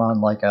game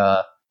on like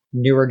a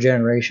newer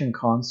generation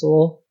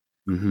console,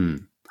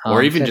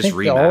 or even just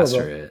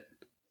remaster it.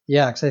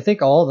 Yeah, because I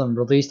think all of them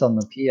released on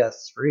the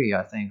PS3.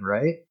 I think,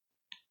 right?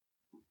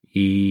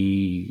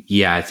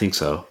 Yeah, I think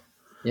so.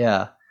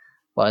 Yeah,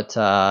 but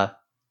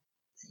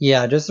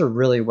yeah, just a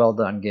really well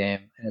done game,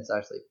 and it's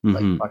actually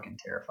like fucking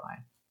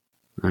terrifying.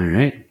 All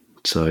right,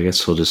 so I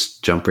guess we'll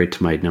just jump right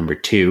to my number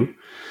 2.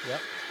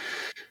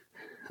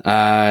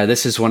 Yep.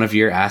 This is one of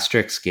your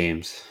Asterix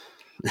games.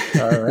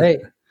 All right.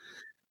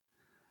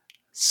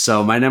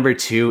 So my number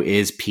 2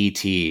 is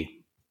PT.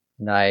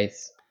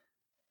 Nice.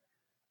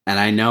 And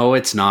I know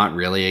it's not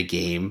really a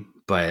game,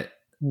 but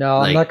no,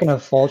 I'm not going to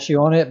fault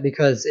you on it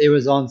because it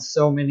was on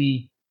so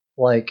many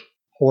like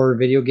horror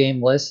video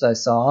game lists I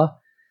saw.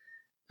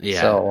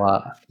 Yeah.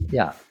 So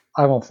yeah,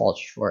 I won't fault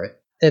you for it.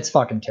 It's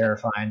fucking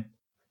terrifying.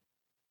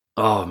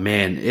 Oh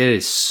man, it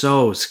is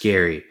so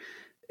scary.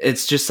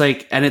 It's just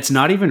like, and it's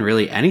not even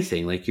really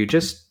anything. Like you're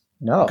just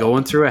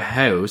going through a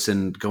house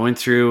and going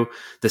through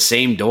the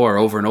same door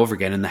over and over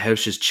again, and the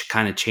house just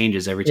kind of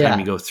changes every time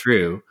you go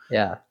through.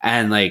 Yeah.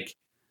 And like,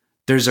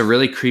 there's a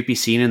really creepy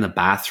scene in the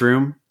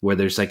bathroom where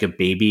there's like a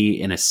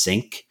baby in a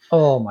sink.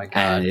 Oh my God.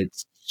 And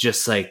it's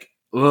just like,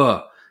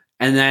 ugh.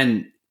 And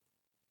then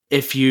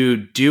if you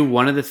do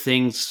one of the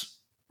things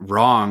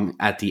wrong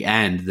at the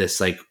end, this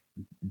like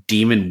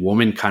demon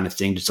woman kind of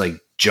thing just like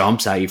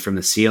jumps at you from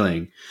the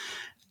ceiling.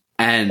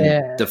 And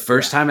the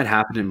first time it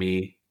happened to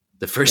me,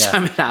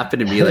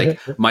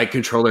 like my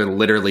controller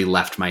literally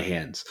left my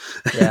hands.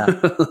 Yeah.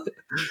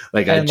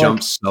 Like I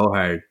jumped so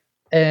hard.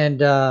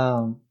 And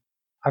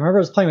I remember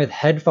I was playing with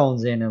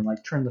headphones in and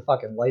like turned the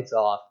fucking lights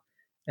off.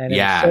 And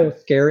it's so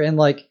scary. And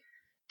like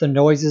the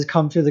noises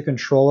come through the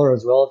controller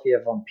as well if you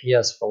have on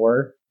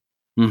PS4.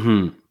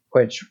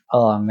 Which,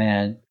 oh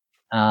man.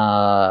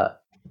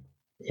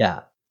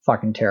 Yeah,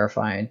 fucking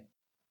terrifying.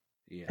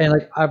 Yeah. And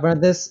like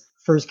when this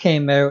first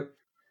came out,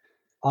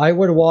 I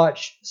would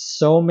watch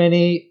so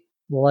many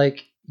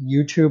like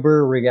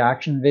YouTuber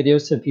reaction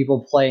videos to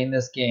people playing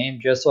this game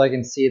just so I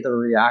can see the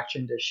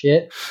reaction to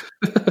shit.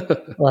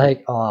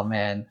 Like, oh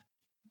man.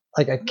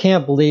 Like, I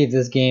can't believe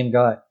this game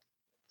got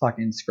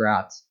fucking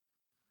scrapped.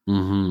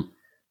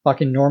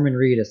 Fucking Norman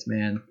Reedus,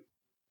 man.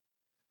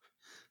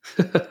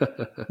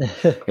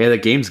 Yeah, the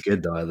game's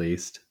good though, at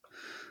least.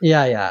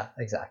 Yeah,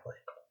 exactly.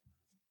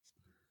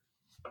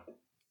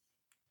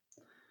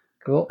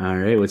 Cool. All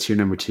right, what's your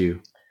number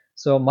 2?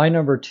 So my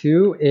number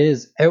 2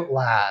 is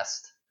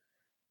Outlast.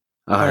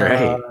 All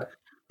right.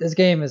 This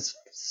game is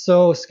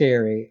so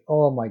scary.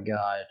 Oh my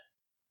God.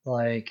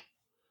 Like,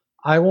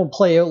 I won't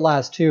play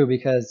Outlast 2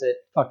 because it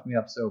fucked me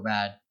up so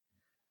bad.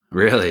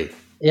 Really?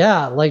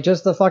 Yeah, like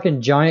just the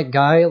fucking giant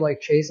guy like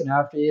chasing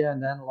after you,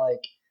 and then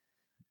like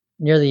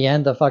near the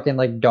end the fucking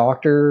like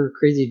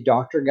crazy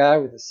doctor guy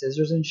with the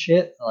scissors and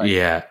shit. Like,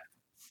 yeah.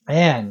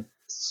 Man,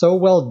 so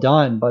well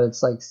done, but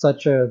it's like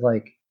such a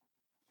like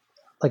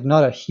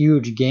not a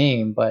huge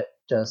game, but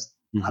just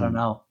I don't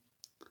know.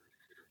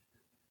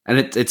 And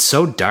it's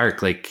so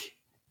dark, like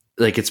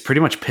it's pretty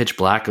much pitch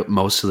black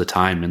most of the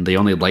time, and the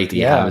only light that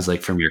you have is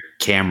like from your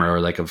camera or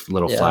like a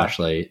little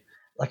flashlight.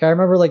 Like I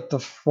remember like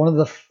one of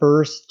the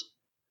first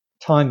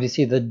times you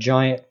see the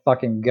giant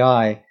fucking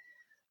guy,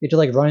 you have to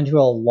like run into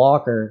a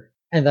locker,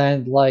 and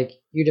then like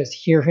you just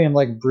hear him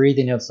like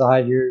breathing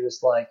outside. You're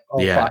just like,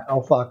 fuck.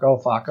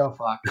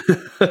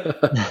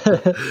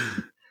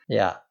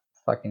 Yeah,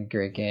 fucking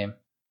great game.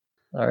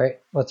 All right,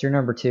 what's your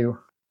number 2?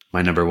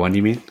 My number 1,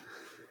 you mean?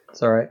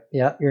 It's all right.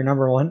 Yeah, your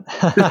number 1.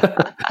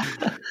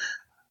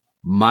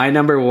 My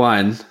number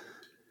one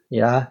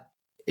Yeah.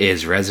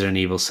 is Resident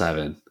Evil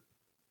 7.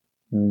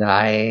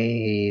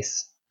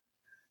 Nice.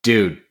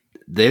 Dude,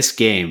 this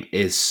game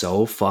is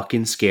so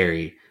fucking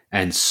scary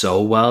and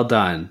so well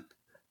done.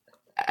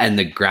 And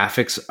the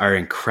graphics are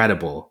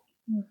incredible.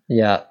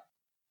 Yeah.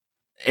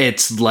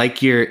 It's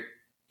like you're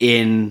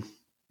in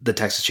the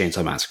Texas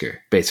Chainsaw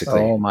Massacre,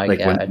 basically. Oh my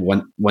God.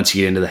 Once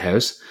you get into the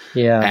house.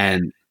 Yeah.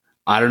 And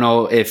I don't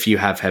know if you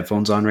have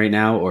headphones on right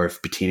now or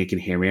if Bettina can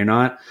hear me or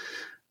not,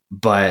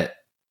 but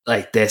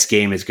like this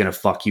game is gonna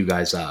fuck you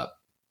guys up.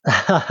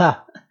 I'm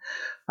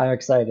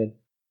excited.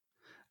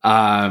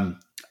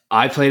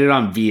 I played it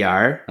on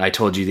VR. I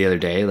told you the other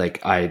day,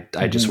 like I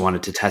just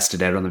wanted to test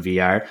it out on the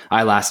VR.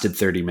 I lasted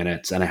 30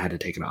 minutes and I had to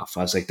take it off.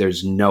 I was like,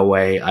 there's no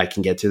way I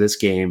can get through this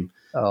game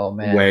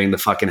wearing the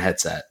fucking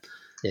headset.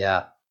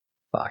 Yeah.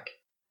 Fuck.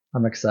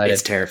 I'm excited.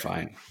 It's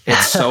terrifying.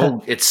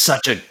 It's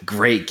such a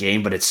great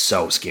game, but it's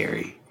so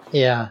scary.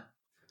 Yeah.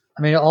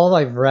 I mean, all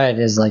I've read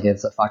is like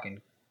it's a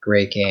fucking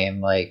great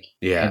game. Like,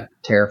 yeah,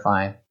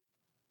 terrifying.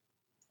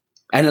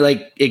 And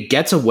it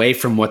gets away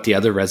from what the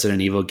other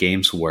Resident Evil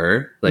games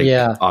were. Like,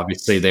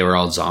 obviously they were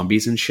all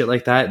zombies and shit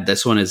like that.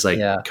 This one is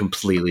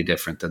completely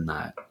different than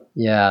that.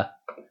 Yeah.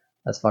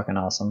 That's fucking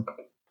awesome.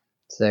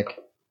 Sick.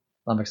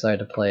 I'm excited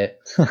to play it.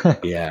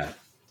 Yeah.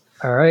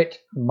 All right.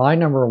 My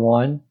number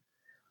one,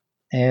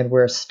 and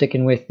we're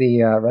sticking with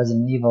the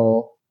Resident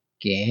Evil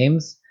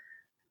games.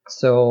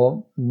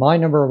 So my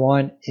number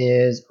one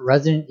is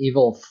Resident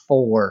Evil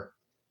 4.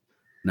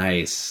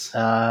 Nice.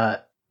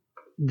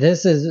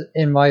 This is,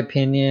 in my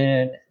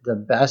opinion, the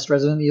best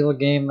Resident Evil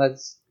game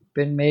that's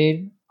been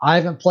made. I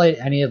haven't played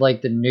any of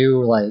like the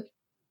new like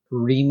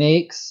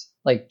remakes,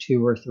 like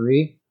 2 or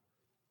 3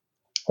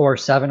 or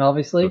 7,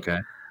 obviously. Okay.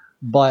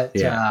 But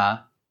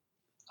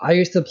I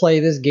used to play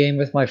this game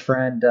with my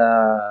friend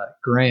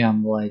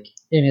Graham, like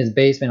in his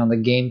basement on the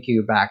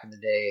GameCube back in the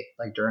day,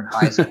 like during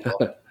high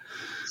school.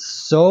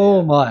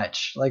 So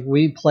much. Like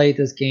we played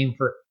this game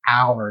for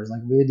hours.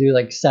 Like we would do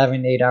like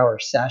 7-8 hour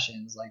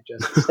sessions, like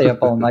just stay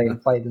up all night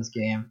and play this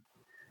game.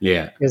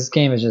 Yeah. This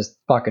game is just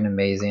fucking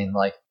amazing.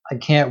 Like I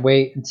can't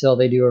wait until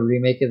they do a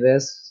remake of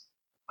this.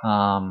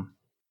 I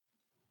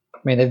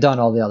mean, they've done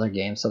all the other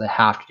games, so they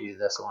have to do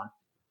this one.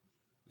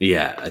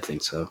 Yeah, I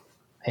think so.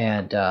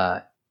 And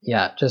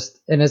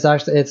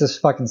it's a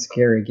fucking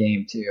scary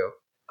game too.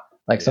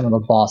 Like some of the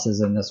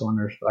bosses in this one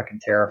are fucking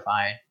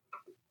terrifying.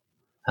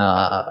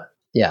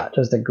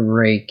 Just a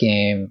great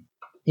game.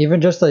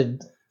 Even just a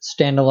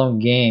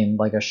standalone game,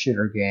 like a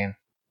shooter game.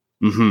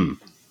 Mm-hmm.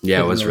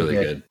 Yeah, it was really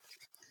good.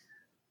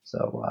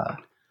 So,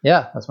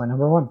 that's my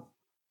number one.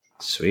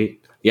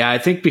 Sweet. Yeah, I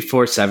think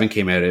before 7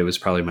 came out, it was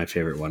probably my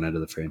favorite one out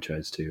of the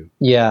franchise too.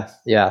 Yeah.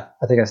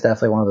 I think it's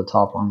definitely one of the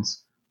top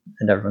ones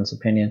in everyone's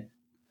opinion.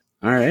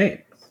 All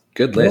right.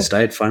 Good list.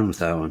 I had fun with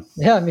that one.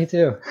 Yeah, me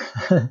too.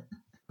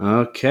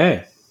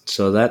 Okay.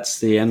 So that's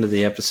the end of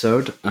the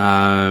episode.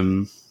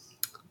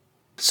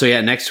 So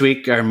yeah, next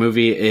week our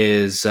movie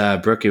is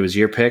Brooke. It was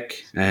your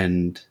pick,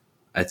 and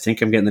I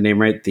think I'm getting the name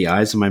right. The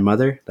Eyes of My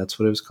Mother. That's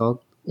what it was called.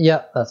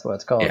 Yeah, that's what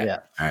it's called. Yeah.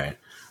 All right.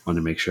 I want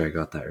to make sure I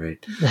got that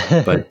right.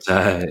 But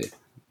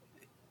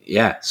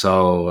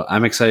so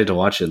I'm excited to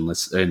watch it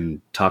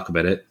and talk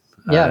about it.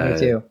 Yeah, me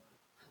too.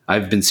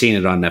 I've been seeing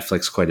it on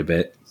Netflix quite a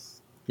bit.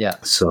 Yeah.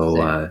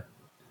 So I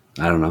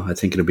don't know. I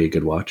think it'll be a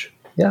good watch.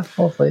 Yeah,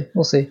 hopefully.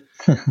 We'll see.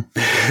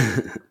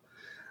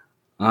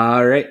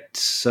 All right.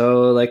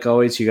 So like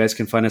always, you guys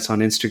can find us on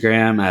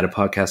Instagram at a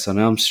podcast on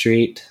Elm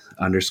Street,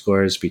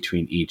 _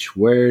 between each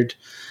word.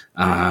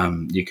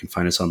 You can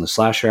find us on the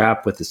Slasher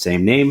app with the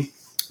same name.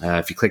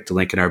 If you click the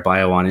link in our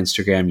bio on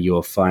Instagram, you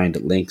will find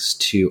links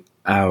to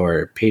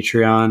our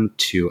Patreon,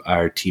 to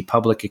our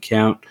TeePublic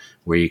account,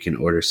 where you can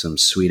order some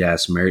sweet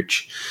ass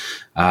merch.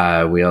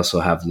 We also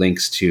have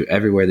links to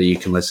everywhere that you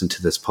can listen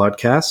to this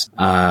podcast.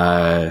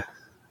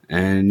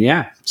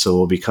 So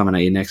we'll be coming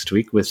at you next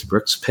week with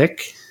Brooke's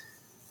pick.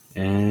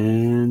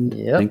 And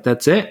I think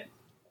that's it.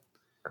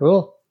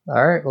 Cool.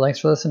 All right. Well, thanks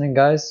for listening,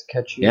 guys.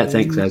 Catch you. Yeah,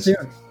 thanks, guys. Soon.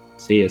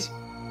 See you.